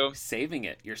of you. Saving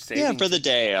it. You're saving it. Yeah, for the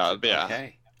day of. Yeah.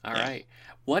 Okay. All right.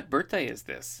 What birthday is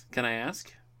this? Can I ask?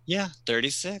 Yeah,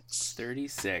 36.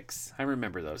 36. I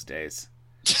remember those days.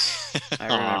 I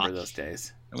remember those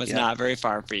days. It was not very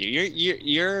far for you.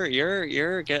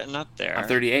 You're getting up there. I'm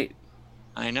 38.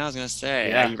 I know. I was gonna say.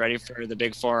 Yeah. Are you ready for the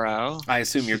big 4-0? I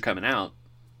assume you're coming out.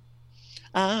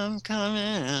 I'm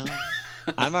coming out.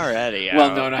 I'm already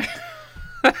out. Well, no.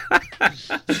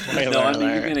 Spoiler No, I mean,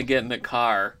 you're alert. going to get in the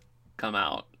car, come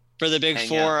out, For the big hang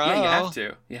 4-0. out. Yeah, you have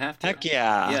to. You have to. Heck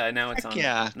yeah. Yeah, now it's Heck on.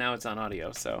 yeah. Now it's on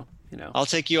audio, so, I'll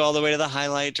take you all the way to the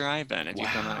Highlight Drive-In if you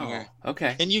come out here.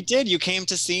 Okay. And you did. You came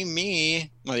to see me.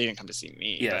 Well, you didn't come to see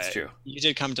me. Yeah, but that's true. You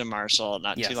did come to Marshall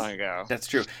not too long ago. That's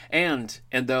true. And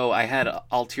though I had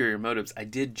ulterior motives, I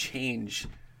did change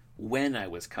when I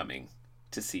was coming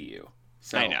to see you.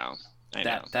 So I know.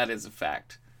 That is a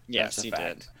fact. Yes, you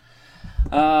did.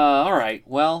 All right.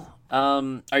 Well, are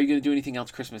you going to do anything else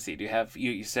Christmassy? Do you have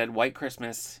you said White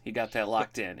Christmas? You got that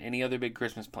locked in. Any other big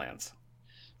Christmas plans?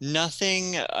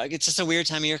 Nothing. It's just a weird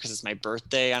time of year because it's my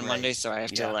birthday on Monday, so I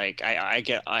have to I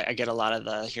get a lot of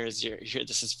the here.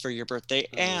 This is for your birthday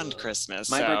and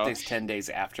Christmas. My birthday's 10 days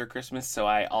after Christmas, so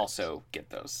I also get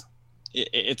those.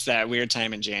 It's that weird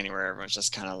time in January. Everyone's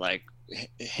just kind of like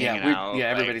hanging out. Yeah,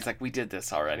 everybody's like, we did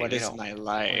this already. What is my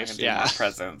life? Yeah,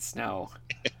 presents. No,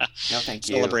 no, thank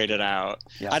you. Celebrate it out.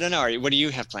 Yeah. I don't know. What do you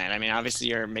have planned? I mean, obviously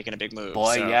you're making a big move.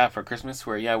 Boy, so. yeah, for Christmas,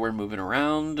 we're moving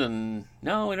around, and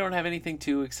no, we don't have anything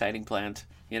too exciting planned.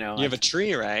 You have a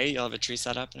tree, right? You'll have a tree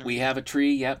set up. We have a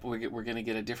tree. Yep, we're gonna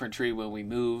get a different tree when we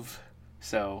move.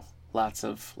 So lots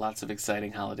of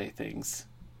exciting holiday things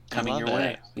coming your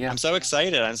way. Yeah, I'm so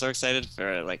excited. I'm so excited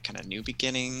for like kind of new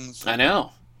beginnings. I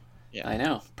know. Yeah. I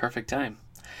know. Perfect time.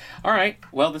 All right.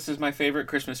 Well, this is my favorite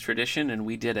Christmas tradition, and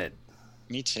we did it.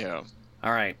 Me too.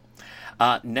 All right.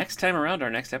 Next time around, our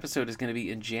next episode is going to be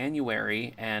in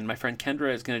January, and my friend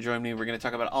Kendra is going to join me. We're going to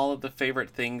talk about all of the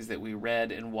favorite things that we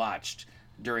read and watched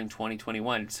during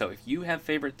 2021. So if you have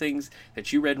favorite things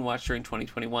that you read and watched during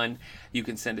 2021, you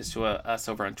can send us to us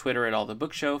over on Twitter at All the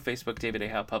Book Show, Facebook David A.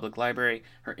 Howe Public Library,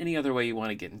 or any other way you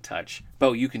want to get in touch.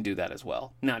 Bo, you can do that as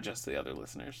well, not just the other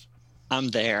listeners. I'm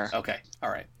there. Okay. All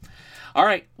right. All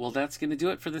right. Well, that's going to do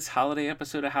it for this holiday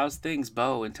episode of How's Things,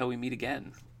 Bo, until we meet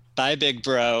again. Bye, big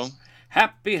bro.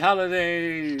 Happy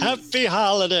holidays. Happy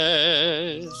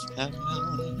holidays. Happy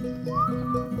holidays.